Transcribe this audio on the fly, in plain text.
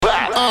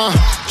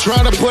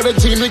Try to put a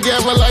team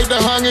together like the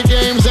Hunger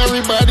Games.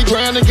 Everybody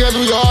grind together.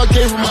 We all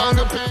came from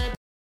hunger pain.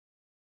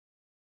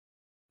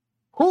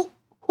 Who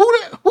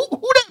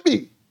that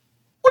be?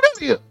 Who that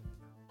is?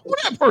 Who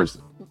that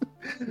person?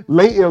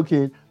 Late Ill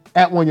Kid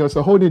at One Yo.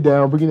 So hold it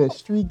down, bringing that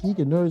street geek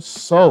and nerd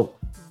soul.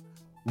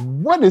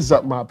 What is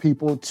up, my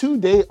people?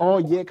 Today, all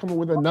year, coming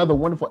with another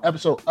wonderful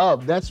episode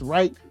of That's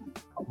Right,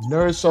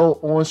 Nerd Soul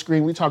On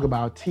Screen. We talk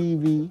about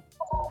TV,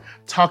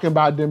 talking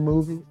about the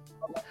movie,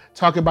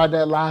 talking about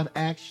that live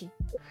action.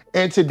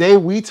 And today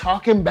we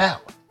talking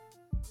about,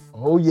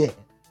 oh yeah,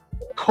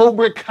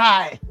 Cobra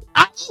Kai.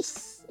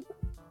 Ice.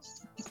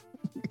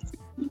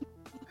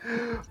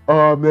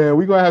 Oh man,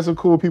 we're gonna have some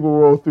cool people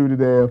roll through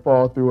today and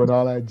fall through and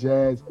all that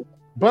jazz.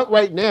 But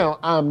right now,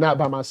 I'm not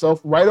by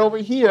myself. Right over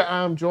here,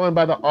 I'm joined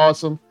by the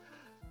awesome,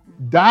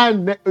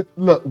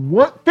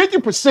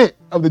 50%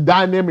 of the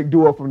dynamic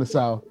duo from the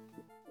South.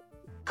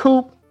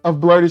 Coop of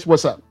Blurtish,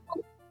 what's up?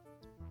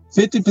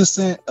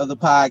 50% of the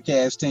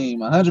podcast team,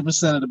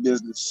 100% of the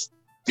business,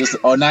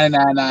 or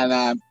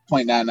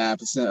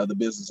 99.99% of the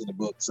business in the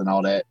books and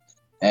all that.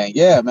 And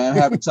yeah, man,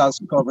 happy to talk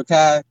some Cobra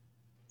Kai.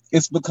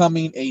 It's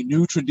becoming a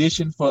new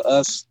tradition for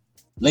us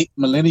late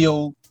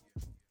millennial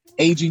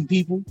aging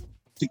people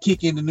to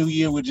kick in the new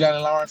year with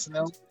Johnny Lawrence and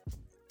them.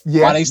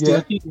 Yeah, while they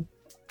still kicking.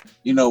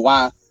 You know,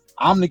 why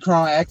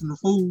Omnicron acting the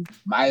fool,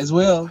 might as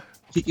well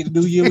kick in the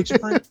new year with your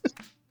friends,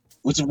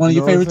 which is one of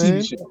your favorite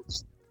TV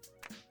shows.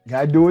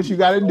 Gotta do what you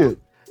gotta do.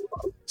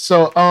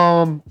 So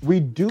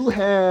we do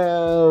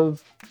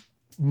have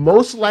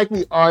most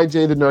likely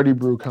RJ the Nerdy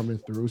Brew coming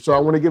through. So I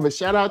want to give a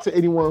shout out to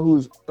anyone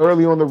who's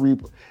early on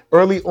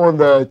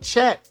the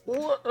chat,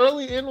 or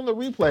early in on the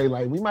replay.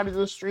 Like, we might have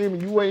just streamed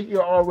and you ain't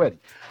here already.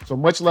 So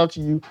much love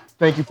to you.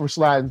 Thank you for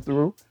sliding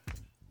through.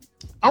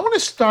 I want to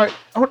start.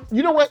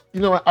 You know what?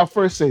 I'll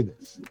first say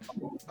this,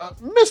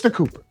 Mr.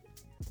 Cooper.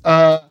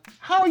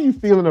 How are you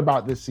feeling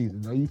about this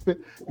season? Are you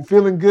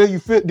feeling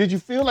good? Did you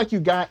feel like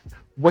you got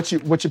what you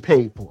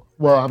paid for?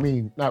 Well, I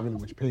mean, not really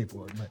what you paid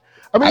for, but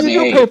you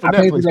do pay for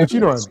Netflix, but you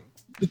know what I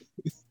mean.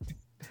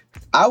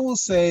 I will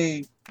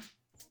say,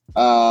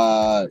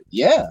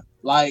 yeah.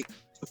 Like,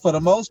 for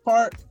the most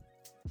part,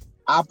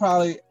 I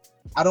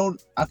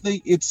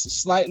think it's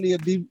slightly a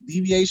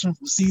deviation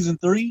from season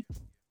 3.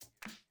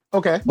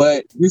 Okay.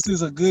 But this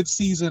is a good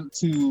season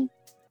to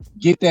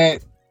get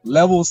that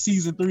level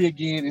season 3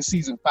 again in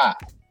season 5.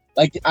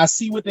 Like, I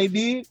see what they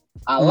did.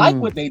 I like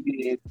what they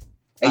did,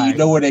 and you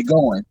know where they're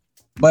going.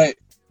 But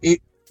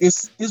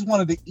it's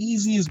one of the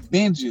easiest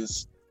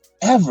binges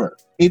ever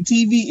in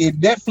TV, in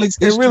Netflix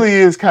history. It really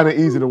is kind of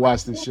easy to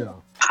watch this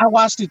show. I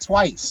watched it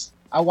twice.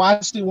 I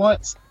watched it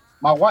once.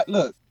 I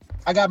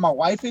got my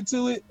wife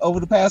into it over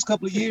the past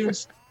couple of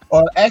years,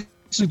 or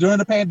actually during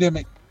the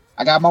pandemic.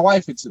 I got my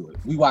wife into it.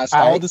 We watched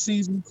all the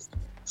seasons.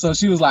 So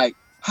she was like,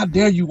 "How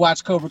dare you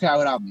watch Cobra Kai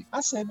without me?"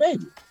 I said,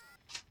 "Baby,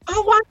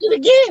 I'll watch it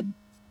again.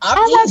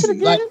 I'll watch it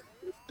again. Like,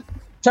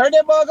 turn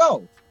that bug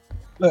on."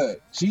 Look,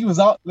 she was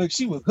hooked.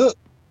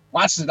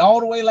 Watched it all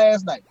the way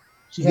last night.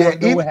 She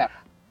had to know what happened.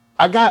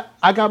 I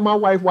got my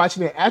wife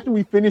watching it. After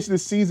we finish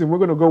this season, we're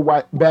gonna go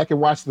back and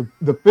watch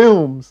the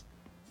films.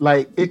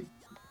 Like,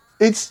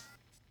 it's.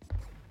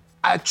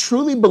 I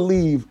truly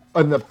believe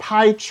on the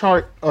pie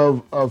chart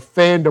of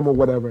fandom or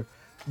whatever,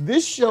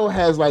 this show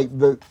has like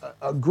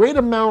a great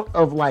amount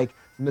of like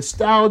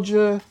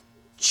nostalgia,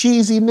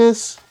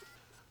 cheesiness,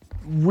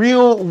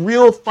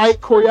 real fight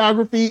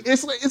choreography.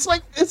 It's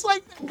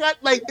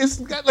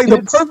got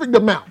the perfect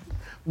amount.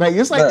 Like,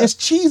 it's like, it's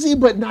cheesy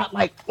but not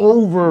like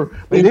over.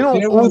 Like, they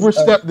don't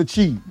overstep the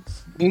cheese.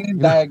 In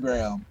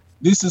diagram,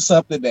 this is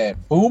something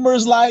that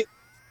boomers like,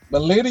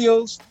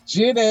 millennials,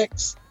 Gen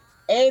X,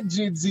 and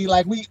Gen Z,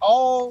 like, we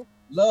all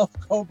love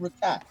Cobra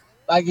Kai.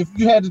 Like, if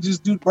you had to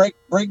just do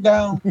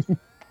breakdown,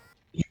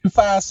 you can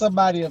find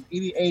somebody of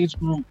any age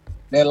group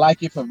that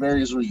like it for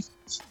various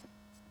reasons.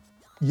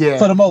 Yeah,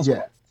 for the most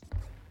part.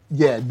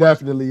 Yeah,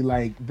 definitely.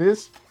 Like,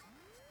 this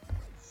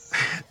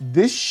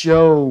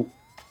show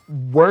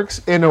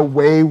works in a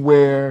way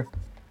where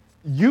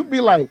you'd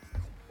be like,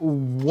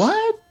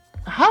 what?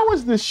 How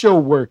is this show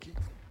working?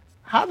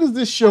 How does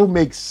this show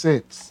make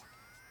sense?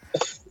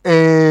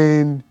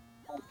 And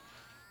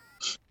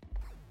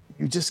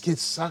you just get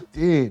sucked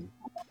in.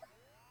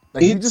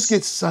 Like, you just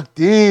get sucked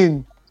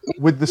in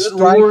with the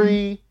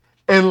story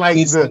and like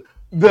the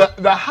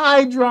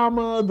high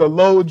drama, the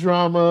low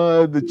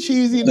drama, the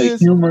cheesiness, the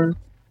humor.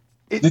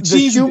 The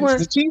humor,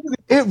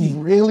 it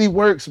really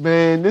works,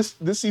 man. This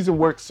season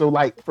works. So,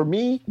 like, for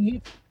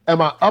me,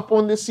 am I up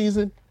on this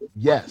season?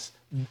 Yes.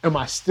 Am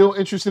I still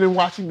interested in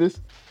watching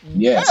this?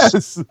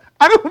 Yes.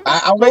 I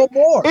want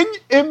more.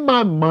 In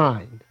my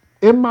mind,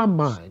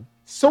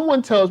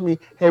 someone tells me,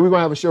 "Hey, we're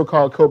gonna have a show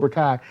called Cobra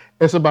Kai.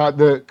 It's about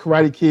the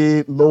Karate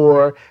Kid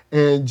lore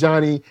and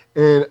Johnny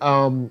and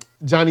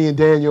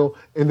Daniel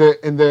in their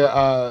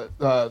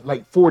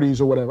like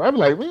 40s or whatever." I'm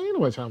like, man, you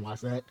don't want to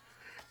watch that.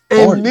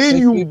 And then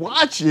you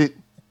watch it,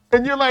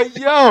 and you're like,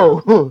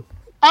 "Yo,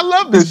 I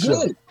love this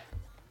show." Good.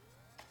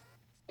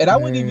 And I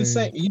wouldn't even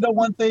say,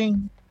 one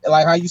thing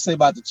like how you say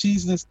about the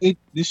cheesiness,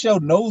 the show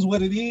knows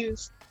what it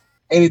is,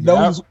 and it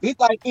knows it's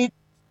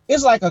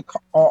like a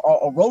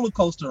roller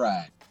coaster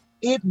ride.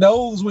 It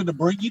knows when to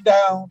bring you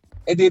down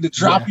and then to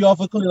drop you off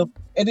a cliff,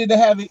 and then to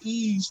have it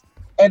ease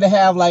and to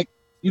have like,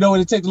 when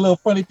it takes a little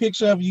funny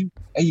picture of you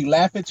and you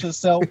laugh at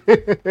yourself.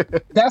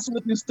 That's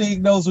what this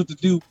thing knows what to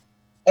do.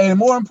 And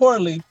more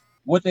importantly,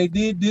 what they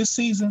did this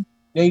season,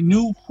 they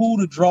knew who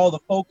to draw the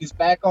focus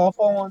back off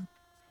on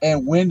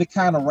and when to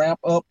kind of ramp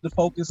up the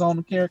focus on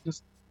the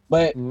characters.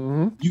 But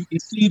you can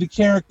see the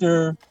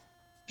character,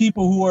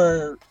 people who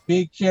are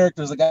big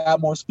characters that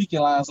got more speaking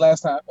lines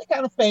last time, they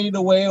kind of faded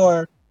away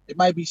or it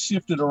might be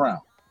shifted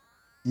around.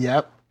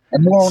 Yep.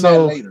 And more on that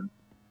later.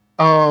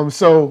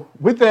 So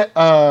with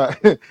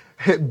that,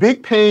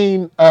 Big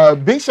Pain,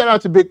 big shout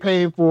out to Big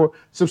Pain for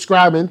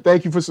subscribing.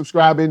 Thank you for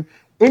subscribing.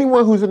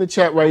 Anyone who's in the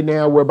chat right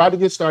now, we're about to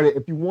get started.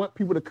 If you want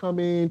people to come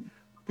in,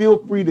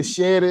 feel free to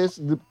share this.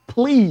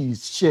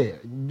 Please share.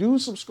 Do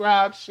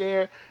subscribe,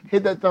 share,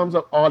 hit that thumbs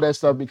up, all that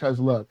stuff. Because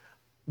look,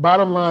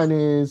 bottom line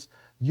is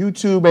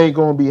YouTube ain't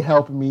gonna be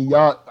helping me.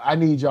 Y'all, I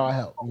need y'all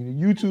help.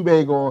 YouTube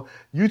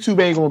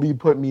ain't gonna be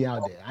putting me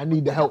out there. I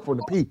need the help from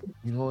the people.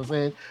 You know what I'm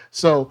saying?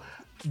 So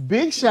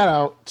big shout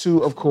out to,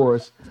 of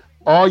course,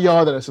 all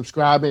y'all that are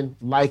subscribing,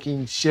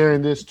 liking,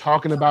 sharing this,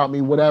 talking about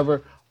me,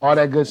 whatever, all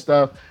that good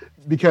stuff,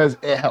 because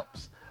it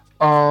helps.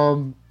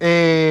 And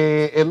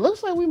it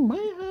looks like we might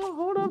have.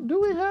 Hold up, do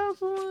we have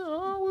some?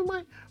 Oh, we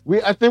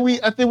might. I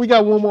think we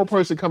got one more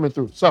person coming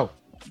through. So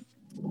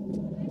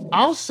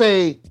I'll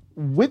say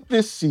with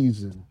this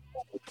season,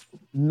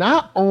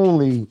 not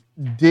only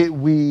did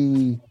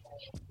we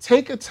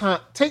take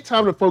time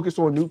to focus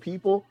on new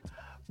people,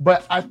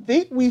 but I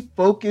think we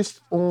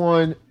focused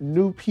on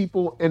new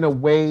people in a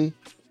way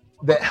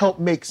that helped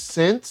make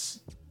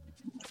sense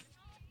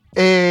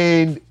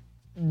and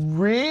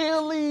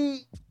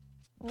really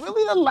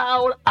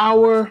allowed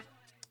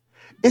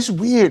it's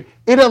weird.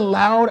 It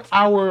allowed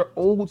our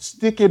old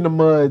stick in the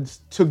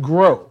muds to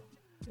grow.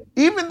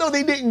 Even though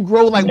they didn't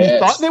grow like we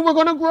thought they were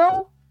going to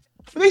grow,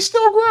 they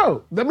still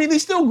grow. I mean, they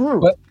still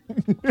grew. But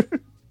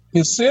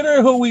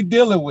consider who we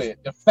dealing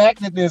with. The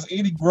fact that there's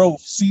any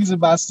growth season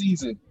by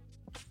season,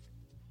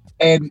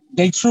 and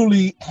they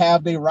truly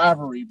have their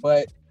rivalry.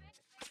 But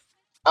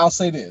I'll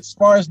say this. As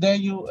far as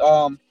Daniel,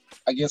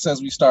 I guess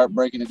as we start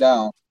breaking it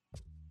down,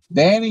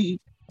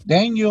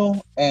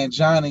 Daniel and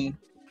Johnny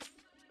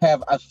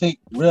have, I think,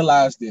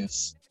 realized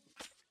this.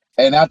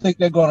 And I think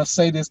they're going to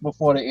say this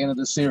before the end of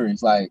the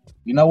series. Like,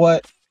 you know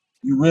what?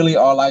 You really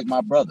are like my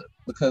brother,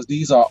 because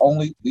these are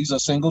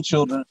single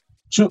children.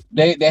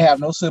 They have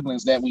no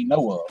siblings that we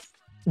know of.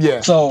 Yeah.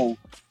 So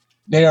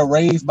they are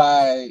raised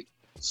by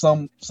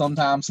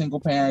sometimes single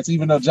parents,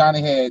 even though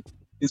Johnny had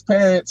his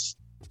parents,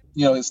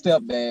 his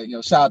stepdad,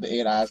 shout out to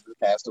Ed Eisner,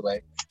 who passed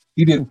away.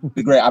 He did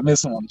the great. I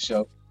miss him on the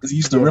show because he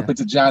used to rip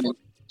into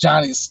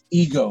Johnny's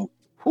ego.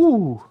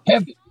 Ooh.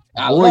 Heavy.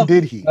 Boy,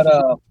 did he.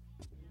 But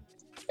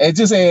it's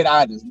just Ed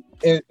Eisner,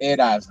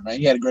 man.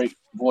 He had a great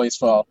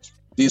voice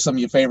did some of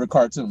your favorite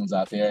cartoons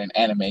out there and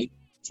anime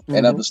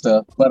and other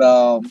stuff. But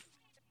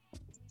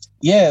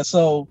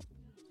so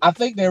I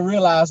think they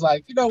realized,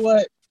 like, you know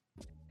what?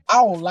 I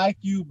don't like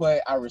you,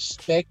 but I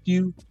respect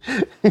you.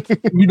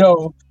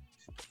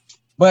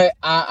 But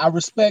I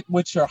respect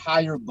what your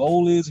higher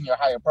goal is and your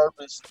higher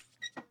purpose.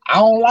 I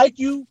don't like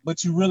you,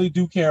 but you really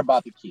do care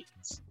about the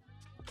kids.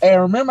 And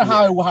remember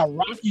how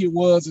rocky it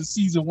was in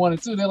season 1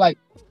 and 2. They're like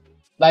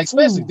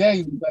especially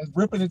Daniel was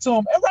ripping into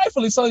him, and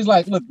rightfully so. He's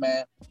like, look,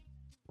 man,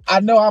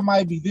 I know I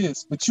might be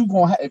this, but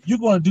if you're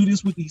gonna do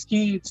this with these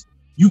kids,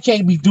 you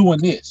can't be doing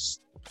this.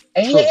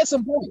 And he had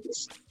some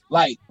points.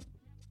 Like,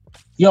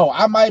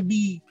 I might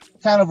be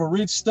kind of a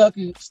rich stuck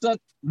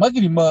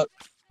muckety muck,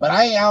 but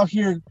I ain't out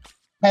here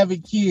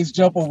having kids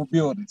jump over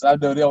buildings. I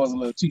know that was a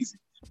little cheesy,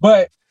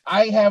 but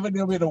I ain't having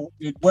them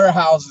in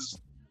warehouses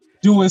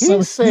doing something.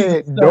 He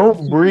said,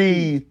 don't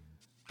breathe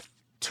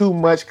too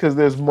much because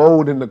there's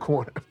mold in the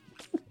corner.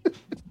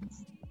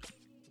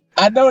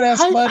 I know that's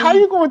funny. How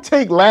you going to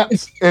take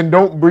laps and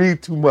don't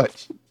breathe too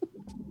much?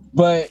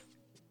 But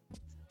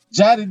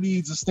Johnny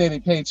needs a steady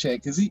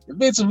paycheck because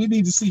eventually we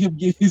need to see him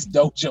get his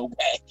dojo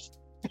back.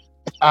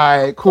 All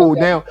right, cool.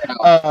 Now,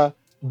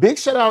 big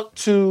shout out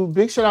to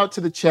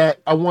the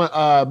chat. I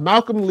want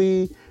Malcolm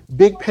Lee,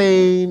 Big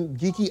Pain,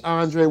 Geeky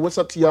Andre. What's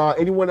up to y'all?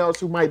 Anyone else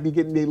who might be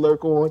getting their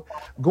lurk on?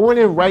 Going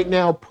in right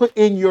now, put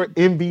in your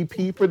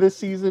MVP for this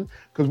season,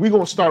 because we're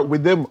going to start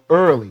with them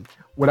early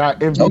with our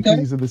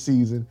MVPs of the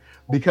season.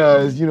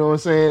 Because, you know what I'm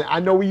saying? I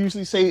know we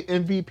usually say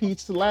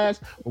MVPs to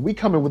last, but we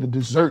coming with a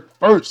dessert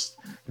first.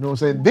 You know what I'm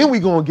saying? Then we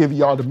going to give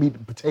y'all the meat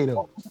and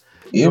potatoes.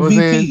 You know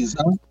MVPs,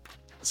 huh?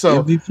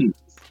 So, MVP.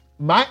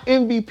 My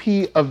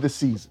MVP of the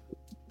season,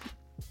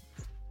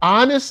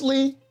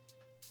 honestly,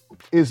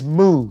 is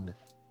Moon.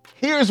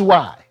 Here's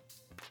why.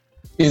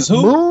 Is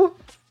who?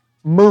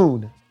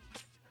 Moon.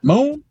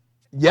 Moon?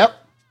 Yep.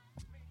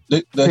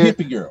 The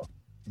hippie girl.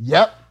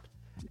 Yep.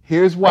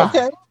 Here's why.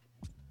 Okay.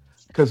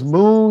 Because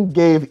Moon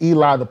gave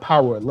Eli the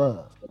power of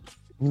love.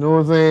 You know what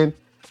I'm saying?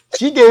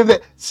 She gave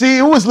that. See,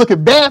 it was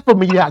looking bad for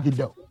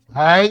Miyagi-Do.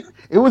 All right,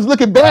 it was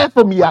looking bad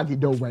for Miyagi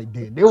Do right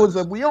then. There was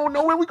we don't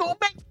know where we gonna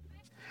be.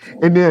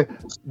 And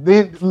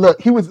then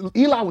look,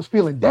 Eli was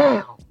feeling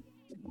down.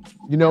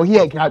 You know, he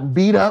had gotten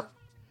beat up.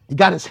 He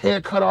got his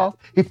hair cut off.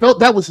 He felt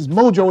that was his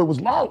mojo. It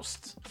was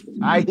lost. All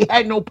right, he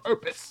had no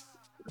purpose.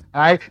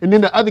 All right, and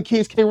then the other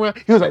kids came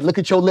around. He was like, "Look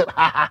at your lip,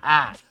 ha ha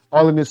ha,"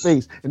 all in his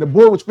face. And the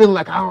boy was feeling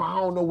like, I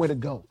don't know where to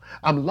go.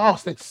 I'm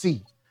lost at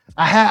sea.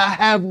 I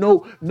have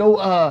no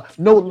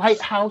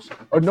lighthouse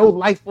or no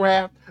life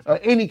raft or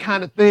any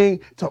kind of thing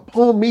to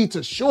pull me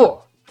to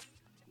shore.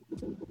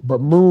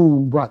 But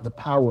Moon brought the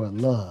power of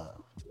love.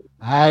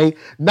 All right,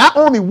 not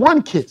only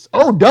one kiss.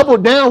 Oh, double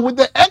down with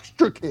the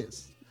extra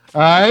kiss.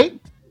 All right,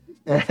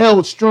 and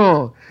held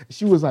strong.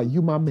 She was like,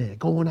 "You my man.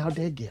 Go on out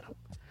there, get him."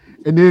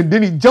 And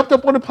then he jumped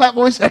up on the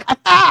platform and said,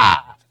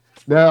 "Ah!"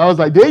 Now I was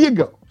like, "There you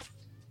go."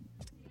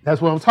 That's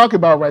what I'm talking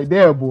about right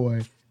there,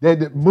 boy.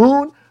 That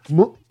Moon,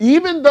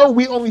 even though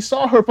we only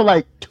saw her for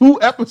like 2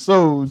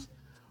 episodes,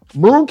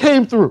 Moon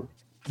came through.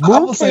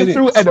 Moon came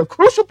through at a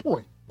crucial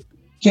point.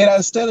 Can I,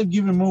 instead of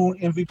giving Moon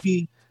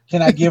MVP,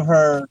 can I give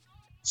her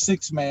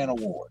 6-man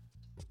award?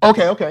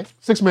 Okay.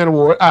 6-man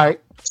award. All right.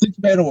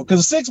 6-man award.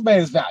 Because the 6-man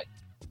is valuable.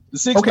 The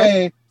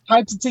 6-man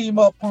hypes the team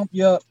up, pump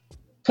you up,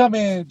 come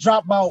in,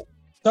 drop about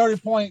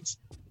 30 points.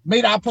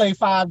 May not play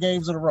 5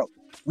 games in a row.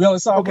 We only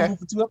saw her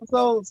for 2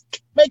 episodes.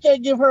 They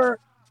can't give her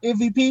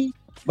MVP,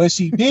 but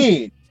she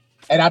did.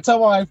 And I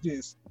told my wife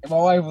this, and my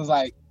wife was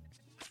like,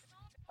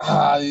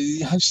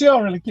 she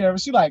don't really care.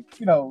 But she like,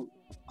 you know,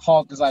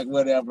 Hawk is like,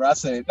 whatever. I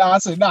said,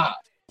 nah.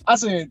 I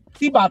said,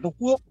 he about to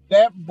whoop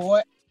that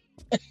boy.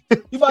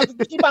 he about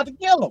to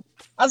kill him.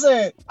 I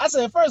said,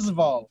 first of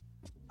all,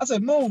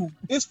 Moon,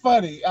 it's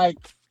funny. Like,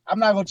 I'm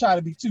not gonna try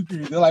to be too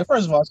creative. Like,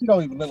 first of all, she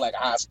don't even look like a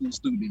high school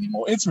student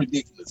anymore. It's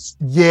ridiculous.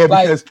 Yeah,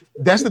 because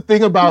that's the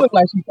thing about. She look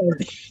like she's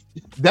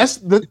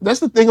 30. That's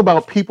the thing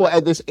about people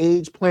at this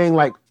age playing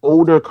like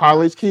older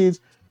college kids.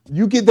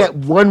 You get that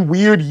one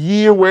weird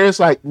year where it's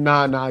like,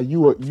 nah,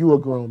 you a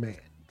grown man.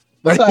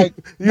 Like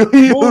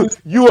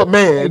you a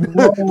man.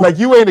 Like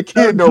you ain't a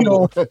kid no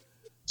more.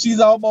 She's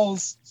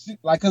almost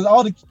like, because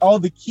all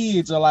the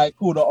kids are like,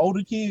 cool. The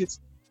older kids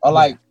are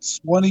like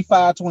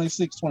 25,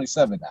 26,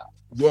 27 now.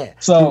 Yeah.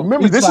 So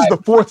remember, this is the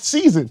 4th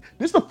season.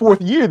 This is the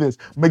 4th year. This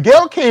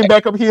Miguel came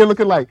back up here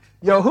looking like,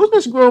 yo, who's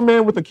this grown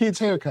man with a kid's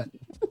haircut?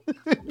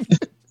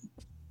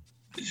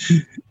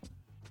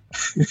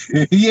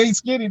 He ain't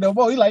skinny no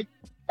more. He like,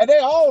 and they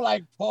all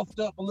like buffed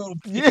up a little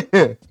bit.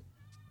 Yeah.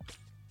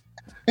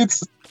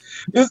 It's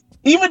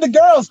even the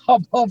girls are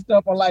buffed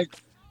up. Are like,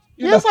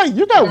 it's like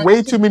you got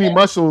way too many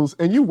muscles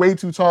and you way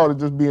too tall to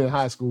just be in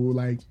high school.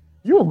 Like,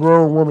 you a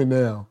grown woman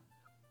now.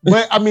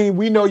 But I mean,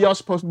 we know y'all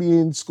supposed to be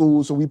in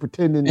school, so we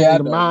pretending in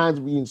the minds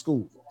we in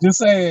school.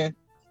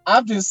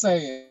 I'm just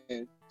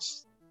saying,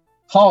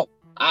 Hawk.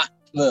 I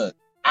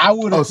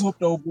would have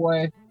whooped old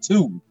boy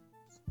too,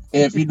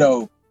 if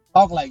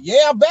Hawk like,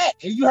 yeah, I'm back,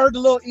 and you heard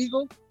the little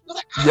eagle.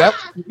 Like, yep.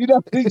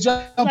 He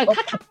jumped up.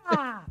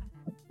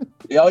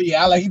 Oh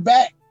yeah, like he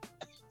back.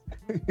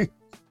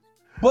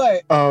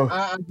 But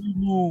I do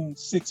Moon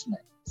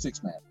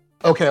 6-man.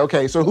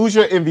 Okay. So who's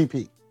your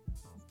MVP?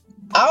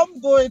 I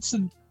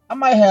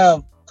might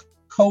have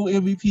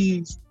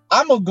co-MVPs.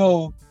 I'm gonna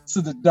go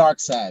to the dark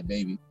side,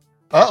 baby.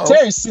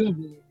 Terry Silver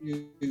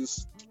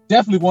is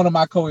definitely one of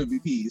my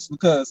co-MVPs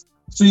because,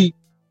 see,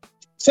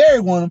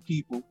 Terry one of them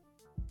people,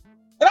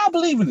 and I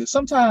believe in it.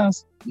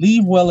 Sometimes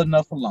leave well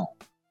enough alone.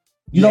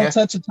 You don't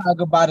touch a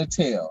tiger by the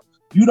tail.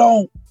 You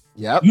don't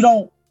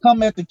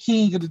come at the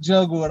king of the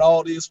jungle and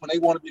all this when they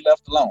want to be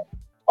left alone.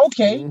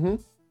 Okay. Mm-hmm.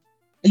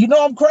 And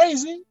I'm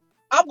crazy.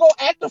 I'm gonna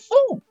act a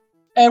fool.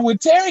 And when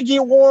Terry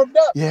get warmed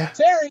up,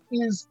 Terry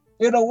is,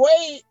 in a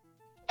way,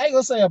 I ain't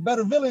gonna say a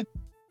better villain.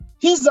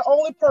 He's the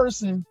only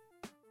person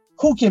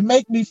who can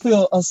make me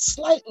feel a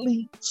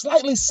slightly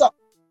sorry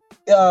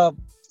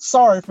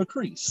for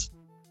Kreese.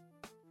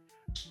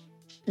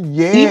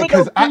 Yeah,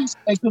 because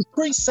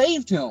Kreese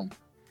saved him,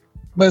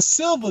 but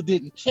Silver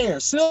didn't care.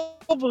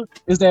 Silver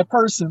is that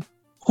person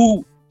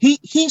who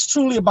he's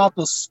truly about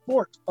the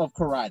sport of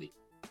karate,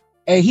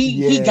 and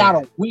he got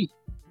a win.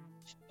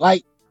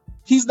 Like,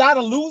 he's not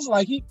a loser.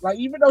 Like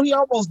even though he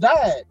almost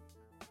died,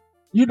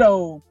 he's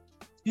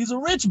a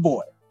rich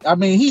boy. I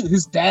mean,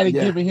 his daddy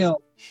giving him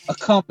a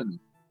company.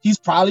 He's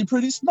probably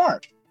pretty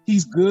smart.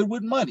 He's good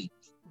with money.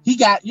 He's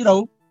got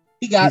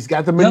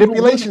the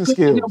manipulation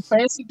skills.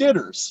 Fancy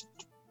dinners.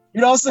 You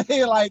know what I'm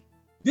saying? Like,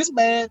 this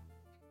man,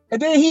 and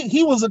then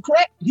he was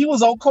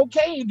on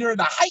cocaine during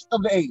the height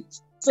of the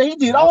AIDS. So he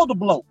did all the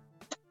blow.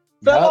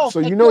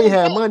 So he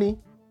had money.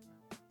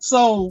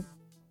 So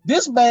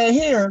this man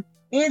here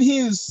in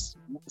his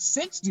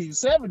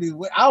 60s,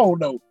 70s, I don't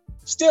know,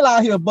 still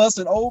out here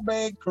busting old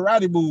man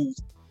karate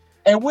moves.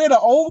 And when an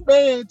old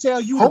man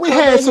tell you, homie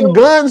had some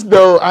guns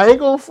though. I ain't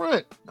gonna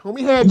front. Homie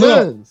had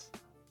guns.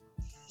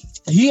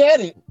 He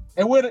had it,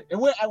 and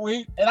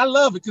I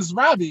love it because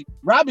Robbie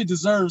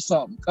deserves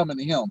something coming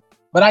to him.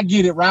 But I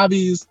get it.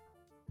 Robbie's,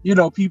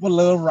 people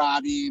love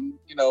Robbie, and,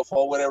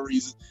 for whatever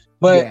reason.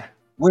 But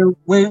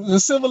when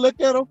Silver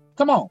looked at him,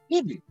 come on,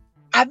 hit me.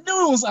 I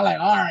knew it was like,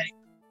 all right,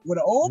 when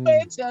an old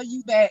man tell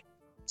you that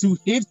to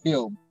hit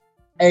him,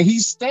 and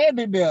he's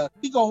standing there,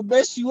 he gonna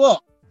mess you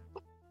up.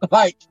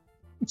 Like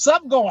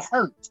something gonna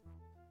hurt.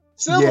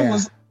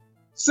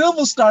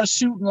 Silver starts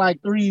shooting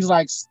like threes,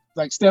 like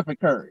Stephen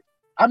Curry.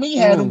 I mean, he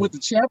had him with the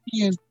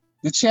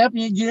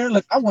champion gear.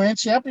 Look, I'm wearing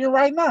champion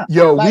right now.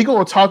 Yo, like, we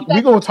gonna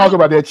talk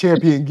about that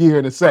champion gear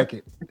in a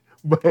second.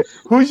 But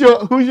who's your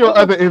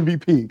other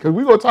MVP? Because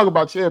we're gonna talk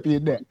about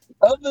champion next.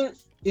 Other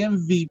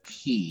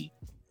MVP.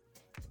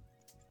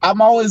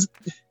 I'm always,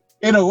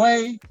 in a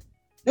way,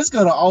 it's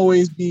gonna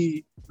always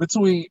be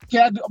between.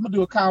 I'm gonna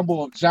do a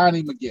combo of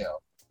Johnny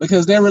Miguel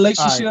because their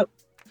relationship,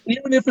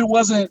 even if it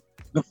wasn't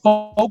the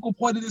focal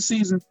point of the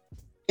season,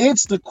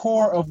 it's the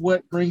core of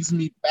what brings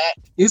me back.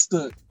 It's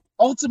the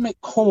ultimate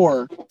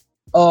core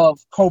of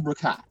Cobra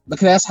Kai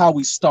because that's how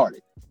we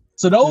started.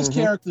 So those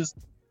characters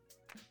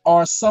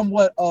are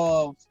somewhat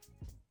of,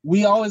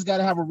 we always got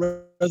to have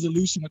a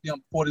resolution with them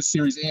before the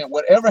series ends.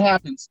 Whatever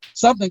happens,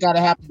 something got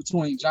to happen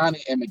between Johnny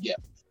and Miguel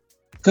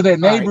because they're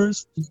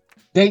neighbors. He's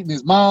dating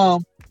his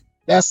mom.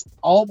 That's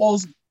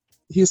almost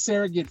his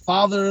surrogate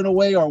father in a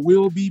way, or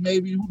will be,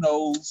 maybe, who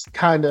knows,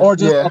 kind of, or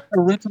just a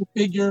parental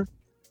figure.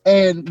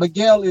 And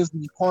Miguel is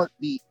the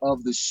heartbeat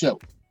of the show,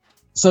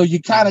 so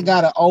you kind of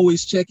got to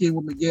always check in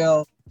with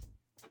Miguel.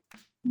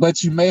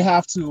 But you may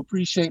have to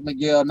appreciate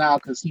Miguel now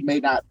because he may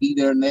not be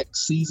there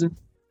next season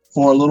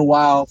for a little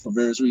while for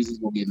various reasons.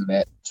 We'll get into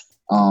that.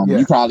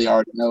 You probably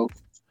already know.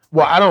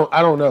 Well, I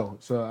don't know.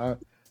 So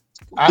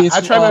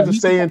I try not to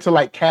stay into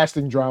like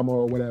casting drama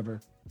or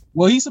whatever.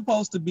 Well, he's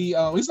supposed to be.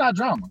 He's not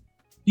drama.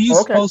 He's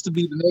supposed to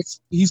be the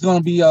next. He's going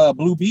to be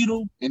Blue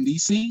Beetle in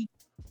DC.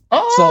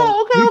 Oh,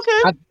 so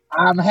okay.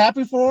 I'm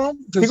happy for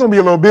him. He's going to be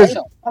a little busy.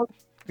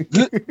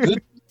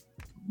 Good.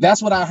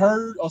 That's what I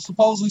heard, or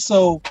supposedly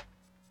so.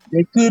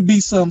 There could be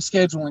some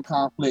scheduling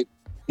conflict.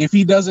 If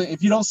you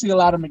don't see a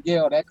lot of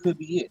Miguel, that could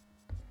be it.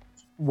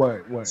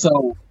 Word.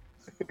 So,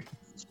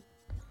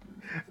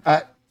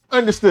 I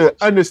understood.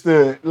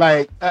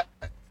 Like,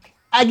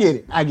 I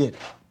get it.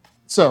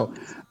 So,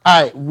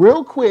 all right,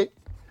 real quick.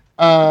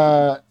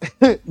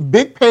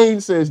 Big Pain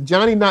says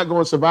Johnny not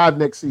going to survive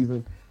next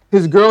season.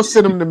 His girl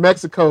sent him to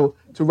Mexico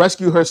to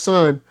rescue her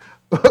son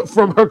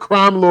from her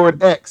crime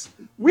lord ex.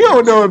 We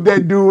don't know if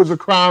that dude was a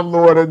crime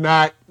lord or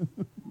not.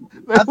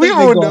 We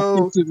don't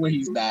know where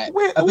he's not.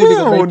 We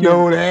don't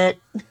know that.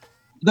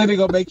 Then they're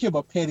gonna make him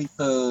a petty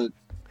thug.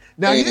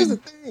 Now here's the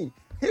thing.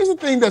 Here's the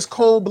thing that's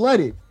cold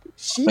blooded.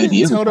 She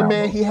didn't tell the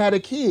man he had a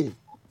kid.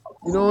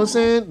 You know what I'm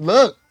saying?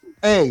 Look,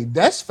 hey,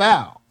 that's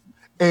foul.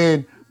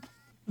 And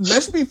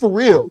let's be for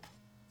real.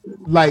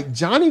 Like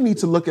Johnny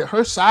needs to look at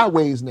her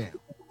sideways now,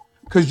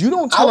 because you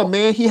don't tell a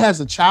man he has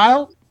a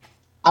child.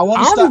 I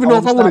don't even know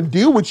if I want to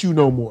deal with you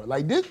no more.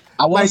 Like this.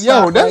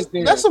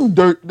 That's some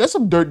dirt. That's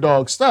some dirt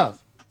dog stuff.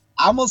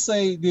 I'm gonna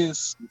say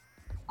this.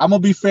 I'm gonna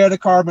be fair to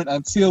Carmen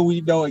until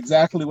we know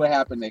exactly what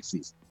happened next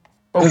season.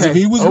 Because if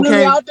he was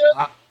really out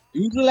there,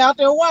 he was really out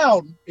there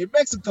wild in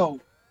Mexico.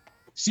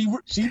 She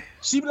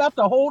left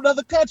a whole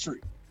other country.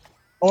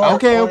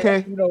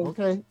 Okay. You know,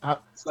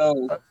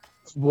 so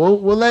we'll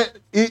let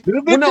it.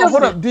 No,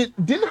 hold up.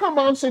 Didn't her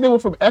mom say they were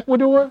from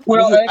Ecuador?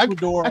 Well,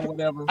 Ecuador or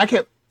whatever.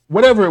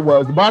 Whatever it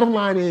was. The bottom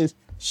line is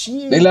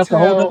they left a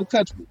whole other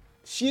country.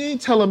 She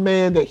didn't tell a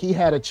man that he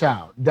had a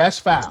child. That's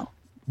foul.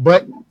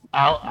 But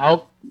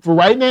I'll for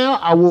right now,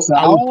 I will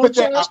put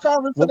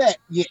that.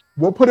 Yeah,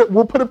 we'll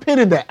put a pin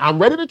in that. I'm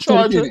ready to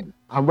charge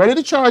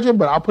her.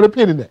 But I'll put a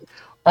pin in that.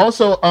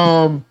 Also,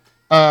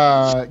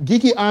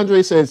 Geeky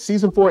Andre says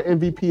season 4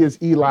 MVP is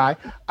Eli.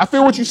 I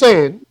feel what you're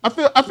saying. I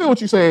feel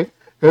what you're saying,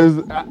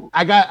 because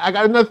I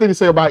got another thing to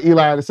say about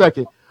Eli in a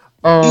second.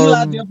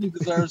 Eli definitely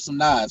deserves some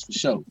nods for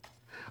sure.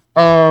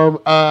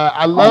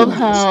 I love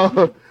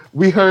how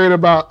we heard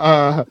about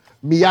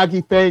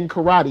Miyagi Fang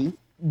Karate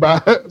by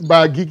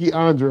Geeky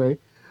Andre.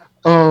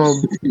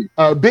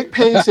 Big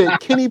Pain said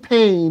Kenny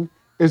Payne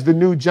is the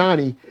new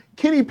Johnny.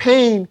 Kenny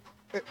Payne,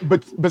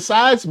 but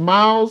besides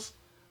Miles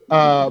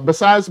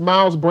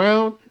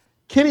Brown,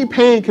 Kenny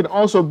Payne can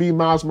also be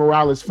Miles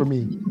Morales for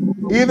me.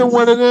 Either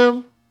one of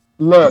them.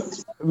 Look,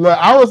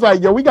 I was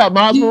like, yo, we got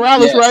Miles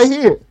Morales right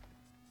here.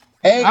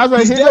 Hey, I was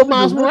like, here's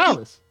Miles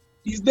Morales.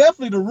 He's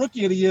definitely the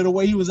rookie of the year, the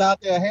way he was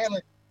out there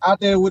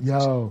with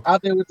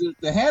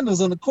the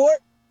handles on the court.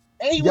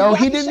 He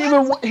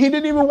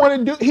didn't even want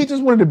to do. He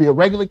just wanted to be a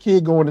regular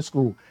kid going to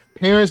school.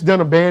 Parents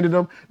done abandoned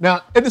him.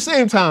 Now, at the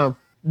same time,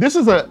 this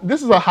is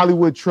a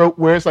Hollywood trope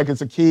where it's like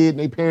it's a kid and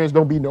their parents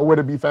don't be nowhere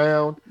to be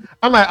found.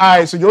 I'm like, all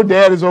right, so your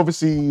dad is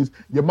overseas.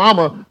 Your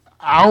mama,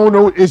 I don't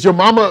know. Is your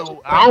mama?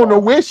 I don't know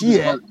where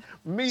she at.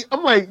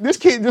 I'm like, this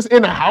kid just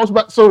in the house.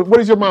 But so, what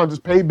does your mom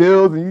just pay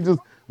bills and you just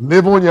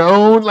live on your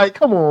own? Like,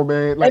 come on,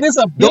 man. Like, and it's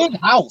a big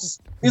house.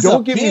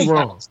 Don't get me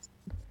wrong.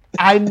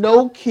 I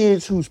know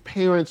kids whose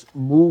parents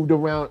moved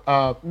around,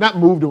 not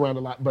moved around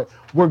a lot, but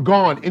were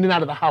gone in and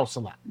out of the house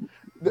a lot.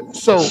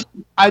 So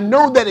I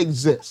know that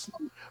exists,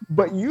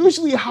 but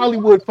usually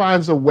Hollywood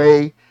finds a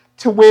way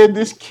to where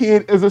this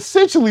kid is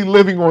essentially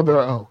living on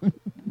their own.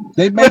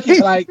 They make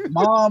it like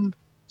mom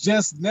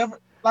just never.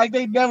 like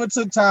they never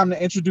took time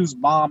to introduce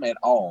mom at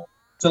all.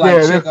 To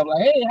like check up,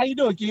 like, hey, how you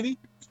doing, kitty?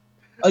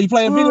 Are you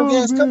playing video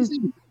games? Come see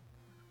me.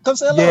 Come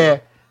say hello. Yeah.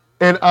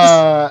 And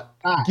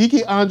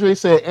Geeky Andre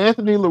said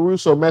Anthony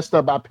LaRusso messed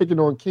up by picking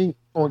on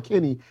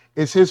Kenny.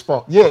 It's his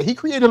fault. Yeah, he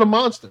created a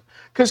monster.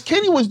 Because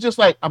Kenny was just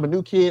like, I'm a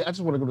new kid. I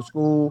just want to go to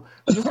school.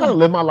 I just want to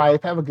live my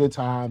life, have a good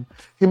time.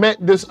 He met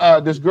this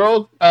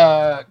girl,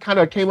 kind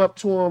of came up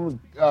to him,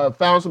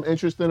 found some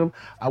interest in him.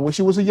 I wish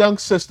he was a young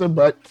sister,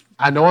 but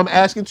I know I'm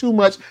asking too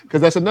much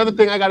because that's another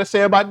thing I got to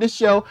say about this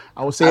show.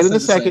 I will say it in a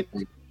second.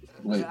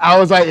 I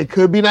was like, it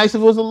could be nice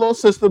if it was a little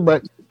sister,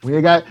 but we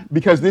ain't got,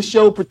 because this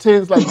show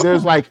pretends like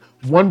there's like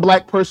one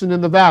black person in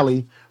the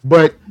valley,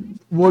 but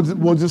we'll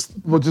just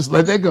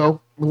let that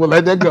go. We'll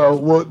let that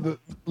go.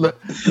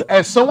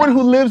 As someone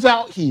who lives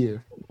out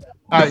here,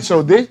 all right.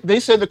 So they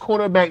said the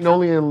corner of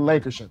Magnolia and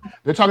Lancashire.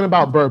 They're talking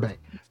about Burbank.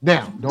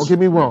 Now, don't get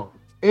me wrong.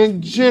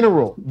 In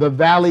general, the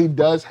valley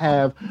does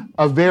have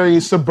a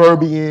very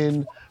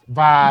suburban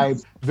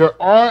vibe. There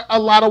are a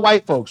lot of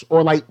white folks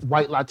or like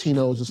white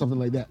Latinos or something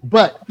like that.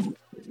 But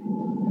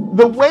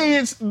the way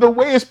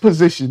it's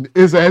positioned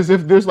is as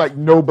if there's like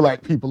no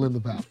black people in the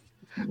valley.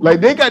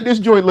 Like they got this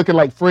joint looking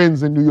like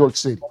Friends in New York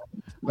City.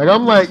 Like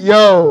I'm like,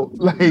 yo,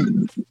 like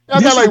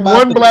I got like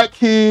one black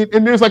kid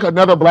and there's like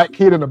another black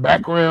kid in the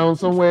background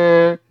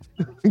somewhere.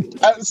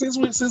 Since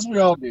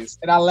we're on this,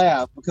 and I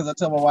laugh because I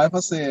tell my wife, I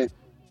said,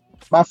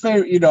 my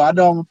favorite, I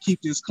know I'm gonna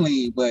keep this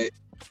clean, but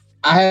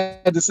I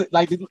had to say,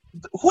 like,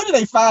 who do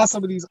they find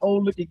some of these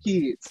old looking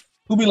kids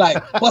who be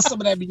like, what's some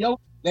of that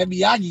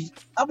Miyagi?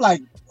 I'm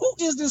like, who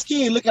is this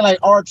kid looking like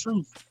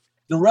R-Truth,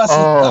 the wrestler?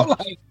 I'm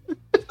like,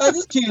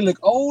 this kid look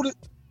old.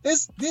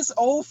 This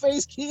old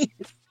faced kid.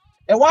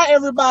 And why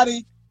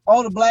everybody,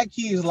 all the black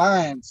kids'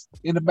 lines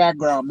in the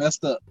background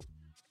messed up?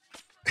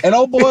 And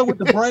old boy with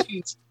the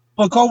braids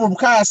for Cobra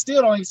Kai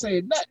still don't even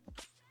say nothing.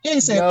 He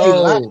ain't saying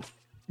anything.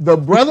 The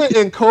brother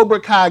in Cobra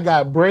Kai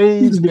got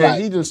braids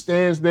and he just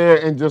stands there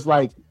and just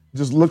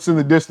looks in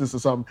the distance or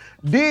something.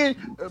 Then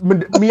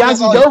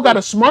Miyagi-Do got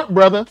a smart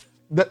brother.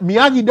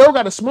 Miyagi-Do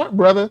got a smart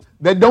brother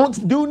that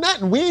don't do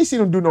nothing. We ain't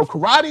seen him do no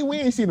karate. We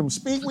ain't seen him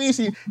speak.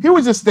 He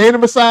was just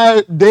standing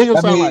beside Daniel.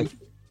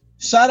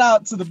 Shout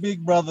out to the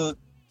big brother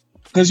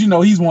because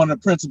he's one of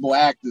the principal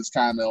actors,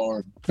 kind of,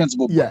 or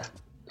principal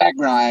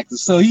background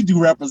actors. So he do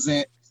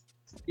represent.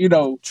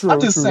 True,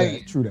 I'm just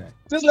saying. True that.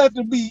 Just let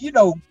them be.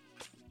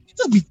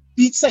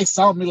 Just say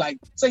something like,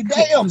 say,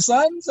 damn,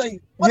 son. Say,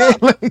 what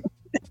up?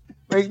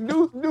 Like,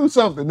 do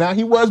something. Now,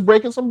 he was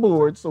breaking some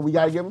boards, so we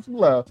got to give him some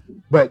love.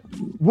 But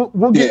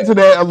we'll get into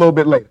that a little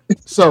bit later.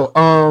 So,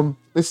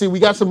 let's see. We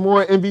got some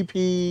more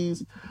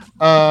MVPs.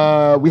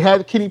 We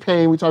had Kenny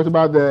Payne. We talked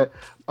about that.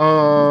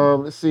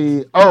 Let's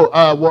see.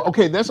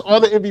 Okay, that's all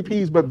the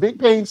MVPs. But Big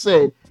Payne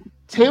said,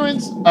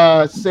 Terrence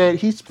said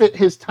he spent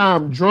his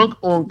time drunk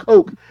on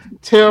coke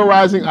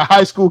terrorizing a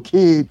high school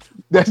kid.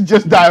 That's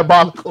just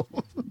diabolical.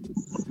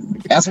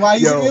 That's why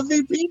he's an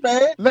MVP,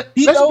 man.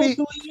 He knows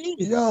who he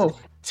is. Yo,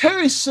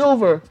 Terry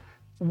Silver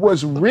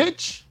was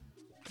rich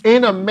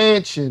in a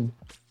mansion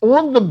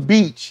on the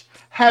beach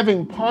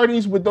having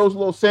parties with those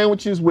little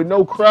sandwiches with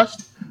no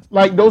crust,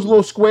 like those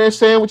little square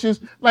sandwiches.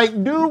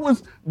 Like dude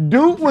was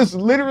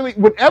literally,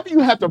 whenever you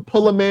have to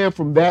pull a man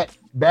from that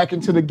back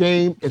into the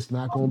game, it's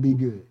not going to be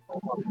good.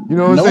 You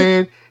know what I'm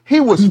saying? He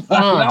was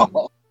fine.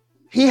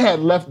 He had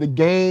left the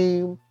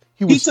game.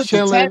 He took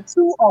chilling. The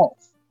tattoo off.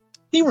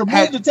 He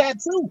removed the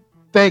tattoo.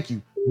 Thank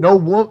you. No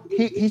one.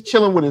 He's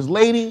chilling with his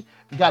lady.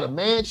 He got a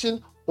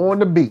mansion on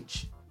the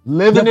beach,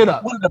 living it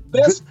up. One of the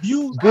best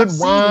views. Good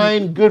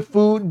wine, good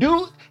food,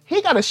 dude.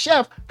 He got a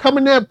chef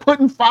coming there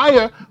putting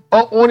fire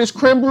on his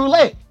creme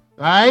brulee.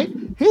 All right,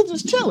 he's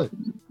just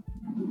chilling.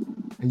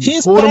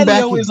 His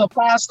patio is a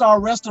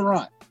 5-star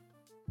restaurant.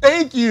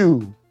 Thank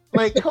you.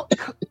 Like,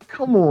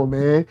 come on,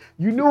 man.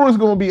 You knew it was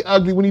gonna be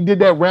ugly when he did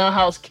that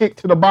roundhouse kick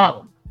to the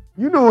bottom.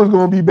 You knew it was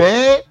gonna be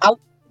bad.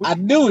 I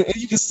knew it, and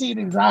you can see it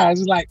in his eyes.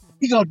 He's like,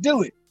 he gonna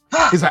do it.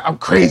 Ha! He's like, I'm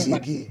crazy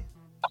again.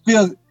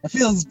 It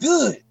feels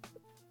good.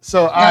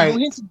 So, all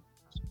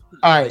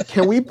right.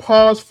 Can we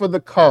pause for the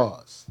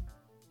cause?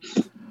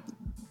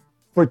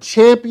 For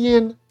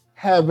Champion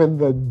having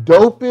the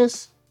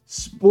dopest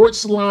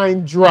sports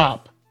line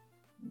drop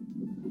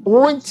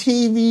on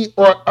TV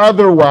or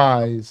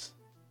otherwise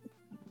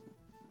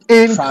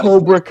in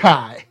Cobra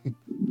Kai.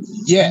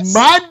 Yes.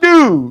 My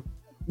dude,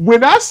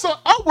 when I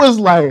was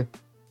like,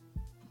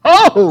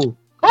 oh,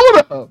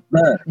 hold up.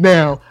 Man.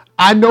 Now,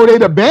 I know they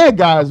the bad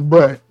guys,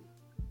 but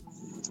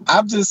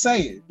I'm just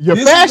saying. Your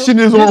fashion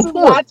is on point.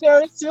 Why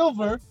Terry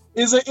Silver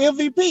is an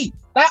MVP.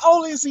 Not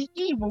only is he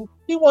evil,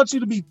 he wants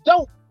you to be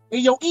dope in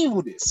your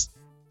evilness.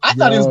 I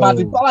thought he was about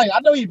to pull out. I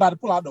know he about to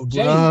pull out no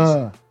James.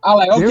 I'm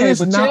like, okay, there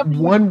is not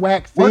one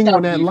whack thing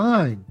on that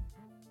line.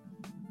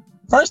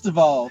 First of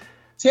all,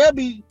 tell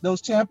me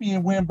those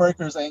champion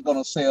windbreakers ain't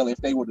gonna sell if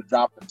they were to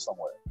drop them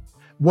somewhere.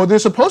 Well, they're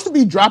supposed to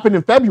be dropping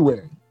in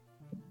February.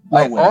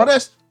 Like all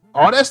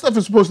that stuff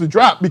is supposed to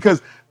drop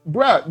because,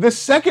 bruh, the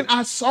second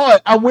I saw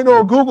it, I went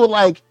on Google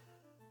like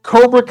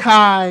Cobra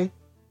Kai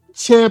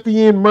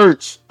champion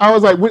merch. I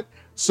was like,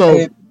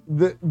 So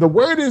the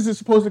word is it's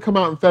supposed to come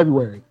out in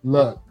February.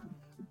 Look,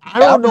 I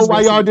don't know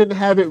why y'all didn't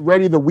have it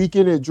ready the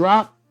weekend it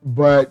dropped,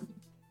 but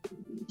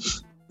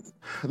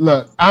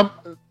look,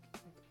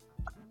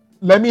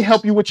 let me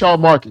help you with y'all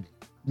marketing.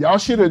 Y'all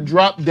should have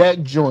dropped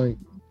that joint.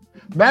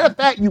 Matter of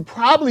fact, you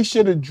probably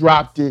should have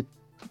dropped it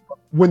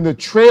when the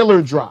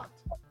trailer dropped.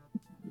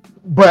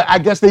 But I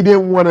guess they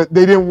didn't want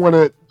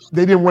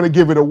to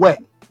give it away.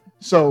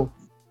 So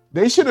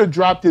they should have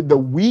dropped it the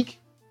week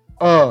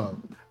of,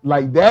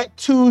 like that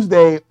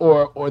Tuesday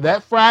or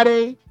that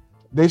Friday.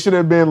 They should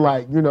have been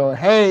like,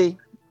 hey,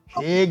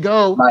 here you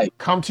go. Right.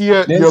 Come to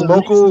your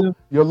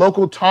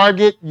local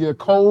Target, your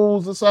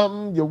Kohl's or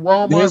something, your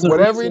Walmart,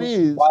 whatever it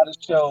is. Why the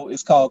show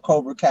is called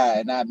Cobra Kai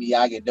and not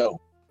Miyagi-Do.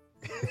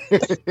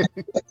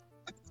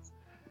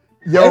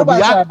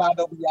 Everybody trying to buy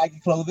no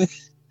Miyagi clothing.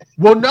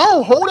 Well,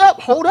 no, hold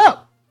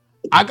up.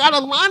 I got a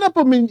lineup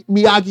of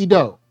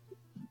Miyagi-Do.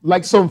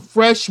 Like some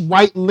fresh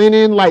white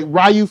linen, like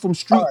Ryu from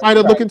Street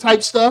Fighter looking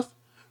type stuff.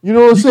 You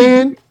know what I'm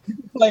saying? You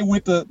can play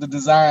with the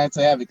design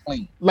to have it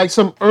clean. Like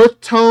some earth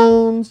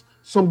tones,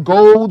 some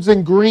golds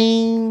and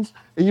greens.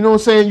 And you know what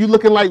I'm saying? You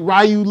looking like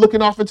Ryu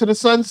looking off into the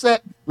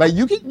sunset. Like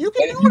you can do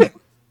that.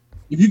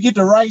 If you get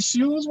the right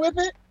shoes with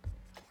it,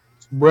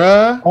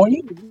 bruh. Or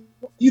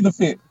either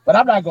fit. But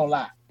I'm not gonna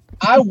lie.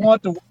 I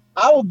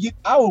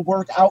will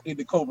work out in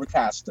the Cobra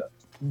Kai stuff.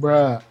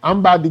 Bruh, I'm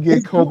about to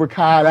get Cobra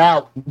Kai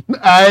out.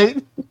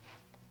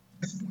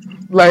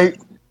 Like,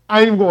 I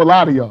ain't even gonna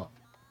lie to y'all.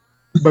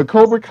 But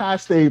Cobra Kai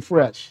stayed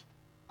fresh.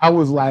 I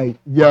was like,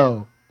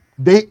 yo,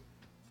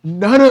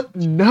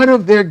 none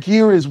of their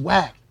gear is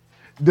whack.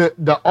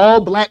 The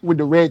all black with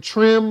the red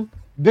trim,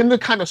 then the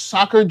kind of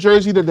soccer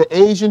jersey that the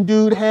Asian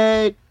dude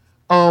had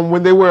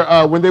when they were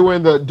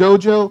in the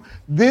dojo,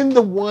 then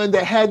the one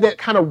that had that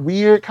kind of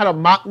weird kind of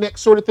mock neck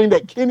sort of thing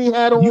that Kenny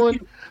had on.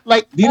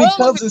 Like then it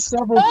comes in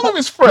several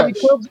fresh.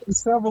 It comes in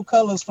several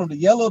colors from the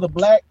yellow, the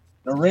black,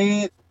 the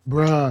red.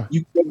 Bruh.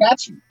 They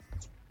got you.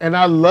 And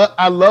I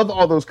love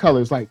all those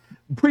colors. Like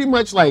pretty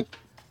much like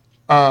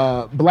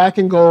black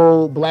and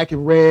gold, black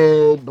and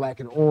red, black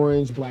and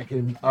orange, black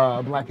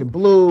and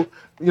blue.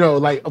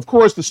 Like of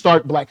course the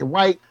stark black and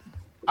white.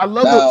 I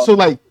love it. So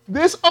like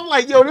this, I'm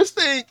like, yo, this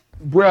thing,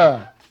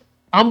 bruh.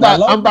 I'm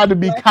about to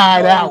be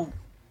Kai'd out.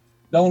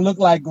 Don't look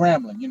like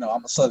Gremlin.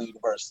 I'm a Southern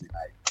University.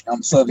 I'm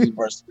a Southern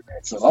University.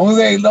 So as long as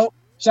they low,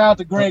 shout out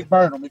to Greg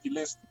Burnham if you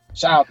listen.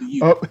 Shout out to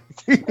you.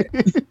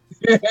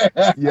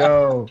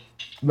 Yo,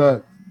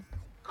 look,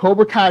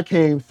 Cobra Kai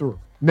came through.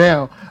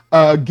 Now,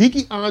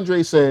 Geeky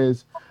Andre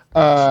says,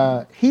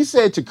 he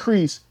said to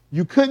Kreese,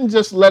 you couldn't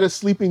just let a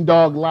sleeping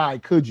dog lie,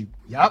 could you?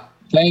 Yup.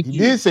 Thank you. He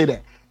did say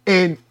that.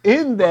 And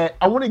in that,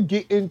 I want to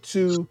get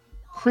into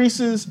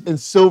Kreese's and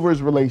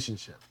Silver's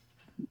relationship.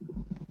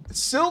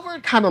 Silver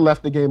kind of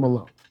left the game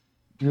alone.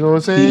 You know what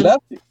I'm saying? He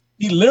left it.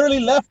 He literally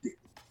left it.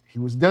 He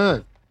was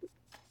done.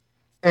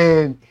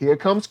 And here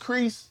comes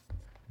Kreese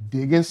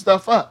digging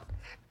stuff up.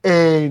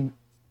 And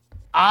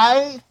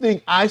I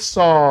think I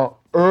saw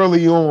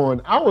early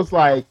on, I was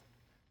like,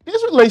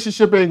 this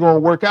relationship ain't going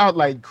to work out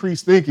like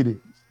Kreese think it is.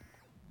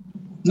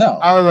 No.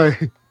 I was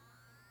like,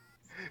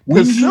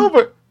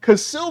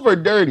 because Silver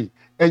dirty.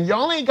 And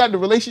y'all ain't got the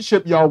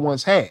relationship y'all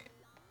once had.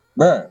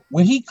 Bruh,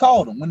 when he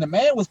called him, when the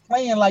man was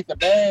playing like the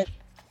bad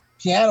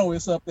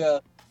pianist up there,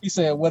 he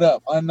said, what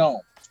up, unknown.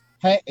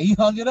 He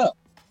hung it up.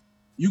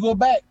 You go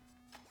back,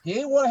 he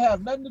didn't want to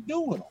have nothing to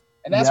do with him.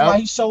 And that's why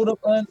he showed up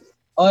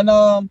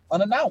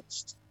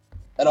unannounced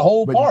at a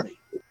whole party.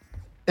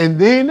 And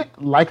then,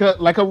 like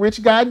a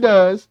rich guy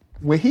does,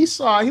 when he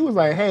saw, he was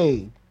like,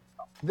 hey,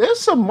 there's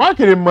some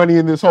marketing money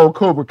in this whole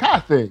Cobra Kai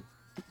thing.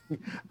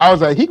 I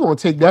was like, he gonna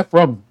take that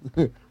from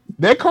him.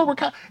 That Cobra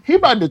Kai, he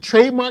about to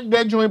trademark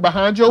that joint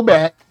behind your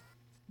back.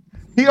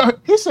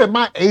 He said,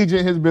 my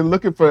agent has been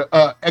looking for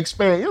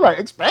expand. You're like,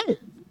 expand?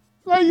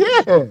 Like,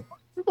 yeah,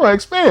 we're gonna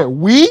expand.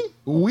 We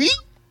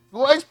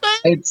gonna expand.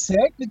 And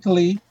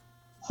technically,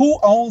 who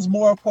owns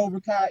more of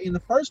Cobra Kai in the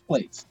first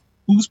place?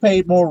 Who's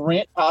paid more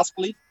rent,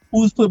 possibly?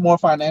 Who's put more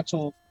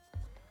financial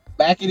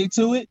backing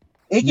into it?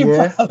 It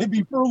can probably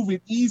be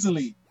proven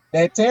easily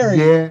that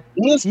Terry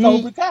is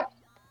Cobra Kai.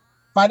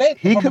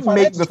 He could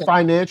make the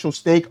financial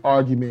stake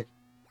argument,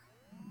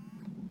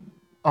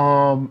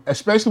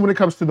 especially when it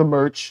comes to the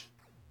merch,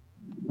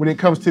 when it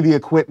comes to the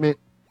equipment,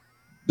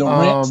 the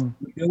rent,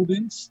 the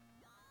buildings.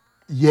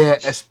 Yeah,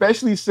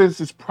 especially since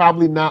it's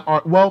probably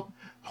not. Well,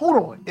 hold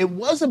on. It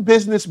was a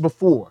business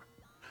before,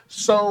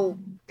 so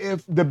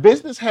if the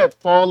business had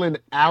fallen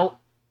out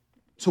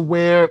to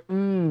where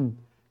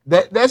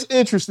that's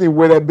interesting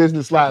where that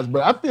business lies.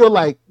 But I feel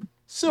like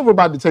Silver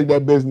about to take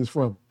that business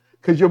from him.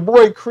 Because your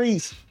boy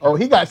Kreese,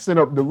 he got sent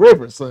up the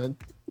river, son.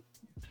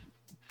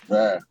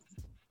 Right.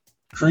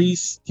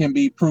 Kreese can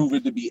be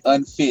proven to be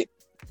unfit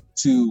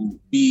to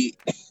be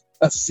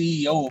a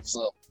CEO of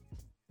something.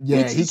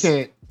 Yeah, he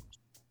can't.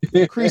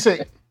 Kreese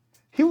said,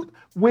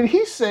 when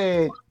he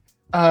said,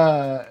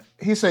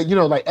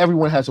 like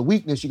everyone has a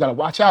weakness, you got to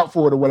watch out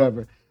for it or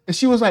whatever. And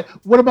she was like,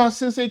 what about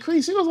Sensei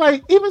Kreese? He was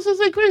like, even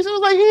Sensei Kreese, it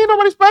was like, he ain't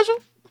nobody special.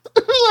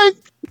 Like,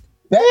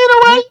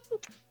 That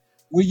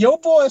when your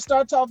boys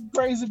start talking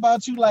crazy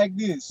about you like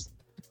this,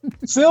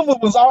 Silver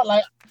was all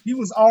like he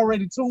was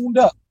already tuned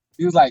up.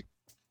 He was like,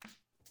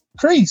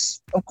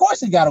 Kreese, of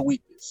course he got a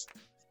weakness.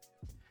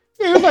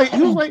 Yeah,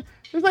 he was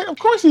like, of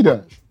course he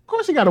does. Of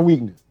course he got a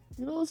weakness.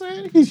 You know what I'm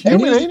saying? He's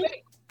human, ain't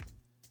he?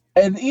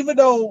 And even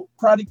though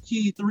Karate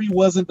Kid 3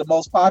 wasn't the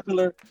most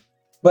popular,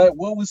 but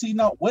what was he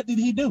not? What did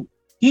he do?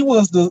 He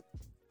was to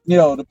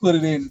put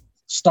it in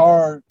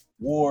Star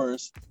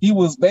Wars, he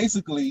was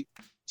basically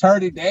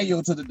turning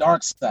Daniel to the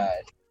dark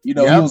side. He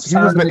was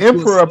the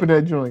emperor up in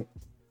that joint.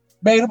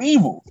 Made him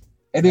evil.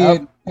 And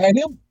then had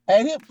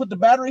him put the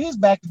battery in his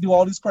back to do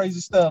all this crazy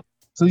stuff.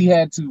 So he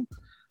had to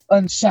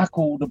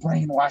unshackle the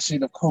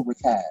brainwashing of Cobra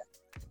Kai.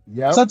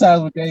 Yep.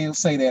 Sometimes when Daniel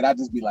say that, I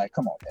just be like,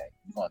 come on, Daniel,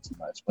 you're going too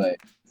much. But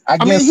I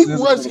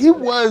guess he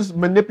was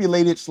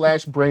manipulated /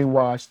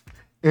 brainwashed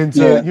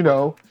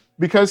into,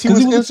 because he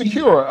was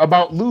insecure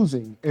about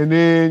losing. And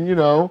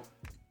then,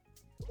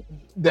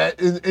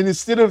 that and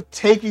instead of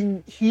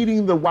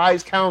heeding the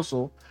wise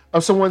counsel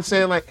of someone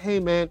saying like, hey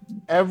man,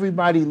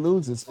 everybody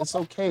loses. It's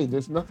okay.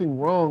 There's nothing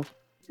wrong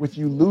with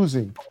you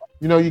losing.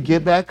 You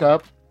get back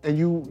up and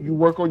you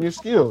work on your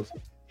skills.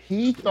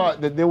 He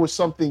thought that there was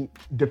something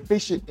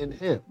deficient in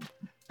him.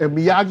 And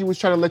Miyagi was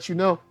trying to let you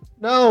know,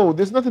 no,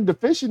 there's nothing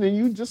deficient in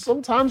you. Just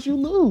sometimes you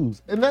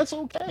lose. And that's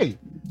okay.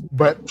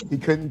 But he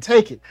couldn't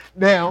take it.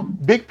 Now,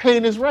 Big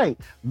Pain is right.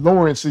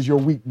 Lawrence is your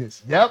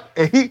weakness. Yep.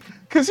 And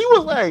because he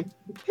was like,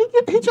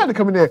 he tried to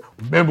come in there.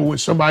 Remember when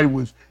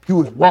he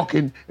was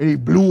walking and he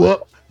blew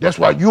up? That's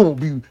why you don't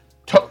be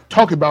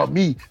talking about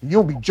me. And you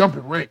don't be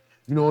jumping rank.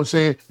 You know what I'm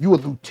saying? You a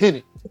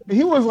lieutenant. And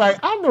he was like,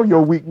 I know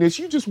your weakness.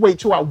 You just wait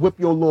till I whip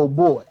your little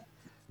boy.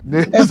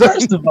 And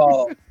first of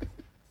all,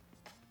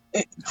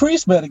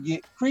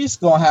 Kreese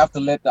gonna have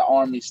to let the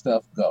army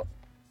stuff go.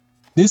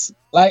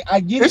 I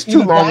get it's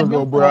too long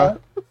ago, bro.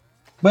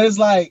 But it's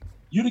like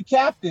you the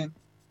captain,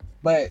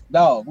 but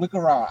dog, look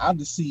around. I'm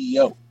the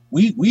CEO.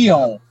 We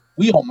on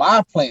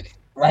my planet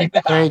right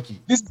now. Thank you.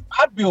 This is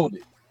my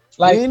building.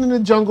 We ain't in the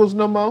jungles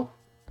no more.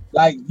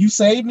 Like you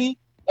saved me,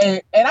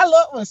 and I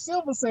love when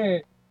Silver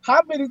said,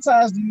 "How many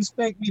times do you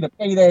expect me to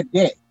pay that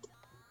debt?"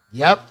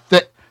 Yep.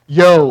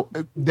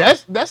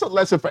 That's a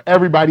lesson for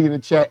everybody in the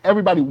chat,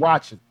 everybody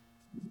watching.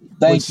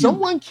 When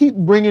someone keep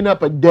bringing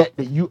up a debt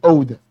that you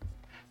owe them,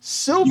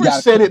 Silver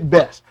said it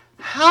best.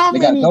 How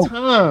many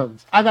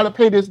times I gotta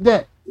pay this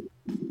debt?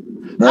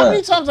 How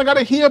many times I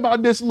gotta hear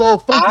about this little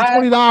funky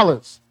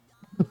 $20?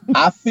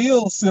 I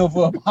feel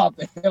Silver about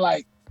that.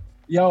 Like,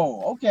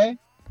 yo, okay.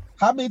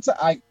 How many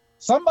times?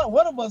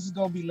 One of us is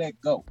gonna be let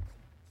go.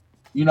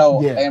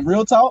 And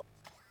real talk,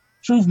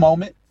 truth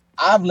moment.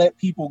 I've let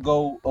people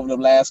go over the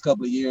last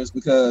couple of years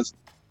because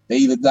they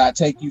either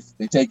take you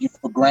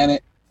for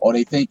granted, or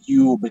they think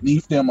you are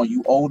beneath them, or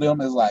you owe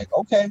them. It's like,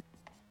 okay,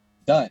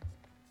 done.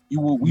 We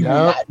will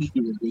not be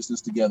doing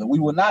business together.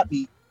 You will not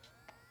be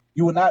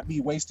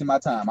wasting my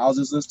time. I was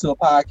just listening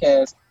to a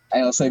podcast. I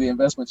ain't gonna say the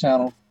investment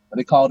channel, but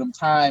they call them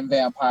time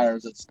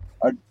vampires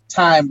or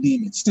time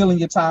demons, stealing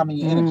your time and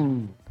your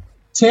energy.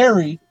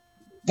 Terry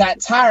got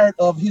tired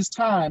of his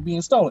time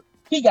being stolen.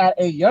 He got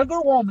a younger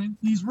woman.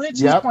 He's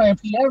rich. He's playing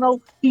piano.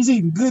 He's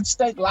eating good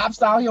steak,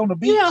 lobster out here on the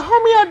beach. Yeah,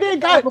 homie out there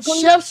got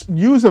chefs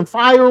using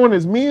fire on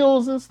his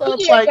meals and stuff.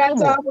 He ain't got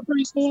time for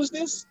Kreese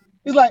foolishness.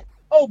 He's like,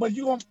 oh, but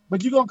you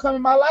gonna come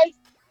in my life?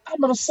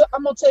 I'm gonna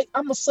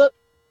suck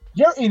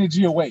your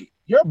energy away.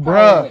 Your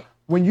power away.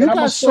 When you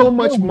got so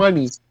much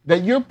money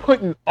that you're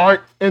putting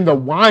art in the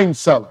wine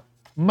cellar,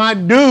 my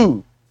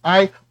dude.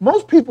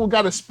 Most people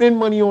got to spend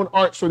money on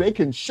art so they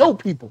can show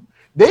people.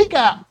 They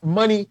got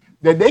money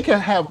that they can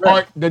have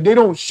art that they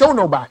don't show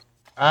nobody.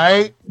 All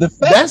right,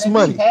 that's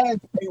money. He has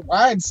a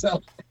wine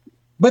cellar,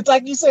 but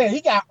like you said,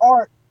 he got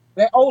art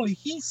that only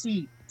he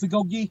see to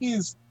go get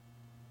his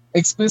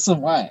expensive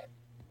wine.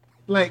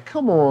 Like,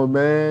 come on,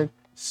 man.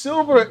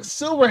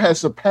 Silver has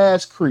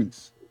surpassed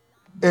Kreese,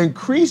 and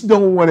Kreese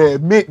don't want to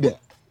admit that.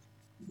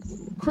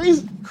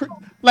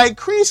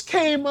 Kreese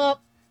came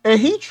up and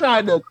he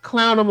tried to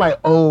clown him like,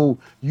 "Oh,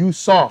 you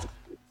soft."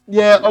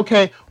 Yeah,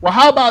 okay. Well,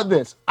 how about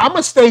this? I'm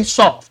going to stay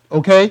soft,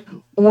 okay?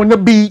 On the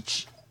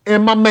beach,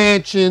 in my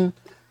mansion,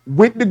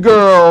 with the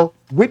girl,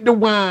 with the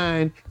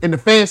wine, and the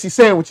fancy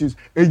sandwiches.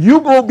 And you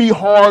going to be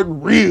hard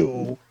and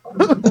real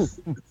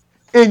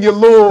in your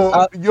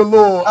little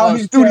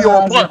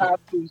studio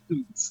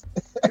apartment.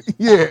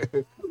 Yeah.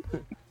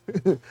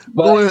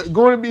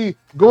 going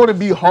to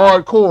be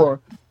hardcore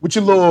with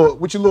your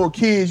little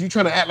kids. You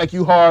trying to act like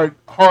you hard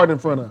in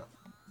front of.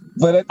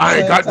 But I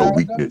ain't got no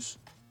weakness.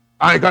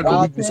 I ain't got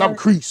no weakness. I'm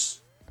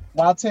Kreese.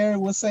 While Terry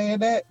was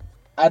saying that,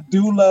 I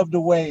do love the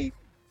way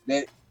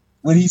that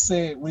when he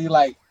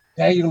like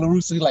Daniel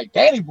LaRusso, he like,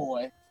 Danny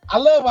boy. I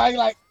love how he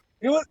like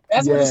it was.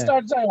 That's when he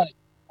started talking like,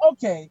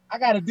 okay, I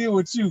got to deal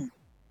with you,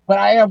 but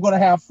I am gonna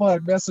have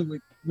fun messing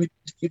with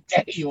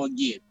Daniel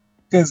again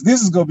because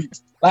this is gonna be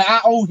like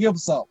I owe him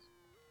something.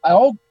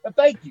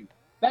 Thank you,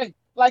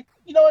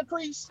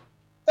 Kreese.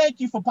 Thank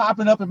you for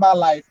popping up in my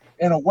life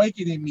and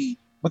awakening me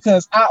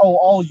because I owe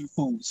all you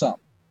fools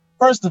something.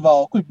 First of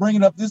all, quit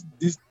bringing up this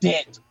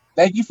debt.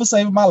 Thank you for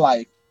saving my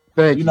life.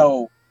 Thank you. You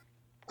know,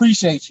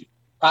 appreciate you,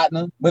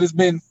 partner. But it's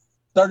been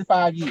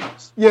 35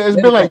 years. Yeah, it's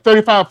been like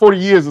 35, 40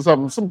 years or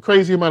something. Some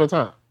crazy amount of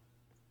time.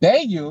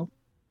 Daniel,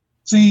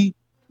 see,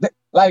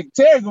 like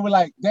Terry gonna be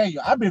like,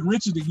 Daniel, I've been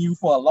richer than you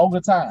for a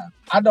longer time.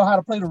 I know how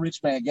to play the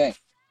rich man game.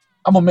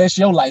 I'm gonna mess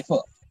your life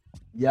up.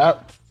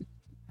 Yep.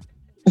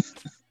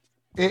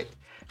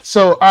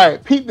 So, all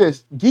right, peep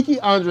this. Geeky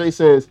Andre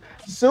says,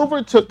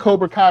 Silver took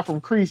Cobra Kai from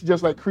Kreese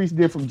just like Kreese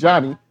did from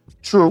Johnny.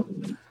 True.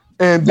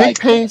 And Big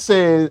Pain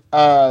said,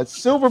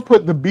 Silver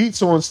put the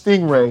beats on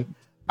Stingray.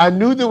 I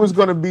knew there was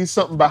going to be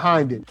something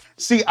behind it.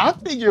 See, I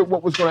figured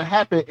what was going to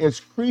happen is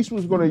Kreese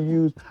was going to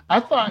use, I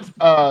thought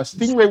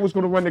Stingray was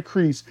going to run the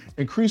Kreese,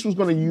 and Kreese was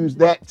going to use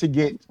that to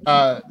get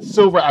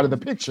Silver out of the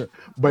picture.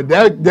 But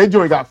that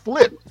joint got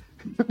flipped.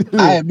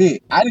 I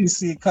admit, I didn't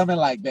see it coming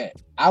like that.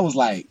 I was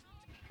like,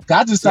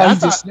 I just thought he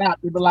just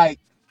snapped it, but like,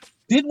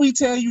 didn't we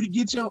tell you to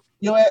get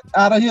your ass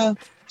out of here,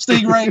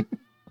 Stingray?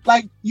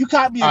 Like, you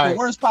caught me at the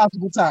worst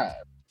possible time.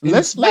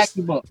 Let's smack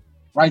him up,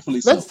 rightfully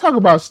so. Let's talk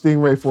about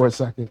Stingray for a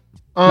second.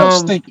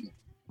 No, Stinkray.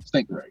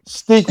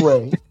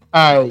 Stinkray.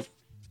 All right.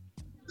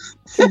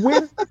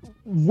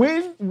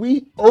 When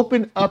we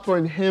opened up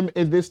on him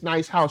in this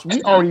nice house,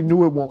 we already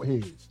knew it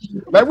wasn't his.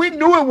 Like, we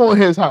knew it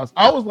wasn't his house.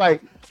 I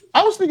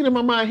was thinking in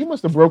my mind, he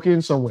must have broke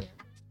in somewhere.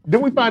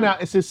 Then we find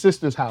out it's his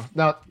sister's house.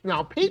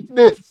 Now, peep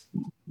this.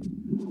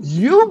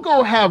 You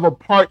go have a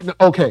partner.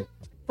 Okay,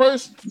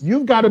 first,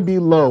 you've got to be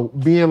low,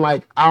 being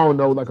like, I don't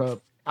know,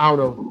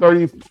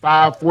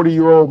 35,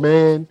 40-year-old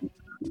man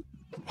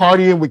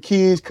partying with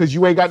kids because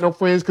you ain't got no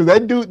friends. Because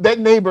that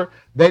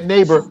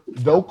neighbor,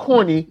 though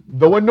corny,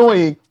 though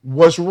annoying,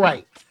 was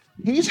right.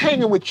 He's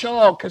hanging with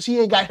y'all because he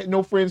ain't got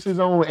no friends his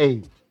own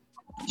age.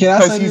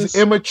 Because he's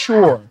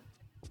immature.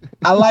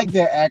 I like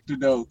that actor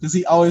though, because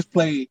he always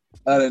played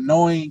an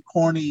annoying,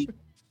 corny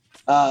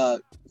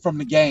from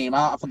the game.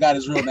 I forgot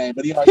his real name,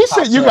 but he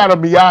said you got a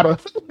Miata.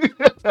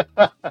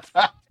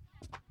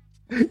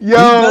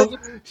 Yo,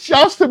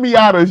 shouts to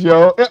Miatas,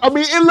 yo. I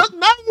mean, it looked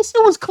nice.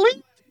 It was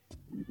clean.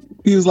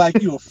 He was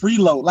like, you a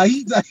freeloader. Like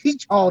he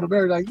called him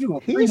like you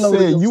a freeloader. He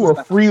said you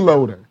a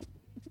freeloader.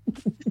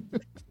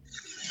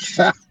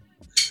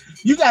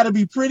 You got to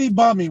be pretty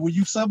bummy when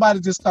somebody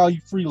just call you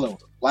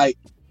freeloader. Like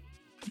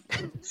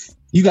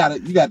you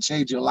gotta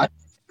change your life.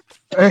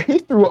 And he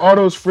threw all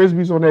those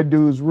frisbees on that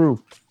dude's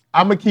roof.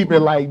 I'm gonna keep it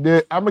like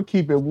this. I'm gonna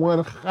keep it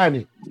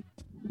 100.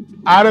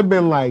 I'd have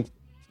been like,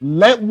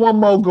 let one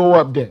more go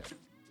up there.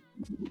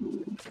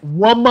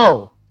 One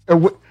more.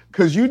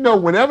 Because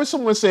whenever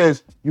someone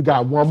says, you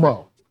got one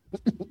more,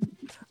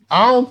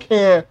 I don't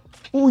care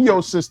who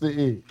your sister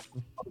is.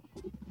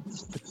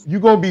 You're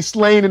going to be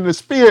slain in the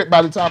spirit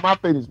by the time I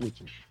finish with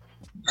you.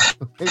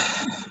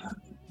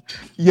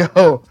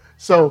 Yo,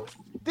 so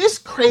this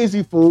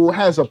crazy fool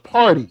has a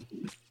party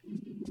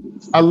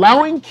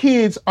allowing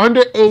kids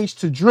underage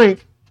to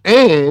drink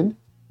and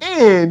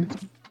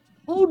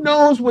who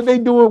knows what they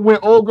doing when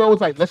old girl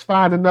was like, let's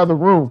find another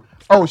room.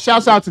 Oh,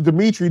 shouts out to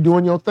Dimitri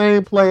doing your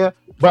thing, player.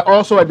 But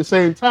also at the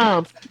same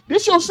time,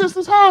 this your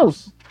sister's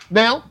house.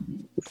 Now,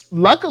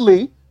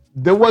 luckily,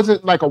 there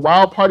wasn't like a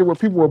wild party where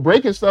people were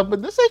breaking stuff,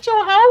 but this ain't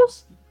your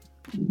house.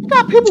 You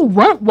got people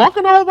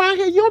walking all around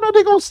here. You don't know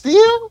they're going to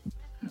steal?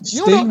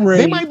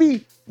 They might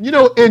be,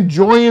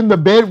 enjoying the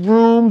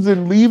bedrooms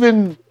and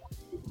leaving,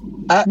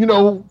 I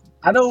don't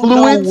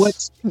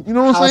fluids.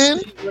 know what I'm saying?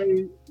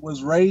 Stingray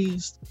was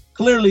raised.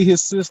 Clearly,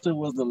 his sister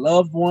was the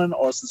loved one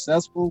or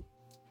successful.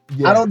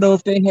 Yeah. I don't know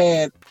if they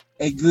had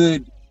a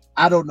good,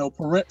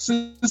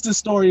 since the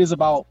story is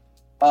about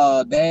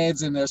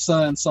dads and their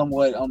sons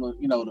somewhat on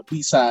the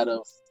B side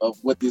of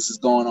what this is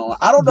going on.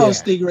 I don't know if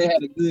Stingray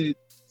had a good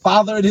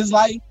father in his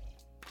life,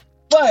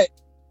 but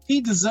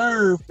he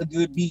deserved a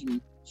good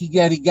beating. He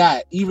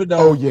got, even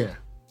though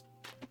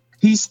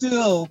he's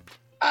still,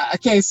 I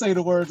can't say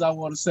the words I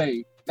want to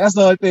say. That's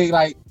the only thing.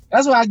 Like,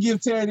 that's why I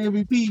give Terry the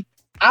MVP.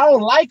 I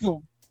don't like him,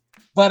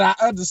 but I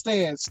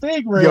understand.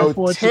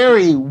 Stingray,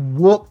 Terry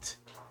whooped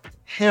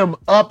him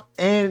up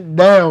and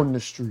down the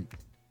street.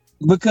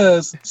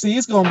 Because see,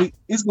 it's gonna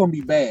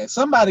be bad.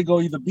 Somebody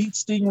gonna either beat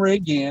Stingray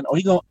again, or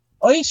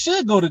he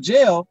should go to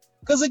jail.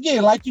 Because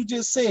again, like you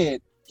just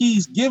said,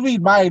 he's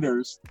giving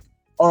minors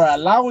or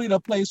allowing a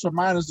place for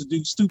minors to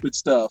do stupid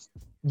stuff.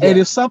 Yeah. And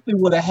if something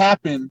would have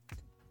happened,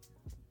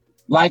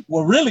 like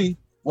it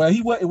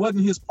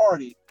wasn't his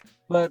party.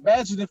 But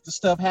imagine if the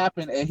stuff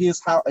happened at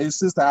his house, his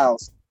sister's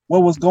house.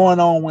 What was going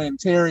on when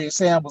Terry and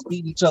Sam was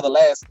beating each other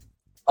last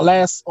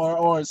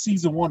or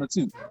season 1 or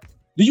 2?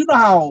 Do you know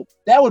how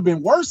that would have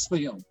been worse for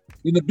him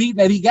than the beating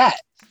that he got?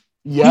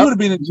 He would have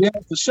been in jail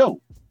for sure.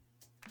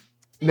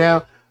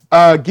 Now,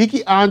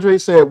 Geeky Andre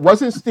said,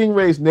 wasn't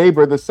Stingray's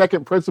neighbor the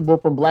second principal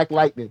from Black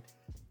Lightning?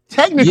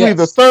 Technically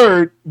the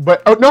third,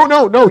 but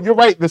no, you're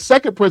right. The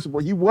second principal,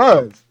 he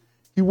was.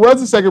 He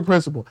was the second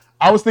principal.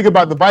 I was thinking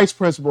about the vice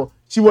principal.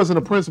 She wasn't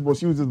a principal.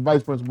 She was just the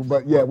vice principal.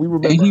 But yeah, we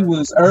remember. And he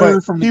was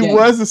earned from the He game.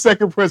 was the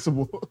second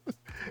principal.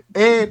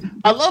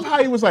 And I love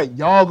how he was like,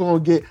 y'all gonna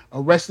get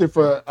arrested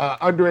for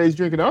underage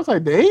drinking. I was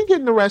like, they ain't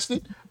getting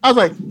arrested. I was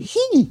like,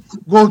 he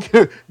gonna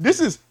get, this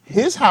is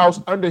his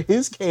house under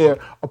his care,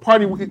 a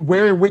party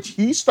where in which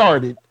he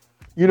started.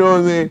 You know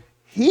what I mean?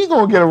 He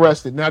gonna get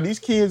arrested. Now these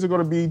kids are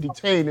gonna be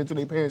detained until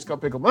their parents come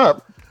pick them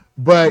up,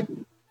 but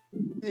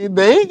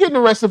they ain't getting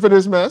arrested for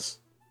this mess.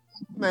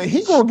 Man,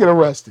 he gonna get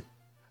arrested.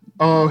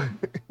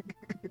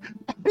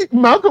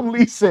 Malcolm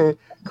Lee said,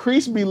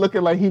 Crease be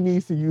looking like he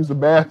needs to use the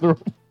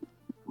bathroom.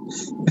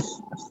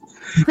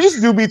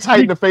 Crease do be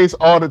tight in the face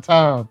all the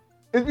time.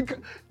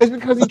 It's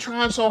because he's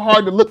trying so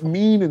hard to look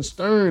mean and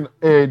stern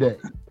every day.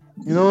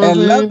 You know what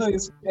I'm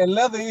saying?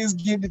 Leather is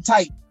getting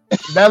tight.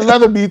 That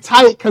leather be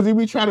tight because he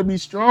be trying to be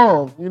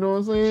strong. You know what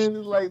I'm saying?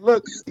 It's like,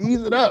 look,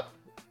 ease it up.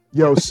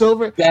 Yo,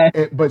 Silver,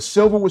 but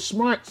Silver was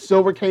smart.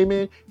 Silver came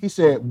in. He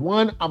said,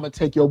 1, I'm going to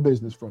take your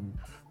business from you.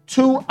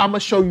 2, I'm going to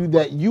show you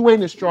that you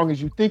ain't as strong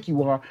as you think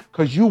you are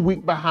because you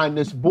weak behind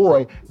this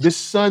boy, this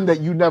son that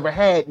you never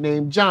had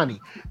named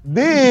Johnny.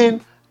 Then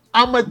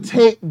I'm going to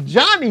take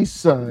Johnny's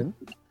son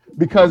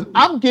because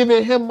I'm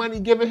giving him money,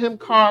 giving him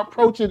car,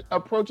 approaching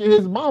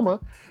his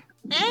mama,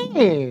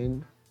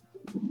 and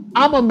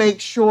I'm going to make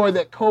sure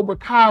that Cobra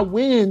Kai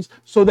wins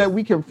so that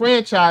we can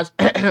franchise,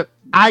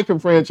 I can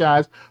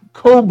franchise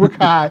Cobra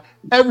Kai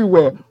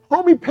everywhere.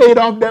 Homie paid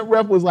off that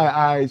ref, was like,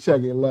 all right, check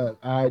it, look,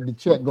 all right, the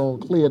check gonna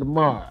clear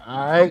tomorrow,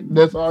 all right?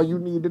 That's all you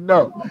need to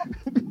know.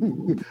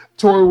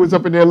 Tori was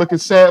up in there looking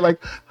sad,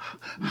 like,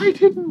 I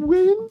didn't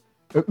win.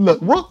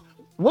 Look,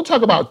 we'll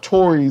talk about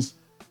Tori's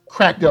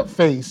cracked up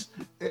face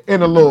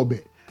in a little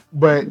bit.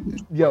 But,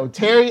 yo,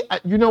 Terry,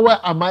 you know what?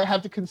 I might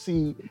have to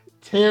concede.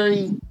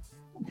 Terry,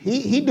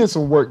 he did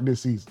some work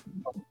this season.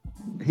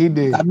 He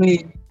did. I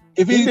mean,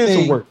 if he did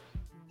some work.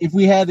 If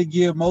we had to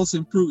give most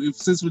improved,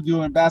 since we're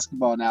doing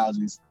basketball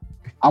analogies,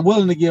 I'm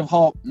willing to give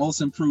Hulk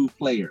most improved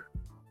player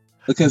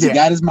because he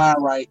got his mind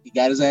right, he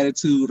got his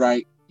attitude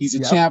right, he's a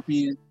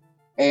champion,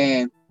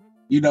 and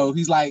he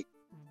was like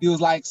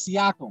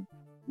Siakam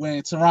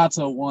when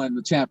Toronto won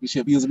the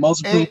championship. He was the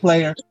most improved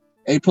player.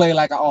 He played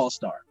like an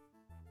all-star,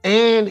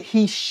 and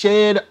he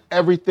shared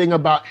everything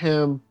about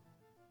him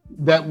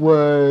that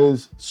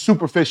was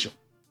superficial.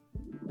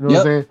 You know what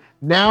I'm saying?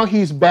 Now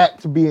he's back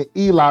to being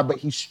Eli, but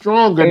he's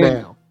stronger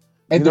now.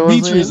 And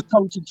Dimitri is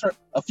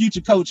a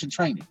future coach in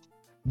training.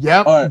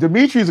 Yep,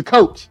 Dimitri's a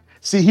coach.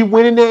 See, he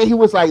went in there and he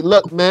was like,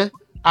 look, man,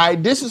 all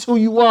right, this is who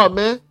you are,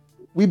 man.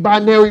 We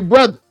binary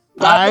brothers.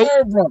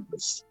 Binary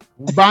brothers.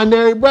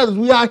 Binary brothers.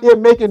 We out here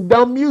making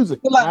dumb music.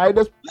 Like, all right,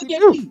 that's look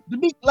at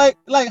me.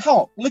 Like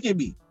Hulk, look at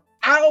me.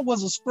 I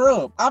was a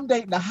scrub. I'm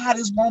dating the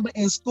hottest woman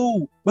in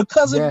school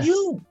because of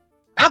you.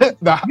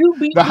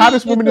 The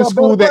hottest woman in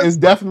school that is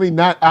definitely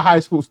not a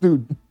high school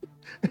student.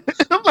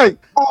 I'm like,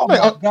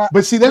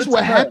 but see, that's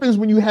what happens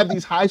when you have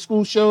these high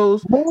school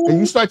shows and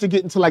you start to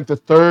get into like the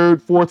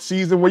 3rd, 4th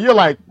season where you're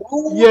like,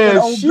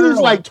 she's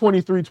like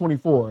 23,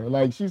 24.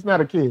 Like, she's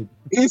not a kid.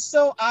 It's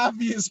so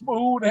obvious,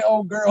 that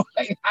old girl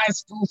ain't high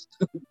school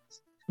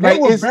students. They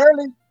were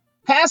barely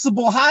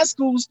passable high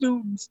school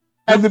students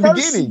at the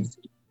beginning.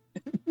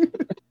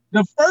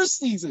 The first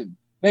season,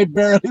 they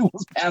barely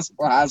was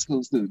passable high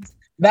school students.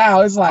 Now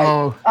it's like,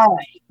 all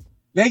right,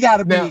 they got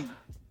to be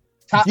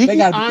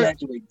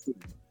graduating soon.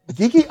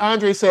 Geeky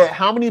Andre said,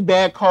 how many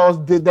bad calls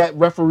did that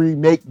referee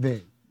make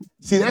then?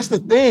 See, that's the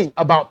thing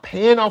about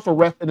paying off a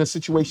ref in a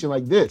situation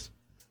like this.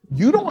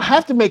 You don't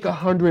have to make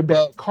 100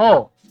 bad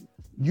calls.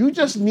 You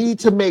just need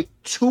to make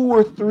 2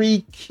 or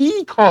 3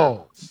 key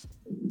calls.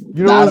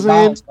 You know what I'm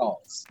saying?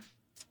 Calls.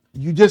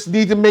 You just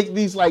need to make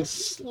these like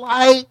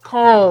slight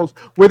calls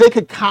where they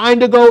could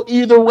kind of go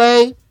either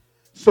way.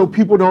 So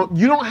you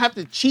don't have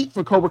to cheat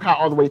for Cobra Kai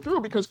all the way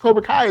through because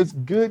Cobra Kai is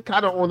good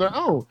kind of on their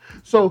own.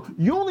 So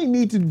you only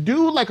need to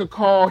do like a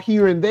call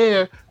here and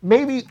there.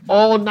 Maybe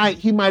all night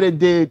he might have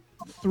did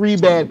 3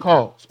 bad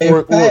calls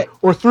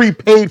or 3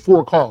 paid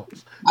for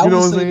calls. You know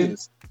what I'm saying?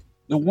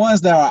 The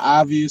ones that are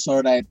obvious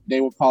or that they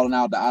were calling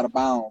out the out of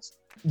bounds.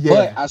 Yeah.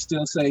 But I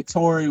still say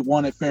Tori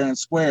won it fair and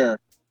square,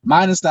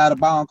 minus the out of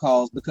bound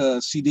calls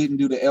because she didn't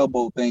do the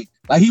elbow thing.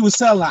 Like he was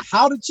telling her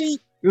how to cheat.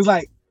 It was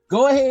like,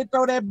 go ahead,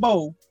 throw that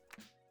bow.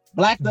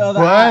 Black the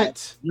other eye,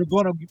 you're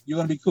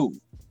gonna be cool.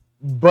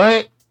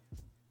 But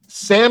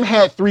Sam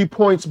had 3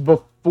 points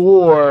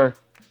before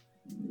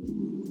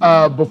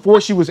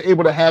she was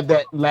able to have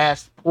that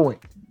last point.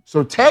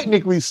 So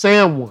technically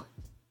Sam won.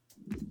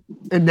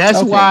 And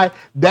that's why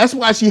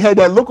she had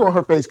that look on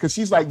her face, because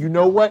she's like, you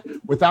know what?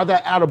 Without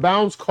that out of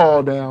bounds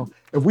call down,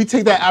 if we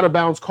take that out of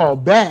bounds call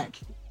back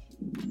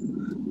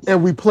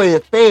and we play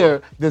it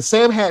fair, then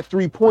Sam had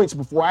 3 points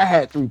before I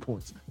had 3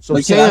 points. So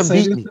Sam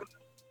beat me.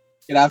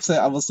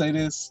 I will say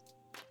this.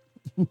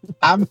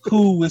 I'm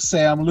cool with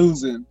Sam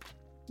losing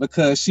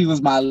because she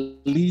was my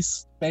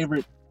least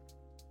favorite.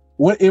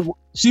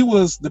 She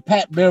was the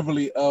Pat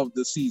Beverly of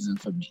the season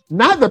for me.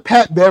 Not the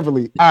Pat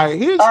Beverly. All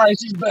right,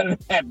 she's better than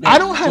Pat Beverly. I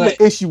don't have an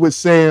issue with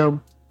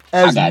Sam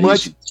as got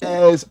much issues.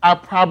 as I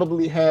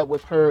probably had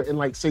with her in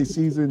like say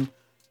season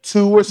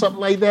 2 or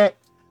something like that.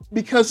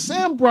 Because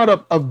Sam brought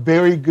up a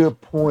very good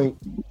point,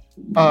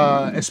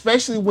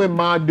 especially when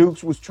Ma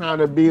Dukes was trying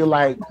to be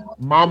like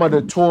Mama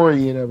to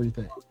Tori and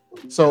everything.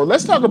 So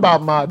let's talk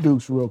about Ma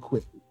Dukes real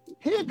quick.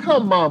 Here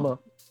come Mama,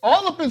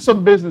 all up in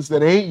some business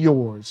that ain't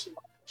yours.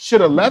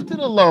 Should have left it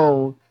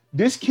alone.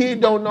 This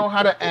kid don't know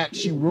how to act.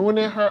 She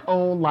ruining her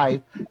own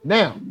life.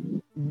 Now,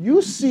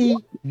 you see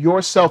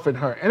yourself in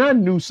her. And I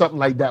knew something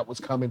like that was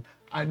coming.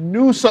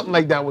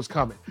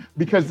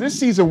 Because this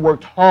season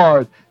worked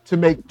hard to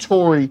make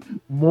Tori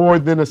more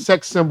than a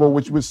sex symbol,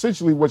 which was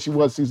essentially what she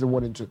was season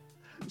 1 and 2.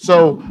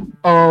 So,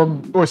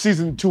 or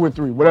season 2 and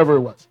 3, whatever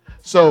it was.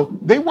 So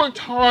they worked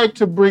hard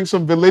to bring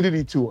some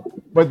validity to her.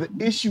 But the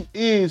issue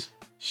is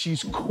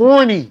she's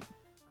corny.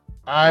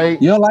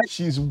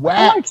 She's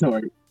whack. I like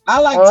Tori. I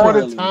like all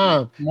Tori the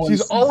time.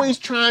 She's always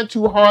trying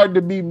too hard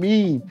to be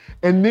mean.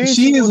 And then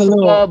she wants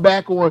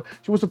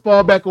to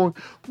fall back on,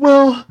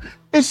 well,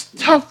 it's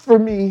tough for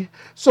me,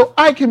 so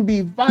I can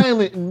be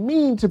violent and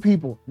mean to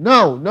people.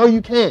 No,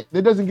 you can't.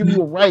 That doesn't give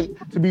you a right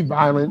to be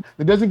violent.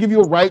 That doesn't give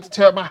you a right to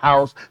tear up my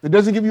house. That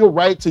doesn't give you a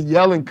right to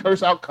yell and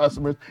curse out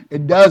customers.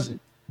 It doesn't.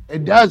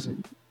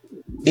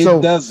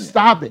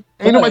 Stop it.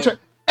 Ain't nobody trying.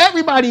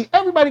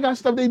 Everybody got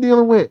stuff they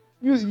dealing with.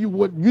 You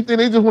think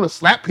they just want to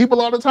slap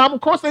people all the time? Of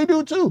course they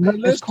do too.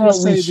 It's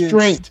called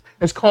restraint.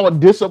 It's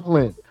called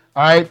discipline.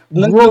 All right.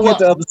 Let's look at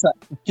the other side.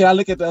 Can I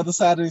look at the other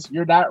side of this?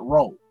 You're not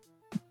wrong.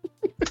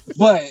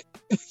 But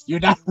you're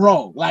not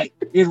wrong. Like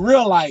in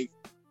real life,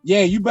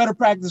 yeah, you better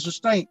practice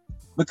restraint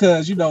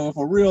because if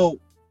a real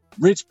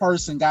rich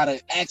person got an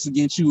axe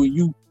against you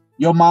and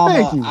your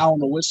mama, I don't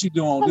know what she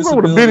doing on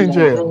disability. I'm going to in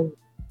jail.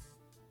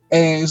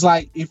 And it's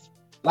like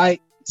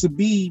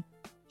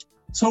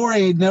Tori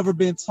ain't never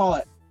been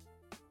taught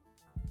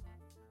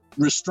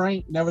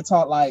restraint, never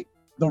taught like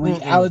the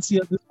reality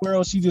of this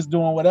world. She just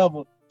doing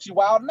whatever. She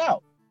wilding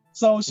out.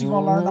 So she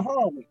gonna learn the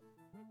hard way.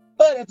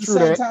 But at the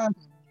same time,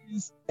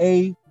 she's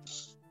a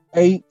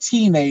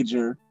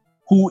teenager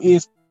who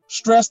is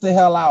stressed the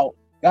hell out,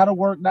 gotta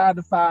work 9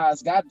 to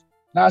 5s,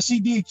 now she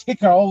did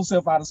kick her own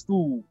self out of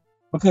school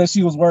because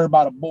she was worried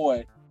about a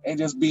boy and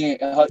just being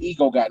her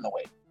ego got in the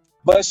way.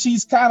 But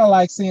she's kind of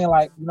like saying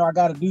like, I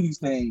gotta do these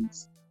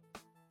things.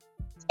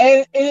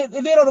 And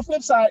then on the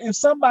flip side, if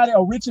somebody,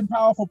 a rich and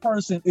powerful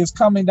person, is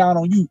coming down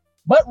on you,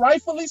 but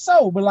rightfully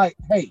so, but like,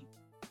 hey,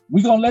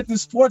 we gonna let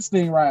this sports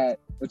thing ride,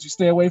 but you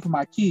stay away from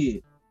my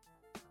kid.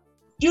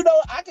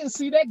 I can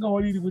see that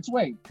going either which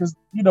way. Because,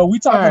 we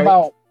talk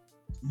about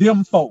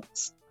them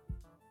folks.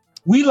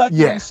 We lucky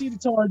that she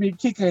Tori didn't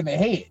kick her in the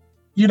head.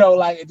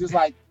 Just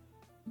like,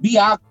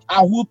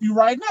 I'll whoop you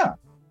right now.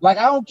 Like,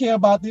 I don't care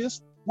about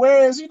this.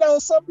 Whereas,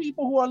 some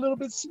people who are a little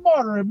bit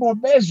smarter and more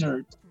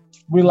measured,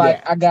 we're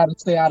like, I gotta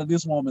stay out of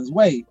this woman's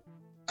way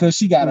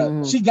because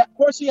of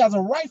course she has a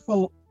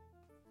rightful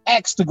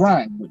axe to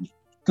grind with me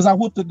because I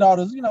whooped the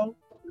daughters, I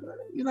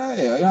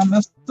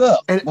messed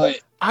up. But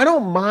I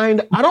don't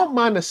mind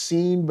a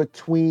scene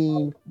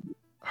between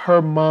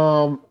her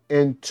mom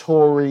and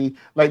Tori,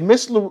 like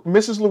Mrs.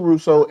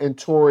 LaRusso and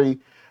Tori,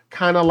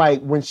 kind of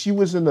like when she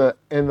was in the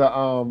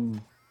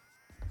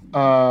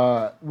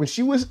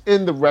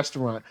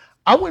restaurant.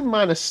 I wouldn't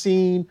mind a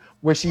scene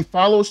where she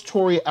follows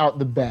Tori out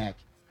the back.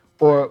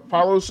 Or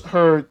follows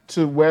her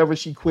to wherever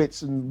she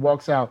quits and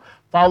walks out,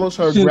 follows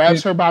her,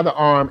 grabs her by the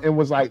arm, and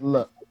was like,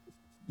 look,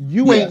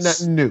 you ain't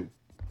nothing new.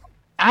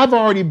 I've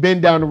already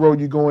been down the road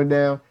you're going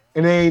down,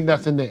 and there ain't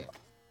nothing there.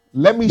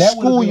 Let me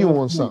school you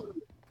on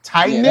something.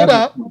 Tighten it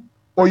up,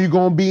 or you're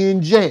going to be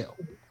in jail.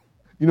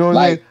 You know what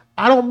I mean?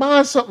 I don't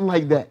mind something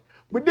like that.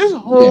 But this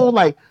whole,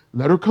 like,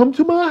 let her come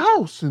to my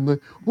house, and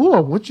like,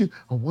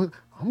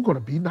 I'm going to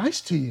be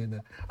nice to you,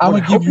 and I'm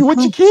going to help you with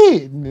your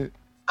kid. And,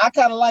 I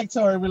kind of like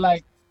Tori, be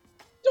like,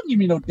 don't give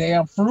me no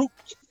damn fruit.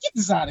 Get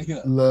this out of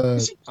here.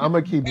 Look, I'm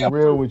going to keep it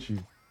real with you.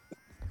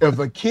 If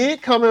a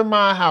kid come in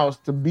my house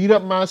to beat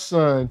up my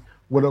son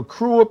with a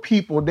crew of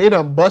people, they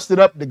done busted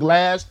up the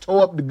glass,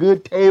 tore up the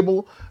good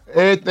table,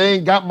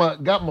 everything, got my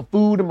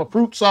food and my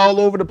fruits all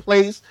over the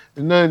place,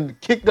 and then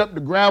kicked up the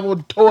gravel,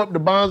 tore up the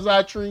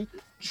bonsai tree.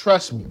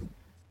 Trust me.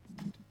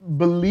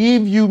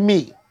 Believe you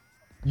me,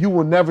 you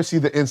will never see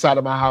the inside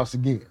of my house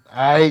again.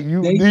 All right?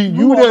 You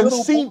done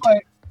seen...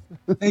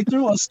 They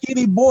threw a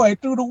skinny boy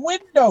through the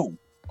window.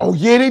 Oh,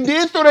 yeah, they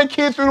did throw that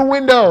kid through the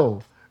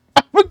window.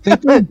 They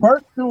threw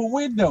Bert through a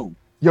window.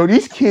 Yo,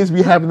 these kids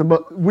be having them,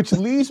 which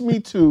leads me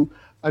to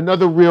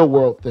another real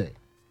world thing.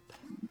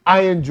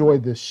 I enjoy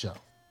this show.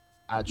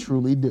 I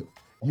truly do.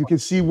 You can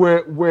see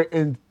we're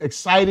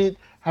excited,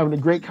 having a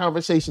great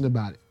conversation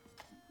about it.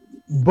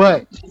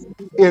 But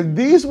if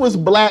these was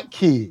black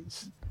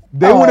kids,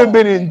 they would have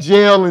been in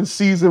jail in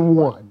season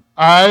 1.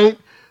 All right?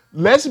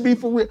 Let's be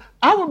for real.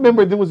 I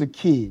remember there was a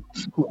kid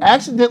who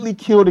accidentally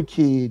killed a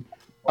kid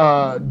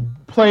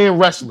playing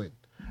wrestling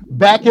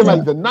back in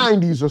like the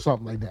 90s or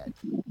something like that.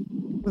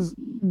 It was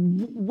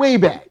way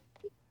back.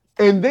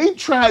 And they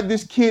tried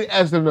this kid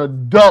as an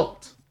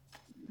adult.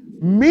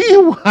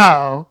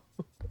 Meanwhile,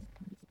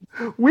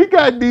 we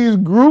got these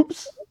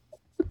groups.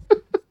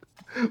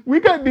 We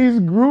got these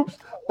groups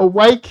of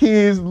white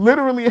kids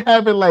literally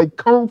having like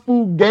kung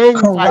fu gang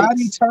fights.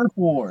 Karate turf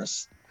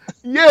wars.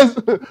 Yes,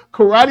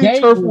 karate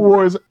Gang turf war.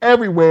 wars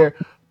everywhere,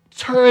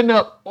 tearing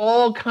up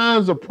all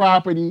kinds of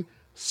property,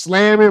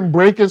 slamming,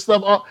 breaking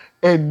stuff up,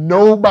 and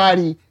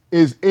nobody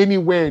is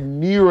anywhere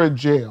near a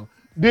jail.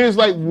 There's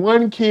like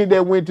one kid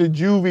that went to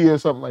juvie or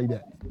something like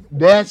that.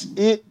 That's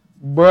it,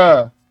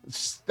 bruh.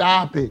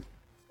 Stop it.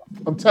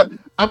 All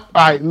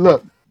right,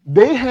 look.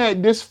 They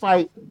had this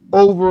fight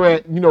over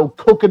at,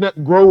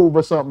 Coconut Grove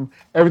or something.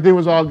 Everything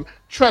was all.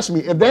 Trust me,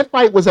 if that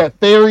fight was at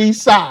Ferry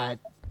Side,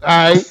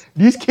 all right,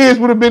 these kids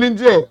would have been in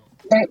jail.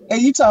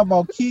 And you talking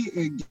about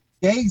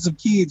gangs of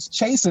kids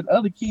chasing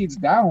other kids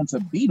down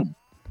to beat them.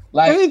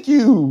 Like, Thank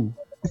you.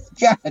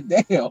 God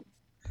damn.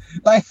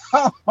 Like,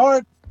 how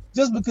hard,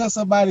 just because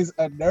somebody's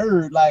a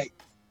nerd, like,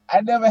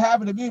 I never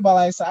happened to me in my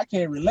life, so I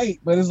can't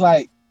relate. But it's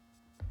like,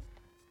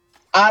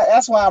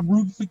 that's why I'm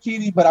rooting for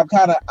Kenny, but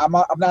I'm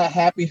not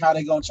happy how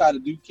they gonna try to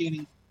do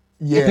Kenny.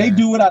 Yeah. If they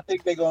do what I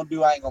think they're gonna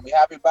do, I ain't gonna be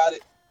happy about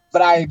it.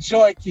 But I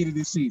enjoyed Kenny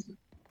this season.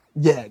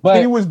 Yeah, But-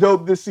 Kenny was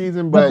dope this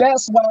season, But but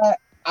that's why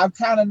I'm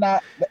kind of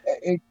not,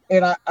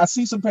 and I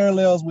see some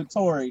parallels with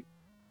Tori.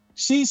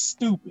 She's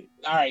stupid.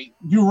 All right,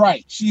 you're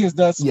right. She has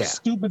done some Yeah.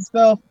 stupid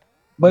stuff,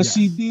 but Yes.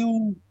 she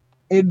do,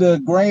 in the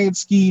grand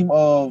scheme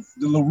of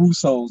the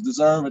LaRussos,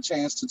 deserve a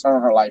chance to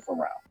turn her life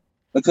around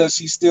because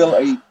she's still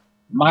a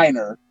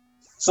minor.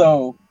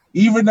 So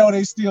even though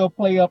they still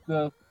play up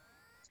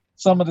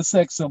some of the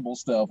sex symbol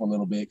stuff a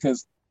little bit,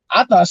 because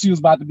I thought she was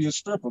about to be a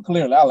stripper.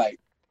 Clearly, I like.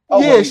 Oh,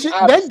 yeah,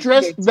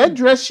 wait, that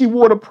dress she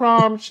wore to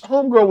prom,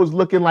 homegirl was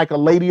looking like a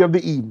lady of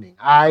the evening.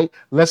 All right,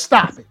 let's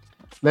stop it.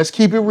 Let's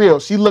keep it real.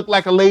 She looked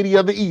like a lady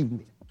of the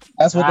evening.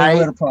 That's what I- they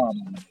wear to prom.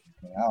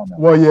 I don't know.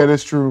 Well, yeah,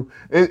 that's true.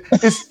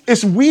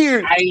 It's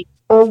weird.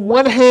 On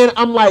one hand,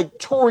 I'm like,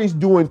 Tori's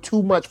doing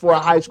too much for a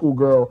high school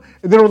girl.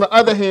 And then on the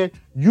other hand,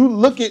 you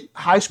look at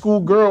high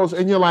school girls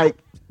and you're like,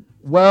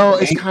 well,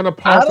 it's kind of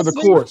par for the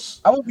Honestly,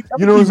 course.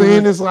 You know what I'm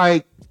saying? It's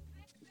like,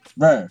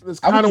 Bruh, it's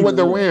I would kind of keep what it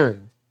they're real.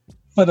 wearing.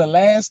 For the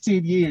last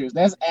 10 years,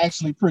 that's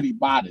actually pretty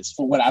modest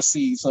for what I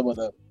see some of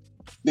the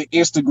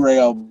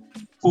Instagram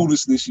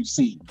foolishness you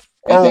see.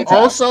 at Oh, that time.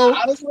 also-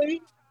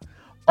 honestly,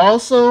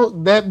 Also,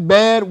 that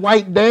bad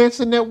white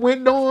dancing that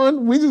went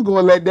on, we just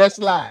gonna let that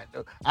slide.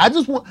 I'm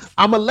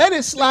gonna let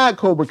it slide,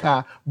 Cobra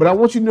Kai, but I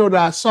want you to know that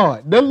I saw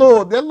it. That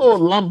little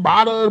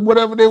lambada,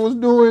 whatever they was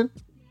doing,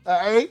 all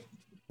right?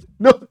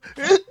 No,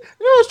 they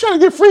was trying to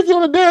get freaky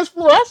on the dance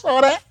floor. I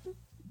saw that.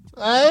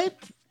 All right?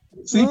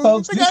 see,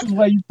 folks, this is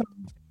where you put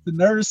the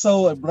nerd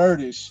soul and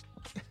blurtish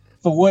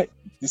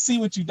to see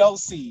what you don't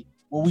see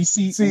when we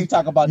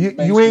talk about you the ain't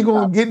mainstream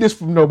gonna pop. get this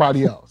from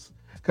nobody else.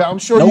 Cause I'm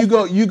sure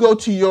Nope. you go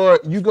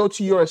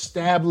to your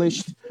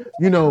established,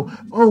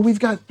 we've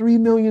got 3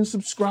 million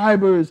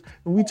subscribers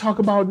and we talk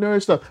about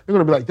nerd stuff. They're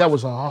gonna be like, that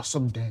was an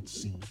awesome dance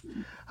scene.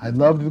 I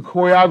loved the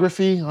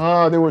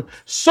choreography. They were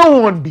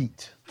so on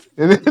beat.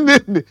 And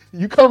then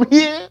you come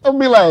here and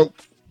be like,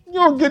 you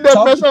don't get that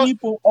Talk mess to up.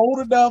 people old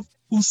enough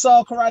who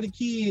saw Karate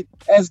Kid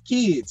as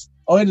kids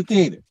or in the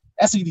theater.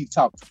 That's who you need to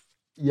talk to.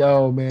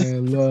 Yo,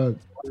 man, look.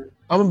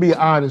 I'm gonna be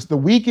honest. The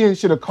Weeknd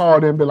should have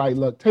called and be like,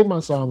 look, take my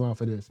song off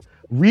of this.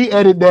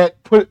 Re-edit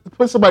that, put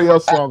somebody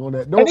else's song on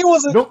that. And it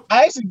wasn't.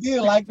 I actually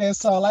did like that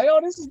song. Like, oh,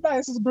 this is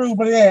nice, this is groove.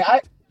 But yeah,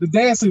 the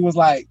dancing was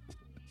like,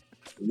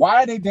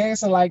 why are they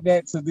dancing like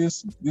that to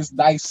this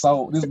nice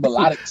song, this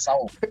melodic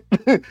song?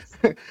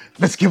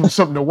 Let's give them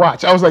something to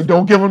watch. I was like,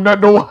 don't give them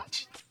nothing to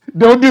watch.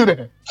 Don't do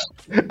that.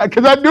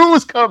 Because I knew it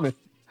was coming.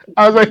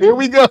 I was like, here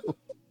we go.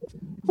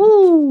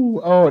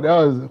 Woo. Oh,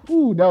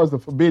 that was the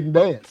forbidden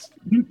dance.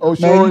 Oh,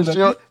 sure,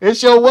 it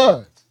sure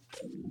was.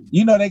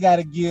 You know they got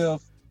to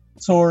give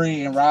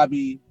Tori and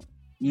Robbie,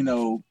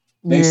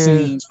 their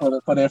scenes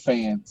for their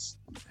fans.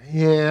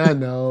 Yeah, I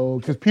know.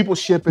 Because people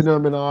shipping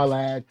them and all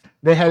that.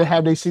 They had to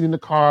have their seat in the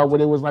car where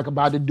they was like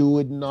about to do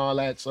it and all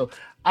that. So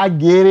I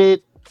get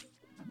it.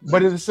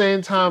 But at the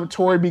same time,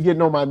 Tori be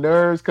getting on my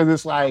nerves because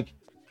it's like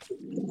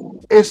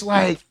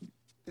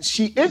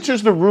she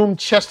enters the room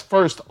chest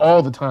first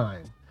all the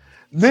time.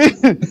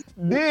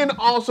 Then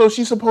also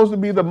she's supposed to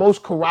be the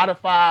most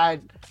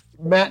karatified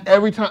man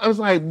every time. I was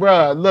like,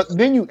 bruh, look,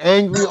 then you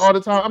angry all the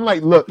time. I'm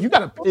like, look, you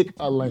gotta pick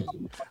a lane.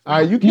 All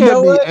right, you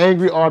can't be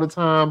angry all the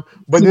time,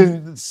 but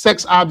then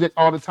sex object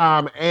all the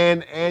time,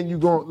 and you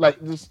going like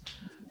just.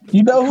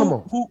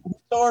 Who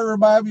Tori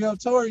remind me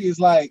of? Tori is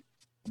like,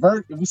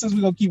 since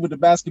we're gonna keep with the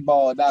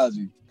basketball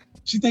analogy,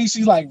 she thinks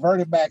she's like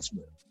Vernon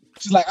Maxwell.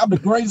 She's like, I'm the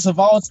greatest of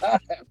all time.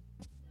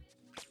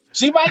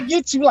 She might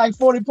get you like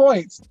 40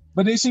 points,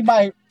 but then she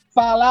might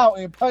foul out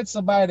and punch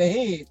somebody in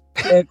the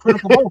head at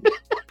critical moment.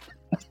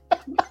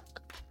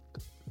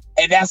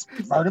 And that's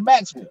Vernon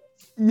Maxwell.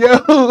 Yo.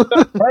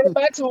 Vernon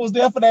Maxwell was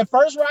there for that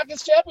first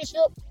Rockets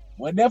championship.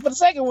 Wasn't there for the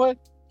second one.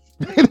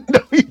 No,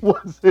 he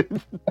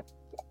wasn't.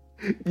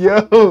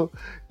 Yo,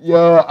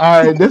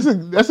 all right, that's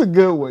a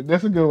good one.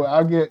 That's a good one.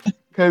 I'll get,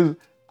 because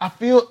I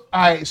feel,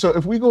 all right, so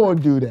if we go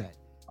and do that,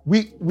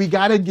 we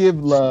got to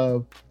give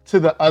love to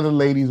the other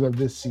ladies of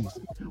this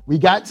season. We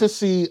got to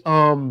see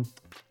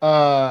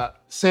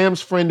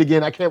Sam's friend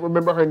again. I can't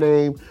remember her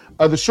name.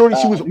 The shorty,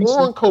 she was Lisa.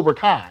 on Cobra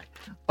Kai.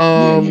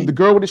 Yeah. The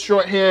girl with the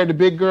short hair, the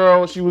big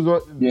girl, she was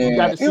on. We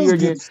got to it see was her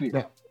good again. to see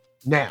her.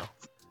 Now,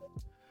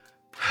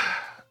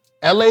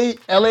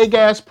 LA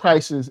gas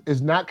prices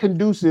is not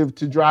conducive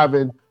to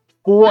driving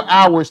 4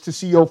 hours to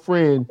see your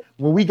friend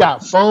when we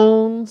got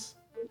phones,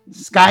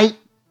 Skype,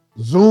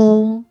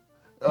 Zoom,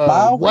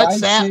 My wife WhatsApp,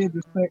 said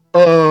the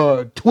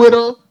same.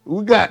 Twitter.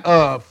 We got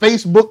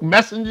Facebook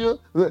Messenger.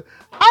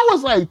 I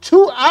was like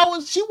 2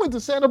 hours. She went to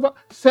Santa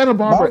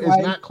Barbara. Is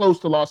wife- not close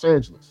to Los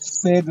Angeles.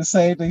 Said the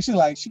same thing.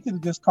 She could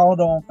have just called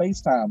on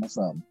FaceTime or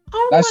something.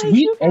 I'm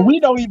like, We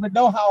don't even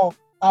know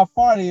how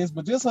far it is,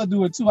 but just her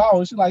doing 2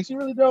 hours, she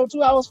really drove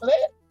 2 hours for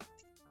that.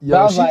 yo,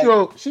 I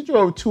was she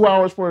drove 2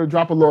 hours for her to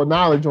drop a little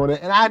knowledge on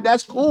it, and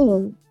that's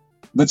cool.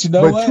 But you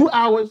know But what? 2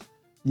 hours,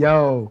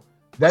 yo,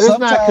 that is not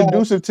Sometimes-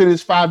 conducive to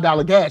this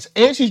 $5 gas.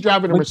 And she's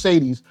driving a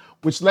Mercedes,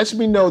 which lets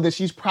me know that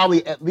she's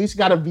probably at least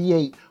got a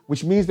V8,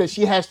 which means that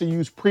she has to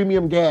use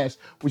premium gas,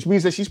 which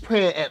means that she's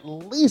paying at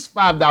least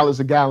 $5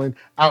 a gallon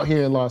out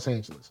here in Los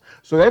Angeles.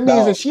 So that means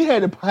No. that she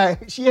had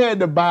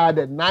to buy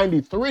that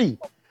 93.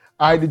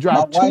 I had to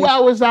drive My 2 wife-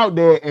 hours out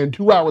there and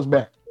 2 hours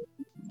back.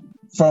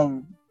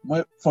 From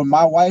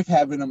my wife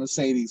having a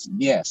Mercedes,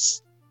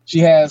 yes, she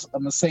has a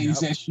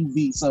Mercedes Yep.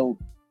 SUV, so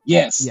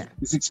yes, Yeah.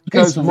 it's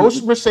Because expensive.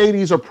 most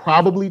Mercedes are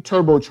probably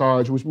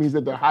turbocharged, which means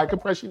that they're high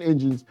compression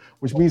engines,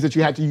 which means that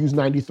you have to use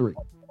 93.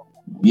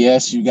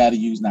 Yes, you got to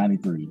use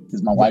 93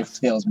 because my wife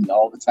tells me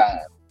all the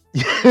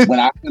time. When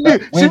I feel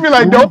like, She'd be when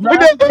like, we don't put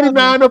drive that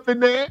 89 up in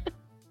there.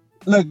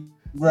 Look,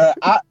 bro,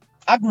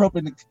 I grew up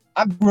in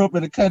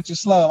the country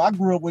slum. I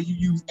grew up where you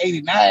use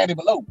 89 and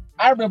below.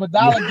 I remember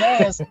dollar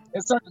gas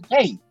at Circle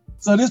K.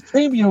 So this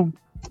premium,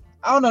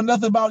 I don't know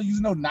nothing about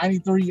using no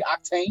 93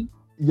 octane.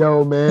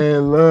 Yo,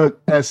 man,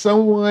 look, as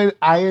someone,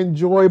 I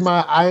enjoy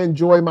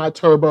my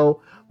turbo.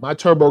 My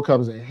turbo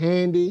comes in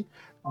handy.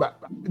 But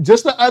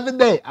just the other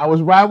day, I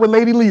was riding with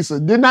Lady Lisa.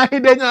 Didn't I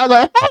hit that? And I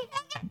was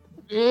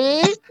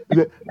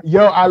like,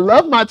 yo, I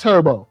love my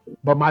turbo,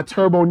 but my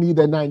turbo need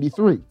that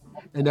 93.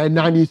 And that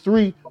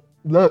 93,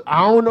 look,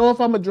 I don't know if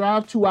I'm gonna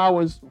drive 2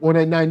 hours on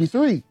that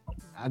 93.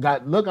 I'm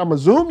gonna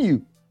Zoom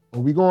you.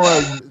 Or we going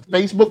on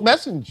Facebook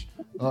Message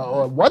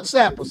or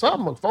WhatsApp or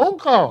something, a phone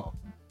call.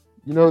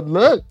 You know,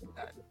 look,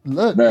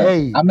 Bruh,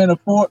 hey. I'm in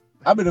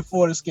a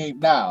Ford Escape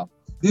now.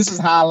 This is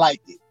how I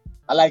like it.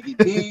 I like it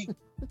big,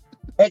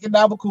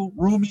 economical,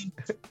 roomy,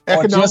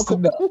 or just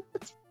enough.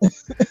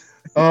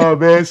 Oh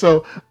man,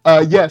 so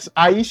yes,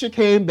 Aisha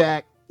came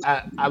back.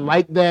 I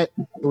like that.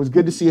 It was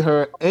good to see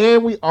her.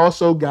 And we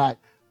also got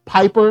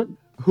Piper,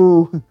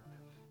 who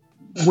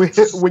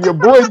when your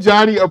boy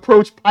Johnny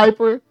approached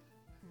Piper,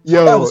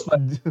 That was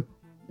funny.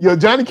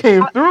 Johnny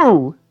came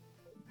through.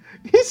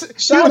 He was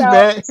Shout out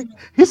mad.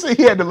 He said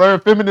he had to learn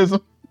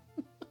feminism.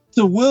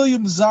 to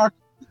William Zark,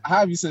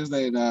 how you say his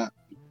name now,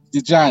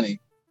 to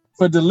Johnny,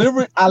 for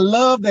delivering. I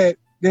love that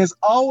there's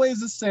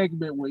always a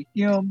segment with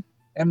him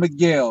and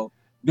Miguel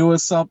doing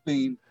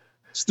something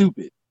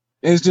stupid.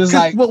 It's just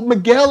like, Well,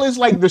 Miguel is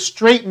like the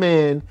straight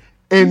man,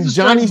 and He's a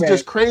straight Johnny's man.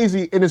 just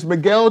crazy, and it's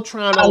Miguel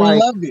trying to I like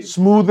love it.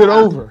 smooth it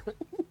over.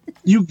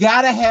 You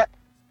gotta have.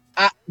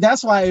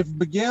 That's why if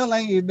Miguel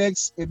ain't in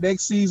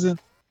next season,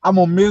 I'm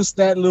gonna miss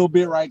that little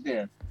bit right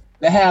there.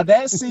 To have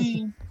that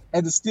scene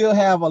and to still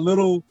have a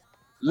little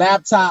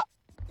laptop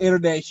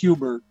internet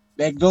humor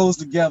that goes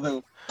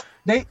together.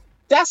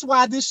 That's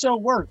why this show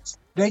works.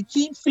 They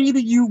keep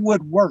feeding you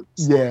what works.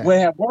 Yeah. What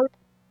have worked,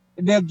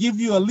 and they'll give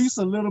you at least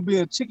a little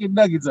bit of chicken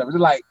nuggets of it. They're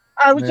like,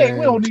 all right, we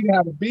Man. don't need to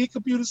have a big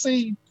computer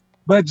scene,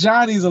 but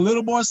Johnny's a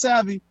little more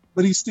savvy,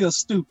 but he's still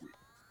stupid.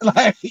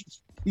 Like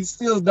he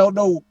still don't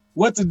know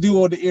what to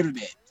do on the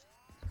internet.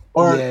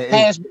 Or Yeah,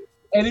 hash.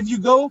 And if you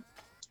go,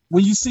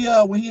 when you see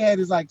when he had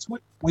his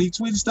when he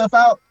tweeted stuff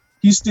out,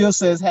 he still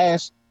says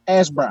hash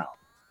brown.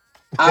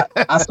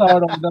 I saw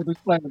it on another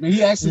explainer, but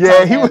he actually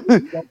Yeah, typed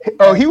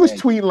he was hash.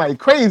 tweeting like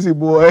crazy,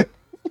 boy.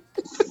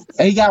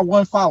 And he got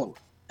one follower.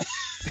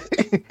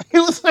 He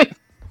was like,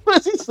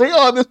 what does he say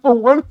all this for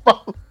one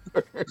follower?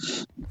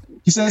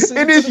 He said,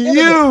 "Send It to is the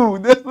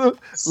internet. you.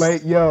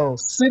 Like, yo,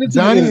 Send it to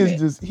Johnny the is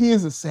internet." he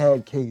is a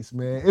sad case,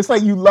 man. It's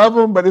like you love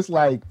him, but it's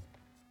like,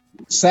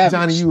 Savage.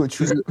 Johnny, you a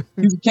trip.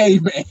 He's a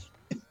caveman.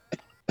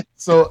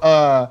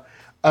 So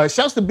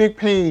shouts to Big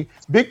Pain.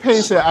 Big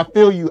Pain said, I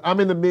feel you. I'm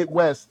in the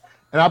Midwest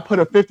and I put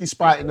a 50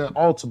 spot in an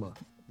Altima.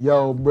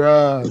 Yo,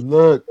 bruh,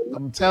 look,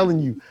 I'm telling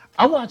you.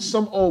 I watched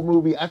some old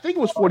movie. I think it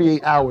was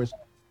 48 Hours,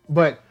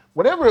 but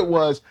whatever it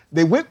was,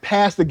 they went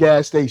past the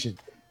gas station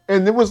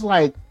and it was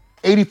like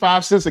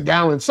 85 cents a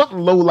gallon, something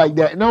low like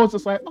that. And I was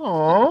just like,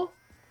 oh,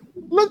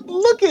 look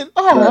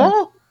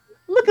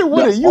at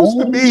what it used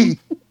to be.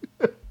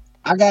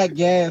 I got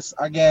gas.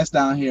 Our gas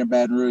down here in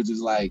Baton Rouge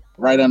is like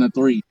right under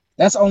 3.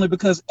 That's only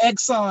because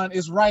Exxon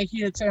is right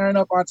here tearing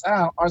up our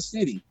town, our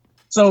city.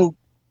 So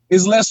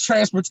it's less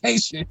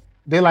transportation.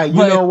 They're like, you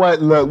know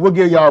what? Look, we'll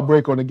give y'all a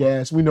break on the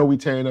gas. We know we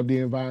tearing up the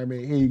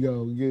environment. Here you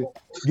go. Give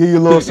you a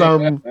little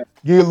something.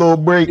 Give you a little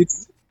break.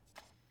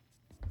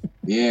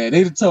 Yeah,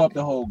 they done tore up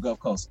the whole Gulf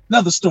Coast.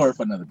 Another story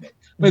for another day.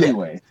 But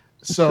anyway.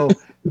 So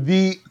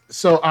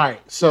all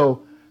right.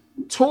 So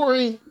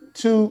Tori,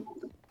 to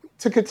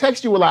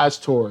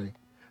contextualize Tori,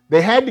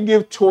 they had to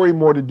give Tori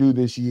more to do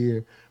this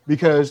year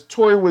because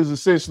Tori was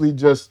essentially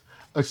just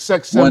a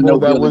sex symbol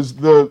that was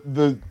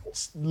the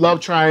love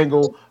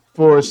triangle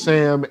for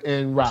Sam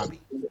and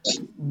Robbie.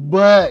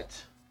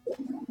 But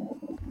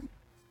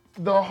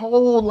the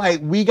whole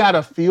we got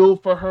a feel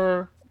for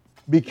her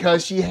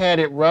because she had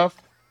it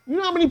rough. You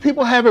know how many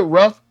people have it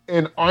rough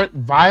and aren't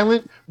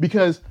violent?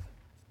 Because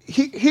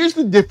here's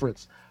the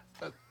difference.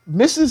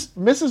 Mrs.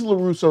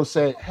 LaRusso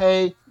said,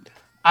 "Hey,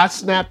 I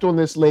snapped on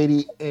this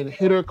lady and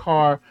hit her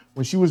car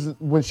when she was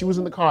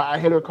in the car. I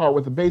hit her car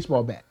with a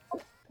baseball bat."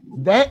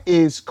 That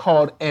is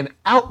called an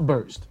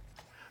outburst.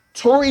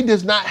 Tori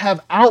does not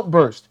have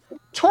outburst.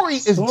 Tori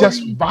is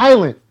just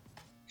violent.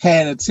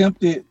 Had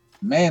attempted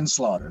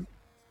manslaughter.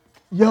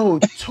 Yo,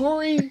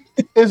 Tori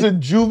is a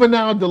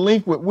juvenile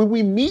delinquent. When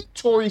we meet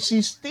Tori,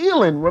 she's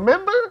stealing.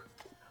 Remember?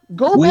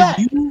 Go back.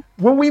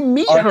 When we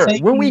meet her,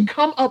 when we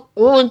come up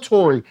on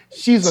Tori,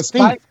 she's a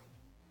thief.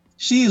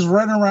 She's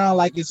running around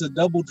like it's a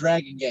double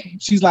dragon game.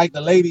 She's like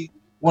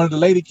one of the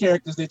lady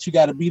characters that you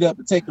got to beat up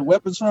and take the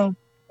weapons from.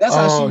 That's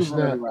how she was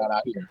running around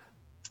out here.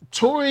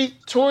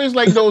 Tori's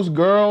like those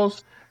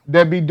girls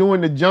that be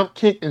doing the jump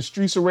kick in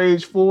Streets of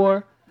Rage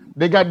 4.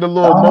 They got the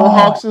little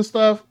mohawks and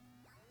stuff.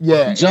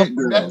 Yeah, jump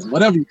girls,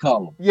 whatever you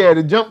call them. Yeah,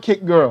 the jump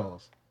kick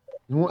girls.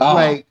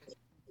 The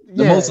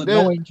most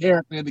annoying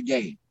character in the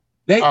game.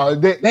 They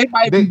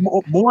might be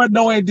more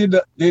annoying than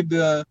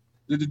the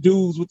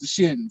dudes with the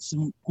shins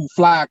who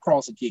fly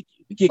across and kick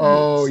you. The kick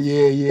girls.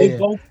 Yeah. They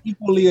both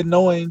equally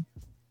annoying,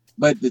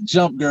 but the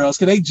jump girls,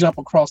 can they jump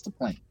across the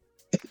plane?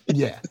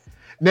 Yeah.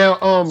 Now,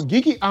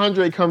 Geeky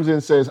Andre comes in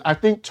and says, "I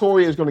think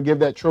Tori is going to give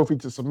that trophy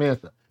to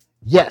Samantha."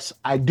 Yes,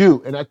 I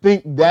do, and I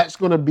think that's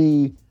going to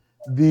be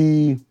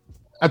the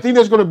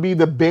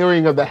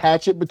bearing of the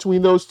hatchet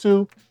between those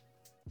two.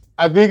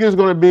 I think it's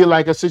going to be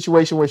like a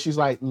situation where she's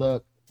like,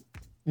 "Look,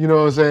 you know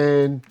what I'm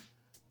saying?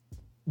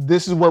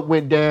 This is what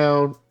went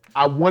down.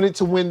 I wanted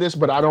to win this,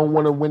 but I don't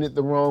want to win it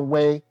the wrong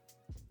way.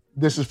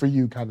 This is for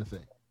you," kind of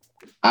thing.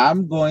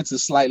 I'm going to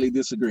slightly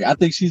disagree. I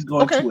think she's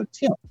going to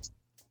attempt.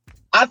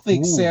 I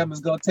think Sam is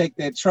going to take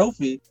that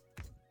trophy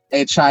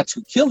and try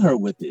to kill her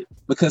with it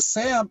because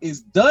Sam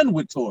is done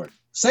with Tori.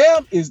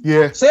 Sam is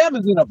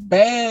in a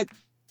bad,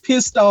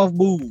 pissed off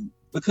mood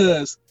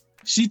because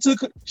she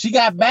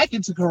got back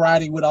into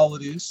karate with all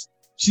of this.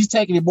 She's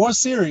taking it more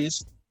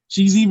serious.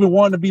 She's even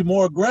wanting to be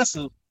more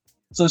aggressive.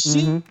 So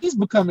she's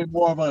becoming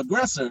more of an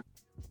aggressor.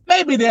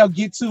 Maybe they'll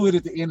get to it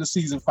at the end of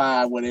season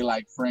 5 where they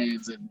like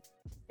friends and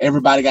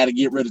everybody got to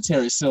get rid of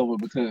Terry Silver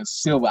because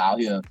Silver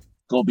out here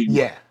gonna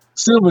be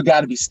Silver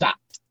got to be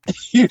stopped.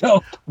 You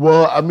know.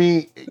 Well, I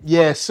mean,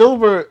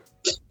 Silver,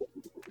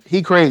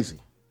 he crazy.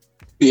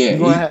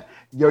 Yeah.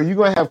 You're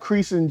gonna have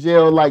Kreese in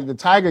jail like the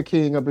Tiger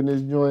King up in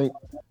this joint,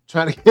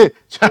 trying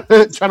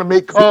to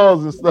make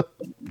calls and stuff.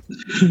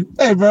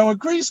 Hey, bro, when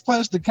Kreese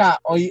punched the cop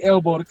or he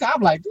elbowed the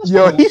cop, like this.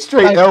 He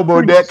straight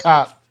elbowed that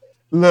cop.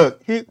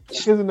 Look,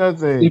 here's another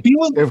thing.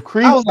 If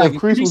Kreese was black,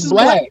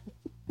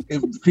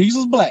 if Kreese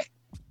was black,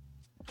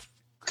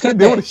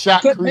 they would have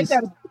shot Kreese.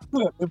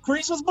 If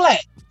Kreese was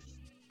black,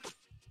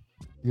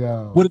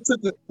 would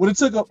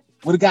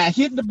have got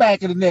hit in the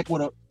back of the neck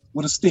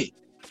with a stick.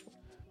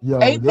 Yo,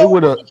 they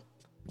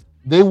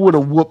would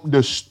have whooped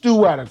the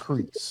stew out of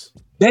Kreese.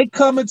 They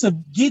coming to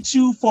get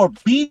you for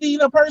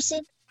beating a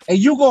person, and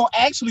you gonna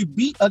actually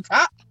beat a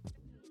cop?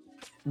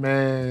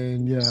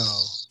 Man, yo.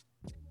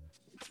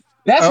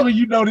 That's when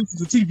you know this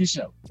is a TV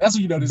show. That's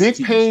when you know this Big is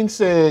a TV Payne show.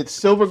 said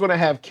Silver gonna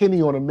have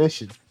Kenny on a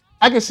mission.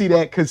 I can see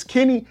that because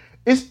Kenny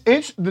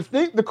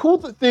the cool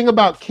thing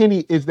about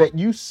Kenny is that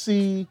you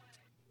see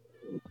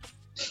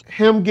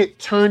him get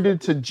turned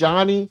into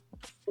Johnny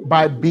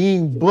by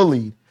being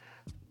bullied.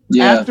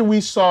 Yeah. After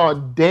we saw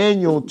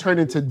Daniel turn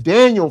into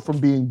Daniel from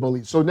being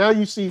bullied. So now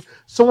you see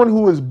someone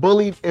who was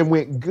bullied and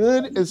went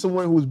good and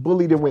someone who was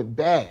bullied and went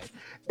bad.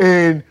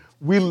 And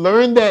we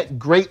learned that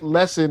great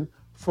lesson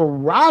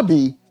from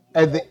Robbie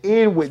at the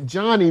end with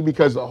Johnny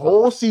because the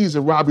whole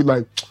season Robbie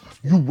like,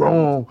 you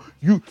wrong.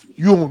 You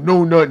don't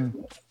know nothing.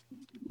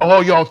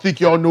 All y'all think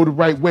y'all know the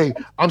right way.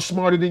 I'm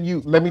smarter than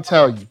you. Let me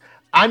tell you.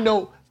 I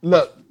know,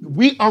 look,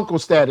 we uncle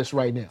status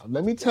right now.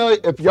 Let me tell you,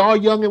 if y'all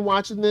young and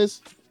watching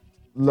this,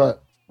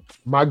 look,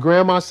 my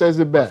grandma says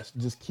it best.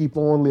 Just keep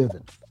on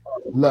living.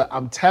 Look,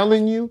 I'm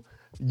telling you,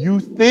 you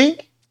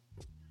think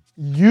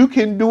you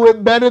can do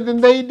it better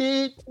than they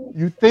did?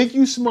 You think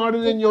you smarter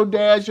than your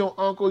dads, your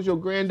uncles, your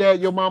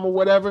granddad, your mama,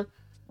 whatever?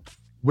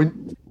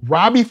 When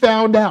Robbie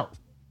found out,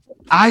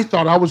 I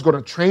thought I was going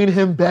to train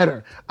him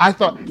better.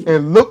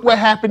 And look what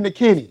happened to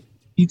Kenny.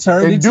 He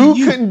turned into dude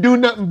couldn't do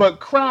nothing but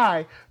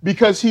cry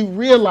because he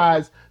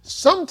realized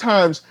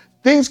sometimes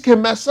things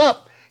can mess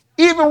up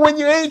even when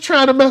you ain't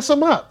trying to mess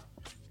them up.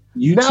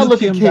 Now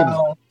look at Kenny.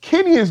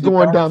 Kenny is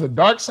going down the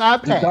dark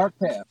side path. The dark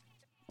path.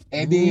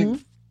 And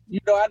then,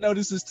 I know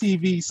this is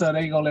TV, so they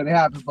ain't going to let it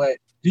happen, but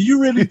do you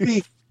really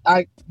think,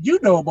 but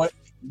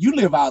you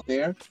live out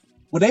there.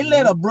 Would they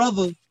let a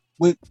brother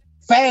with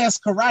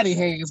fast karate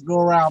hands go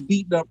around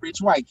beating up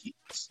rich white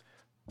kids?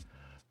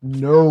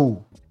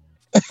 No.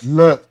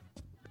 Look,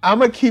 I'm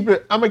gonna keep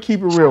it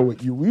real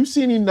with you. We've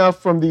seen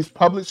enough from these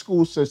public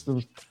school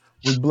systems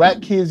with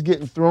black kids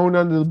getting thrown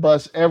under the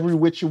bus every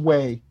which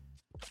way.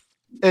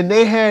 And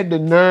they had the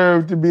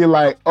nerve to be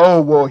like,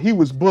 oh, well, he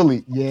was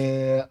bullied.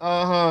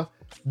 Yeah,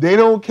 They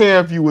don't care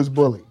if you was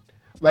bullied.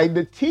 Like,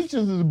 the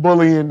teachers is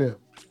bullying them.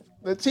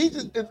 The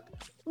teachers,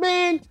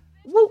 man,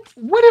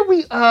 what did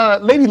we,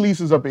 Lady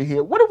Lisa's up in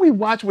here. What did we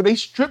watch where they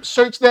strip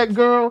searched that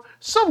girl?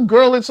 Some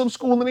girl in some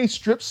school and they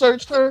strip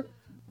searched her?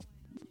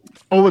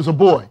 Oh, it was a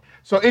boy.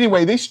 So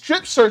anyway, they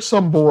strip searched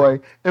some boy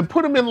and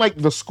put him in like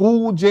the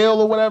school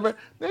jail or whatever.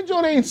 That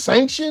joint ain't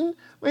sanctioned.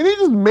 Like, they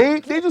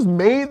just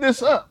made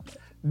this up.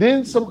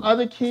 Then some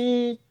other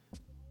kid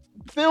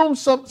filmed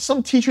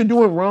some teacher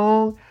doing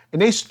wrong,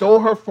 and they stole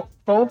her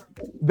phone.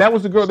 That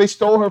was the girl. They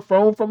stole her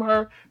phone from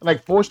her and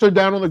like forced her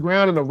down on the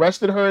ground and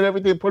arrested her and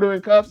everything, put her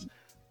in cuffs.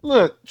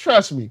 Look,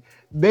 trust me,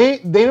 they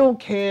don't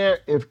care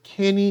if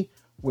Kenny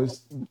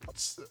was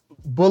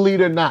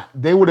bullied or not.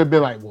 They would have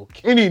been like, well,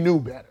 Kenny knew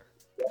better.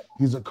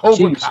 He's a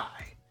Cobra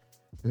Kai.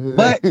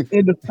 But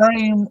in the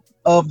frame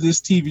of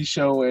this TV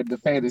show and the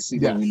fantasy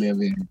that we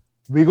live in,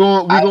 we're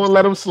gonna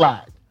let him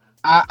slide.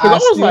 I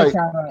was like,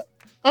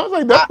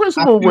 that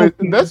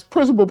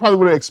principal probably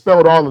would have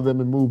expelled all of them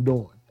and moved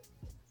on.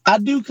 I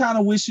do kind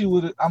of wish it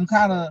would.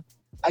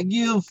 I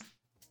give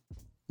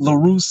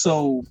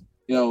LaRusso,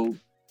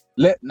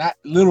 not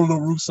little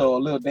LaRusso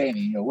or little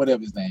Danny or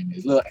whatever his name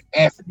is, little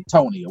Anthony,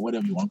 Tony or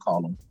whatever you want to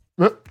call him.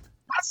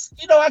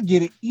 I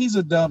get it. He's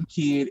a dumb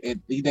kid.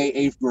 They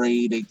 8th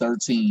grade, they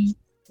 13.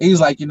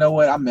 He's like, you know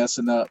what? I'm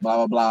messing up, blah,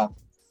 blah, blah.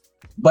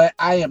 But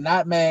I am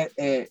not mad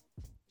at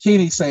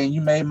Kenny saying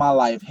you made my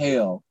life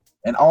hell.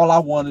 And all I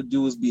want to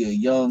do is be a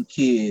young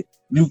kid,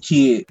 new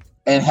kid,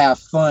 and have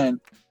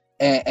fun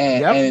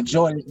and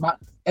enjoy it.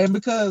 And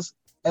because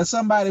as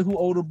somebody who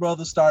older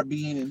brothers start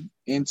being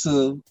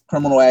into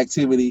criminal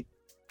activity,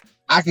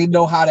 I can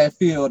know how that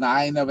feel. Now,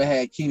 I ain't never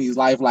had Kenny's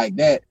life like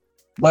that.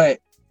 But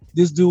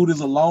this dude is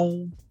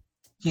alone.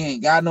 He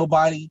ain't got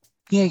nobody.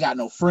 He ain't got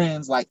no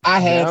friends. Like, I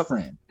had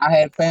friends. I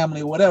had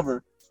family or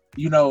whatever,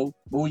 but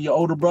when your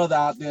older brother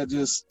out there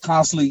just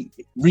constantly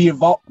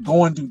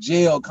going to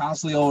jail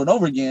constantly over and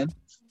over again,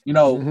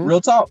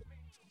 real talk.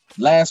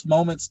 Last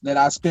moments that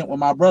I spent with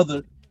my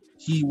brother,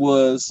 he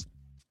was,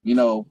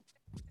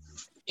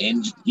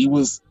 and he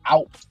was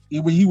out.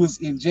 He was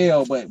in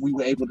jail, but we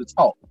were able to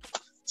talk.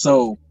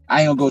 So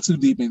I ain't gonna go too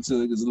deep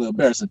into it because it's a little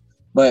embarrassing.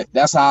 But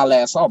that's how I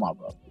last saw my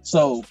brother.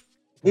 So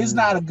it's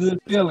not a good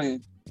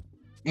feeling.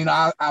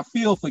 I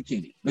feel for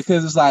Kenny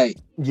because it's like,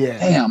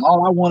 damn,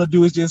 all I want to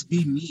do is just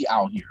be me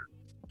out here.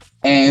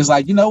 And it's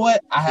like, you know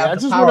what? I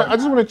just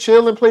want to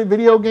chill and play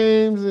video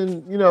games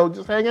and,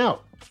 just hang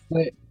out.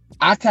 But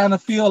I kind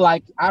of feel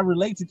like I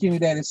relate to Kenny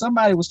that if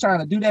somebody was trying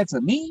to do that to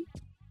me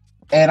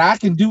and I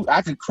can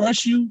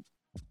crush you,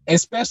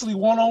 especially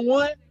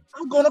one-on-one,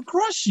 I'm going to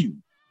crush you.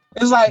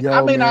 It's like,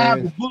 I may not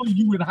have to bully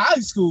you in high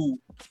school,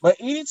 but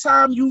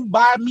anytime you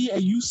buy me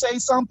and you say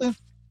something,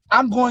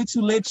 I'm going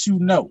to let you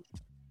know.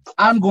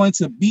 I'm going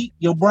to beat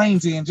your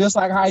brains in, just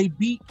like how he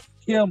beat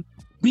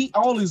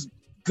all his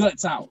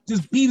guts out.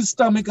 Just beat his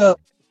stomach up,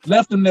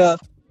 left him there,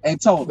 and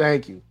told him.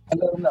 Thank you.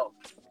 And let him know.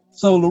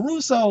 So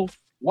LaRusso,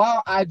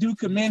 while I do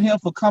commend him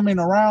for coming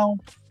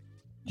around,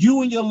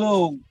 you and your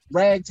little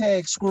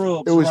ragtag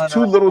scrubs. It was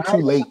too little, too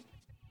late.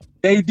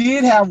 They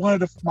did have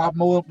one of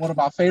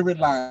my favorite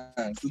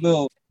lines.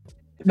 The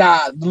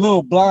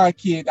little blonde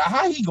kid. Now,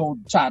 how he gonna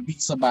try to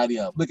beat somebody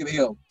up? Look at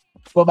him.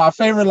 But my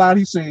favorite line,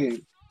 he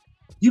said,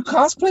 "You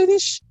cosplay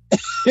this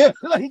shit?"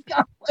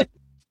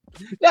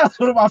 That's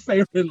one of my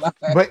favorite lines.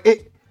 But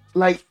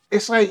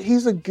it's like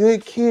he's a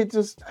good kid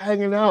just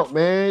hanging out,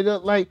 man.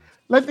 Like,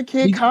 let the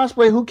kid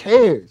cosplay. Who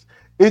cares?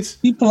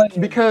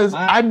 Because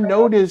I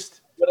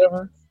noticed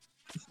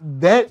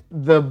that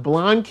the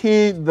blonde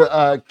kid,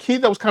 the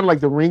kid that was kind of like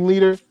the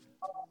ringleader,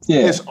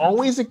 it's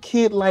always a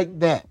kid like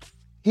that.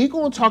 He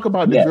gonna talk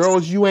about the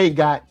girls you ain't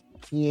got.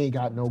 He ain't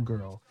got no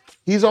girl.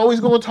 He's always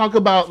gonna talk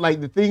about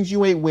like the things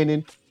you ain't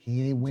winning.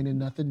 He ain't winning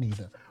nothing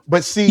neither.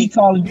 But see,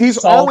 he's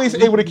always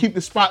able to keep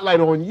the spotlight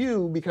on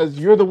you because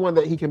you're the one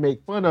that he can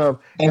make fun of.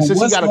 And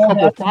since he got a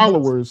couple of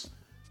followers,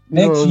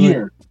 next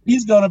year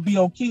he's gonna be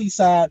on Kenny's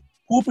side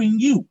whooping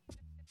you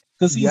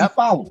because he's a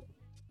follower.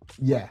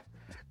 Yeah.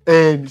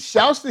 And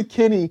shouts to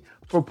Kenny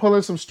for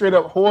pulling some straight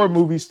up horror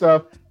movie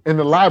stuff in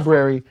the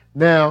library.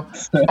 Now,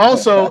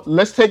 also,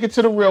 let's take it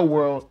to the real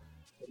world.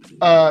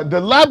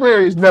 The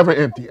library is never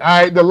empty. All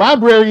right, the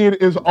librarian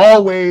is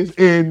always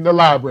in the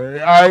library.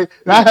 All right,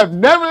 and I have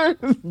never.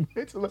 You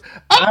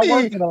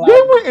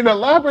were in the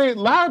library.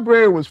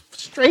 Library was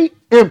straight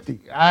empty.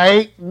 All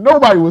right,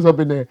 nobody was up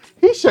in there.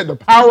 He shut the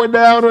power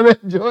down on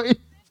that joint.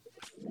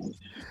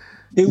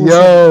 It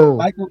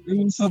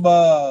was some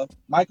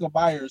Michael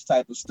Myers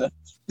type of stuff.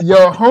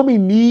 Homie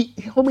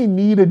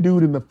need a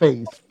dude in the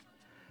face.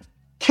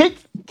 Kick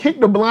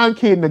the blonde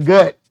kid in the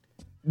gut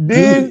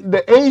Then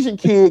the Asian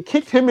kid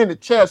kicked him in the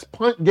chest,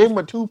 gave him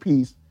a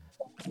 2-piece.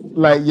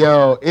 Like,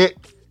 yo,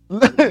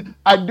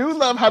 I do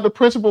love how the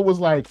principal was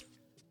like,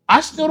 I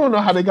still don't know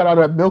how they got all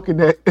that milk in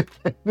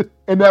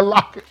that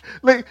locker.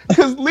 Like,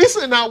 because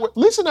Lisa and I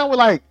were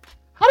like,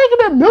 how they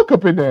get that milk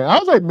up in there? I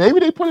was like, maybe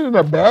they put it in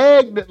a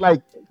bag that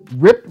like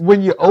ripped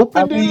when you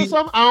opened it or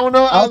something. I don't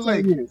know. I was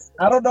like,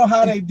 I don't know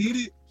how they did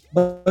it,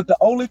 but the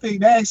only thing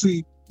that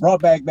actually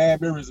brought back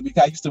bad memories is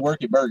because I used to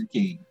work at Burger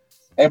King.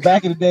 And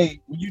back in the day,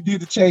 when you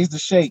did to change the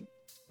shake,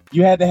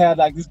 you had to have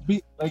like this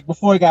big, like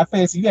before it got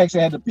fancy, you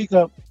actually had to pick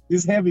up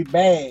this heavy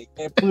bag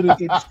and put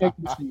it in the shake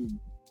machine.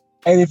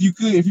 And if you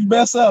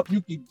mess up,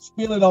 you can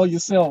spill it on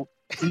yourself.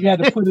 So you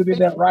had to put it in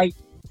that right,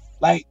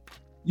 like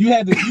you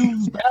had to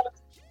use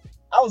balance.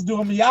 I was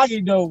doing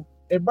Miyagi dough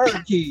at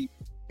Burger King.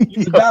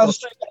 You could balance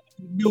straight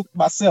milk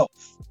myself.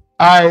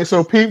 All right,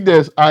 so peep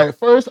this. All right,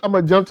 first I'm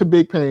gonna jump to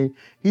Big Pain.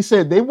 He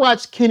said they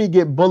watched Kenny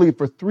get bullied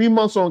for 3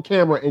 months on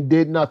camera and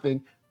did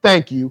nothing.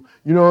 Thank you.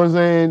 You know what I'm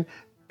saying?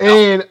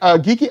 And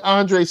Geeky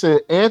Andre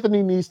said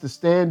Anthony needs to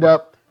stand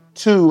up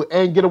to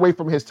and get away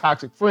from his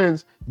toxic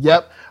friends.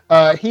 Yep.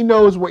 He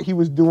knows what he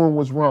was doing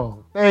was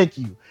wrong. Thank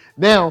you.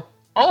 Now,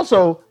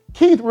 also,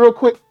 Keith, real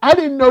quick, I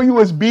didn't know you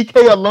was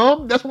BK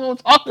alum. That's what I'm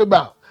talking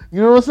about.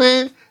 You know what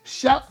I'm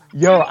saying?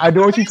 Yo, I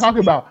know what you're talking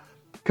about.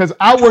 Because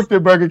I worked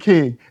at Burger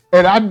King,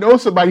 and I know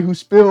somebody who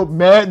spilled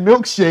mad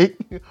milkshake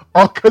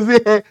because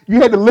you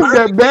had to lift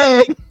that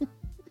bag.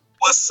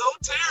 Was so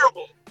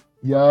terrible.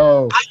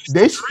 Yo,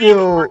 they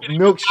spilled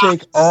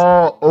milkshake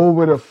all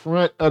over the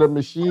front of the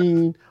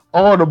machine,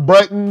 all the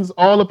buttons,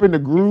 all up in the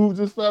grooves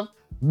and stuff.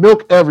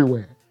 Milk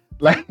everywhere.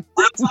 Like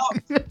real talk.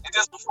 And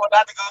just before,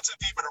 not to go too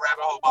deep in the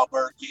rabbit hole about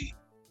Burger King,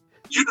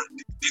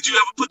 did you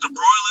ever put the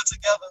broiler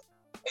together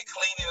and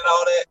clean it and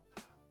all that?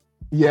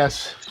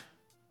 Yes.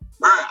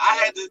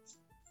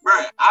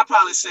 I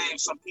probably saved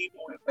some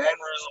people in Baton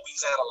Rouge,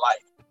 Louisiana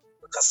life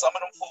because some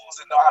of them fools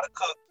didn't know how to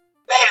cook.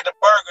 They had the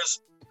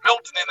burgers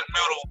melting in the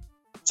middle,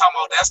 talking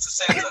about that's the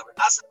sense of it.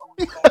 I said, oh,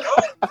 no.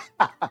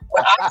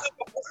 When I cook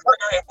a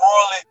burger and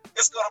broil it,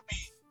 it's going to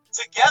be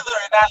together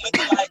and not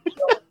looking like,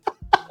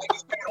 like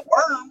it's made of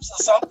worms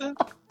or something.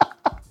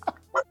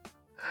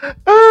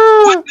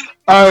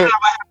 All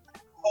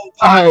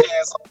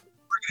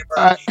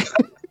right.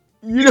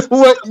 You know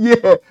what?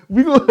 Yeah,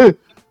 we gonna.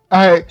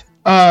 All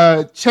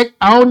right. Check.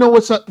 I don't know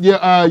what's up. Your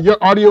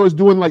audio is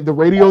doing like the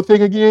radio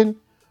thing again,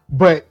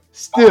 but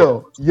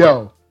still,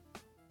 yo,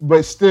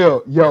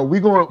 we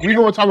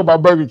gonna talk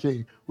about Burger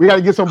King. We got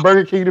to get some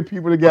Burger King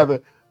people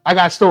together. I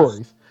got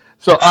stories.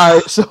 So all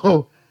right.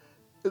 So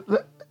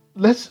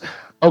let's.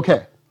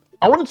 Okay.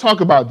 I want to talk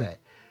about that.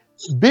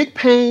 Big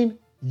Pain.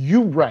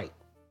 You right.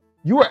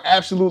 You are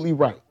absolutely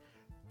right.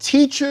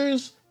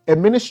 Teachers,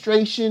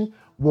 administration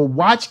will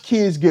watch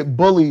kids get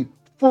bullied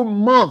for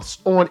months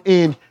on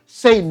end,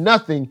 say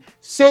nothing,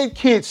 send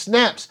kids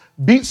snaps,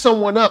 beat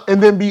someone up,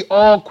 and then be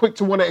all quick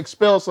to want to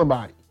expel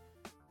somebody.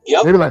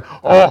 Yep. They be like,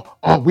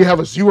 oh, we have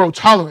a zero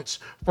tolerance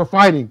for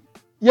fighting.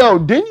 Yo,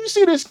 didn't you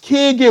see this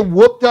kid get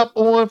whooped up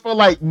on for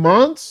like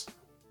months?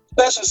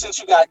 Especially since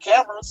you got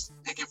cameras,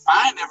 they can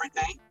find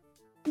everything.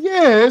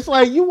 Yeah, it's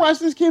like you watch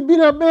this kid beat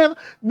up, man.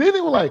 Then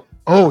they were like,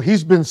 oh,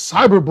 he's been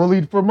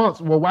cyberbullied for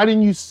months. Well, why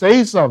didn't you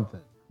say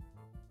something?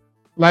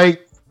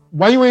 Like,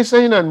 why you ain't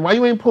saying nothing? Why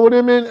you ain't pulled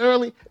him in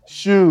early?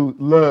 Shoot,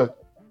 look.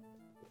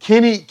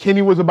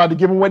 Kenny was about to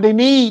give him what they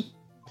need.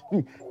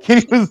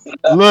 Kenny was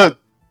about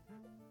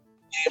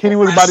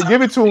to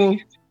give it to him.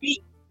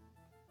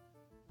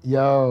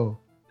 Yo,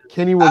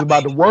 Kenny was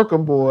about to work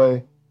him,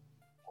 boy.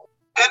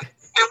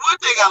 And one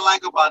thing I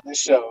like about this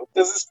show,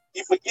 because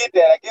you forget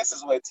that, I guess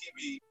it's what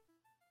TV.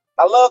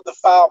 I love the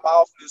foul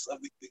mouthness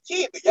of the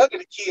kid. The younger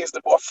the kids,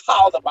 the more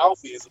foul the mouth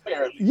is,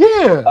 apparently.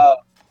 Yeah.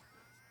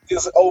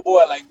 This old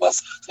boy like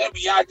what's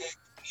Miyagi,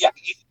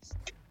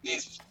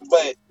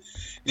 but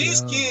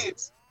these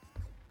kids,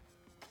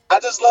 I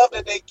just love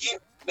that they get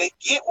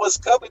what's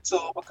coming to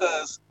them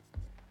because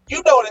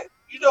you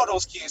know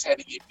those kids had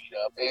to get beat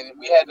up and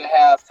we had to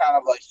have kind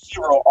of a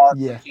hero arc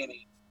for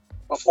Kenny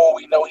before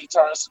we know he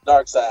turns to the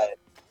dark side.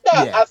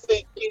 Yeah, I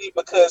think Kenny,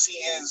 because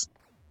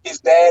his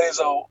dad is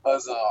a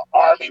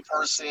army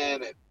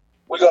person and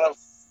we're gonna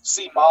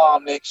see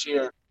mom next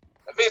year.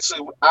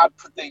 Eventually, I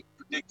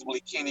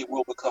predictably Kenny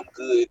will become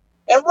good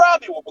and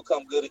Robbie will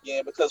become good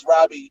again because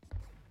Robbie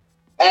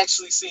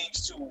actually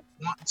seems to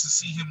want to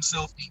see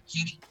himself in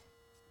Kenny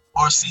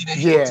or see that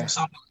he can do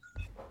something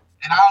good.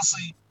 And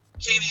honestly,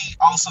 Kenny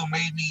also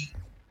made me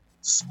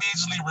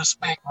smidgely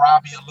respect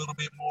Robbie a little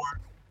bit more.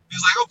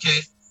 He's like,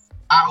 okay,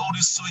 I owe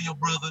this to your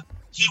brother.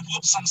 He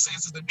whooped some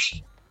sense into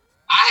me.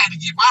 I had to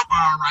get my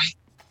bar right.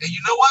 And you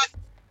know what?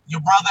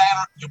 Your brother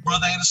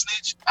ain't a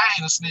snitch. I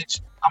ain't a snitch.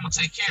 I'm gonna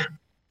take care of him.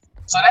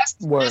 So that's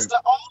the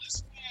only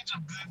smidge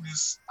of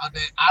goodness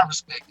that I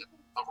respect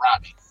of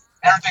Robbie.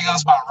 Everything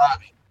else about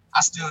Robbie,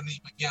 I still need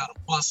Miguel to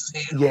bust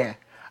his head. Yeah.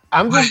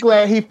 I'm just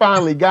glad he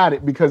finally got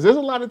it because there's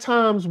a lot of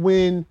times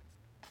when,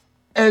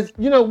 as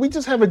you know, we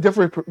just have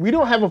we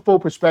don't have a full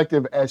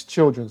perspective as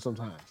children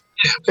sometimes.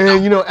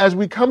 And as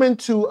we come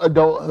into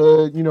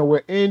adulthood,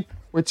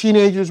 we're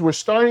teenagers. We're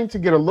starting to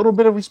get a little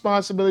bit of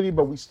responsibility,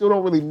 but we still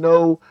don't really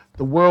know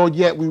the world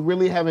yet. We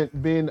really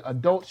haven't been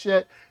adults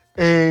yet.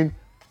 And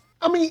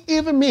I mean,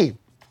 even me,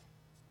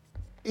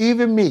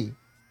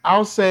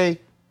 I'll say,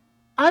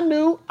 I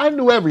knew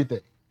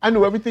everything. I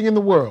knew everything in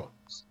the world.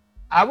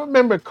 I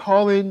remember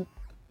calling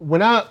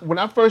when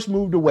I first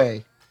moved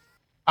away.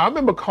 I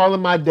remember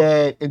calling my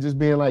dad and just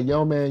being like,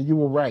 "Yo, man, you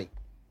were right.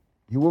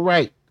 You were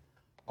right.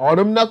 All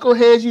them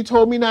knuckleheads you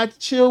told me not to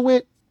chill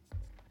with,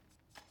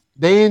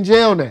 they in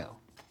jail now.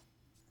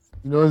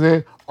 You know what I'm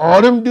saying?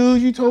 All them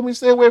dudes you told me to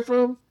stay away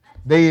from,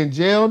 they in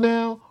jail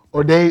now,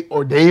 or they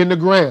in the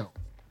ground.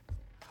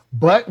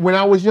 But when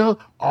I was young,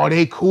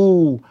 they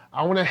cool.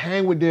 I want to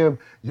hang with them.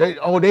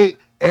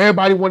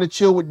 Everybody want to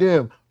chill with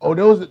them.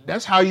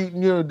 That's how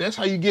that's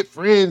how you get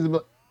friends.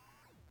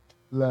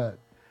 Look,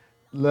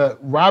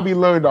 Robbie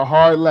learned a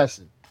hard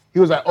lesson. He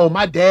was like,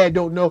 my dad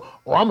don't know.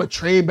 I'm gonna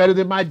train better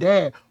than my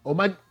dad.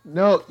 Your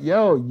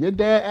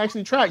dad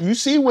actually tried. You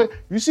see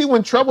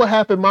when trouble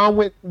happened, mom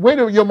went, where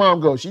did your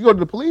mom go? She go to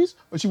the police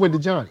or she went to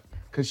Johnny?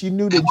 Because she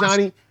knew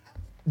that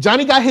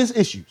Johnny got his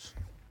issues,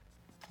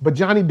 but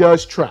Johnny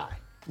does try.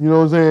 You know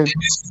what I'm saying? And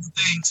this is the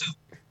thing too.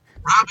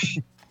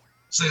 Robbie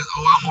says,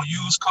 I'm gonna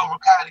use Cobra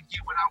Kai to get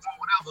what I want,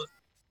 whatever.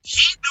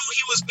 He knew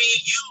he was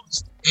being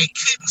used and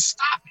couldn't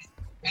stop it.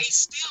 And he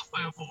still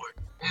fell for it.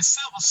 And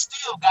Silver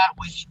still got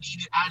what he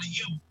needed out of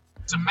you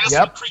to mess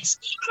with Kreese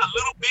even a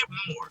little bit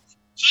more.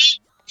 He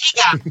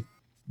got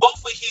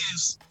both of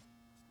his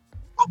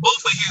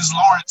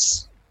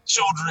Lawrence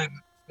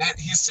children,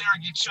 his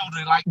surrogate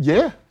children. Like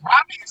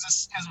Robbie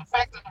is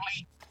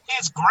effectively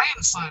his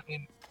grandson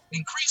in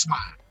Kreese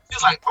mind.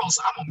 He's like,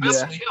 so I'm gonna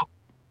mess with him.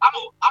 I'm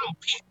gonna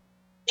pit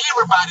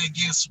everybody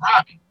against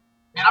Robbie,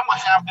 and I'm gonna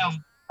have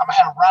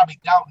Robbie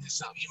doubting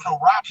himself, even though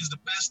Robbie is the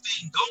best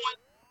thing going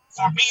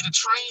for me to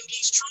train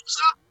these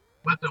troops up.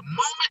 But the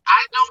moment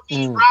I don't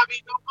need Robbie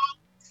no more,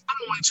 I'm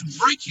going to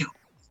break him,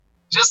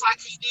 just like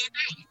he did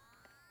Daniel.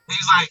 And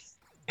he's like,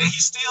 and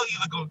he's still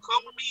either gonna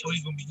come with me or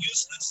he's gonna be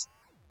useless,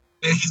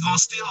 and he's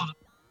gonna still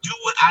do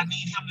what I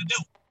need him to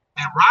do.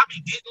 And Robbie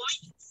didn't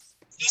leave;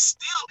 he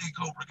still did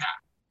Cobra Kai.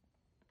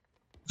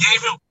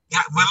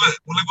 But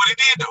look what he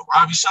did though.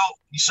 Robbie showed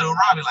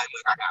Robbie like,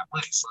 look, I got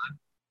money, son.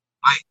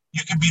 Like,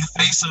 you can be the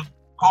face of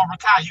Cobra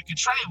Kai. You can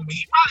train with me.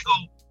 He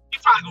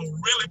probably gonna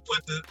really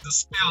put the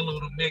spell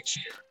on him next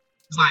year.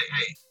 It's like,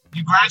 hey,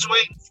 you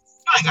graduating?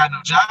 You ain't got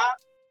no job.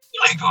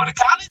 You ain't going to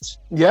college.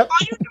 Yep.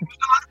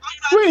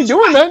 You ain't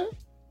doing nothing.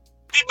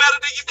 Be better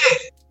than your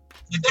dad.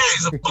 Your dad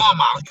is a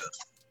bum out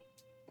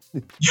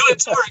here. You and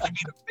Tori can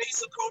be the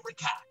face of Cobra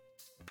Kai.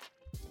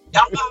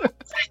 Y'all want to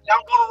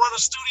run a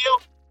studio?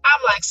 I'm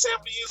like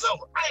 70 years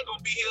old. I ain't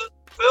gonna be here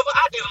forever.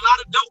 I did a lot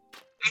of dope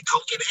and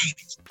coke in the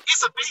 80s.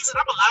 It's amazing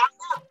I'm alive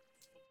now.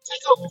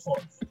 Take over for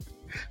me.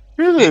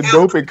 You did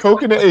dope and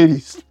coke in the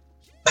 80s.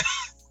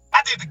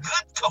 I did the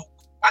good coke.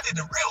 I did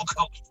the real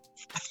coke.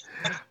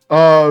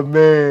 Oh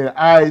man.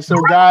 All right, so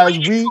guys,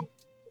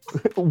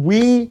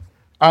 we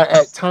are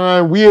at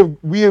time. We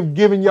have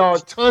given y'all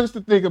tons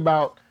to think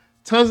about,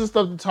 tons of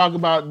stuff to talk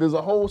about. There's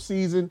a whole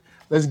season.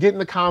 Let's get in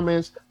the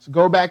comments. So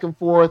go back and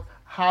forth.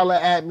 Holla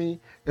at me.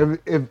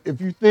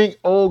 If you think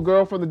old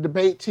girl from the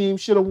debate team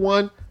should have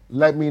won,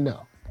 let me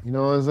know. You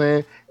know what I'm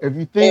saying? If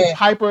you think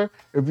Piper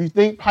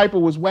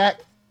was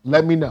whack,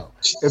 let me know.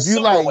 If you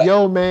like,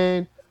 yo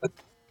man,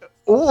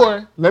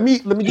 or let me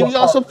give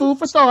y'all some food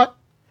for thought.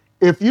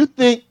 If you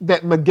think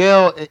that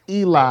Miguel and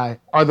Eli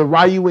are the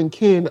Ryu and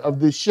Ken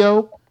of this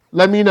show,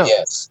 let me know.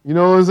 Yes. You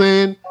know what I'm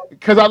saying?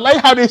 Because I like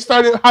how they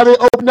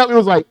opened up.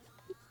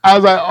 I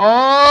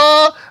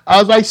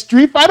was like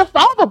Street Fighter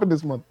 5 up in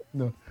this month.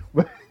 No.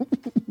 Look,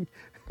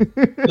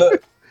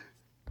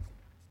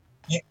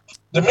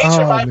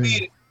 Demetri might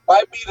be the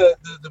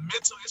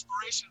mental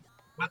inspiration,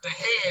 but the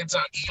hands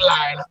are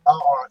Eli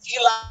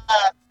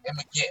and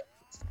Miguel.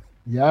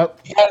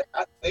 Yep.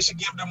 They should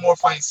give them more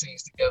fight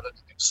scenes together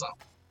to do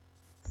something.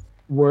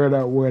 Word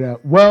out.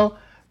 Well,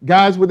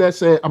 guys, with that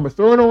said, I'm gonna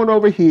throw it on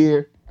over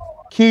here.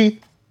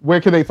 Keith, where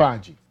can they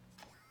find you?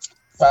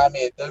 Find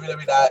me at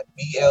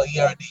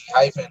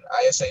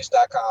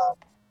www.blerd-ish.com.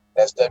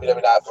 That's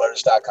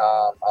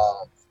www.flourish.com.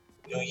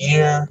 New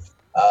year,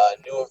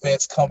 new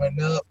events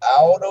coming up. I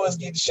don't know, it's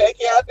getting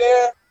shaky out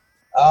there.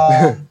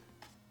 I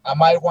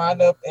might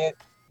wind up at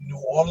New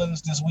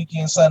Orleans this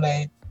weekend,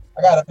 Sunday.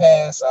 I got a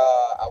pass.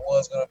 I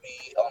was gonna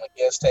be on a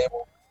guest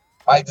table.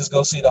 Might just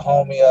go see the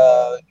homie,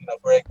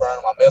 Greg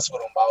Burnham. I mess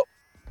with him about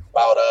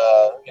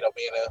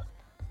being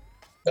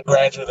a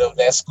graduate of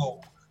that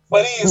school.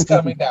 But he is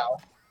coming down,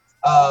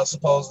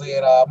 supposedly,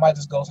 and I might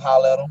just go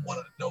holler at him. One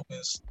of the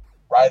dopest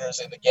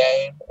writers in the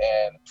game,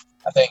 and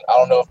I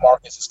don't know if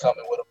Marcus is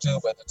coming with him too,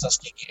 but the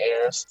Tuskegee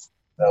Airs.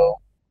 So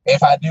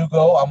if I do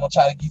go, I'm gonna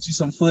try to get you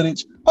some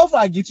footage.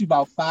 Hopefully, I get you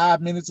about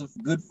 5 minutes of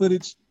good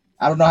footage.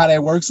 I don't know how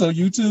that works on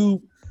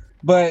YouTube,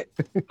 but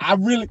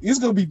it's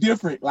gonna be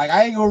different. Like,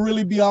 I ain't gonna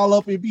really be all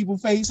up in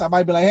people's face. I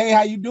might be like, "Hey,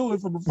 how you doing?"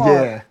 from afar.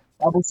 Yeah.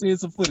 I'm gonna send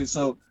some footage,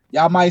 so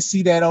y'all might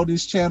see that on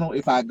this channel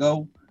if I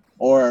go.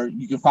 or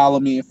you can follow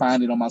me and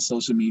find it on my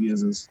social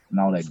medias and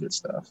all that good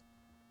stuff.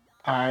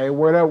 All right,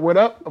 what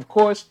up? Of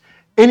course,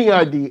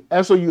 NERD,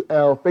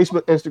 SOUL,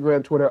 Facebook,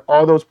 Instagram, Twitter,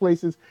 all those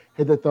places.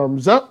 Hit the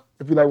thumbs up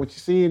if you like what you're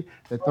seeing,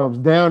 the thumbs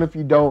down if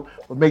you don't,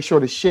 but make sure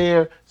to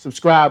share,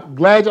 subscribe.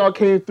 Glad y'all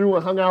came through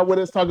and hung out with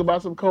us, talk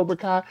about some Cobra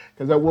Kai,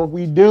 because that's what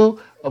we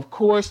do. Of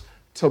course,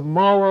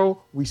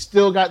 tomorrow, we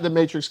still got The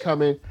Matrix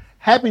coming.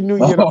 Happy New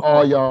Year to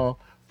all y'all.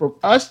 From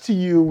us to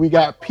you, we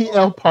got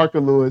PL Parker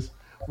Lewis,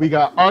 we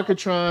got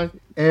Arcatron,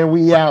 and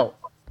we out.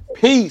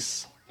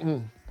 Peace.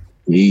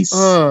 Peace.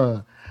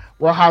 We'll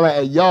holler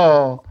at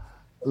y'all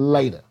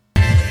later.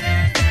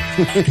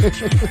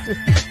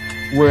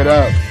 Word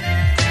up.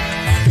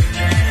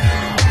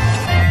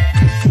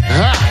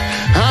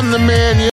 I'm the man.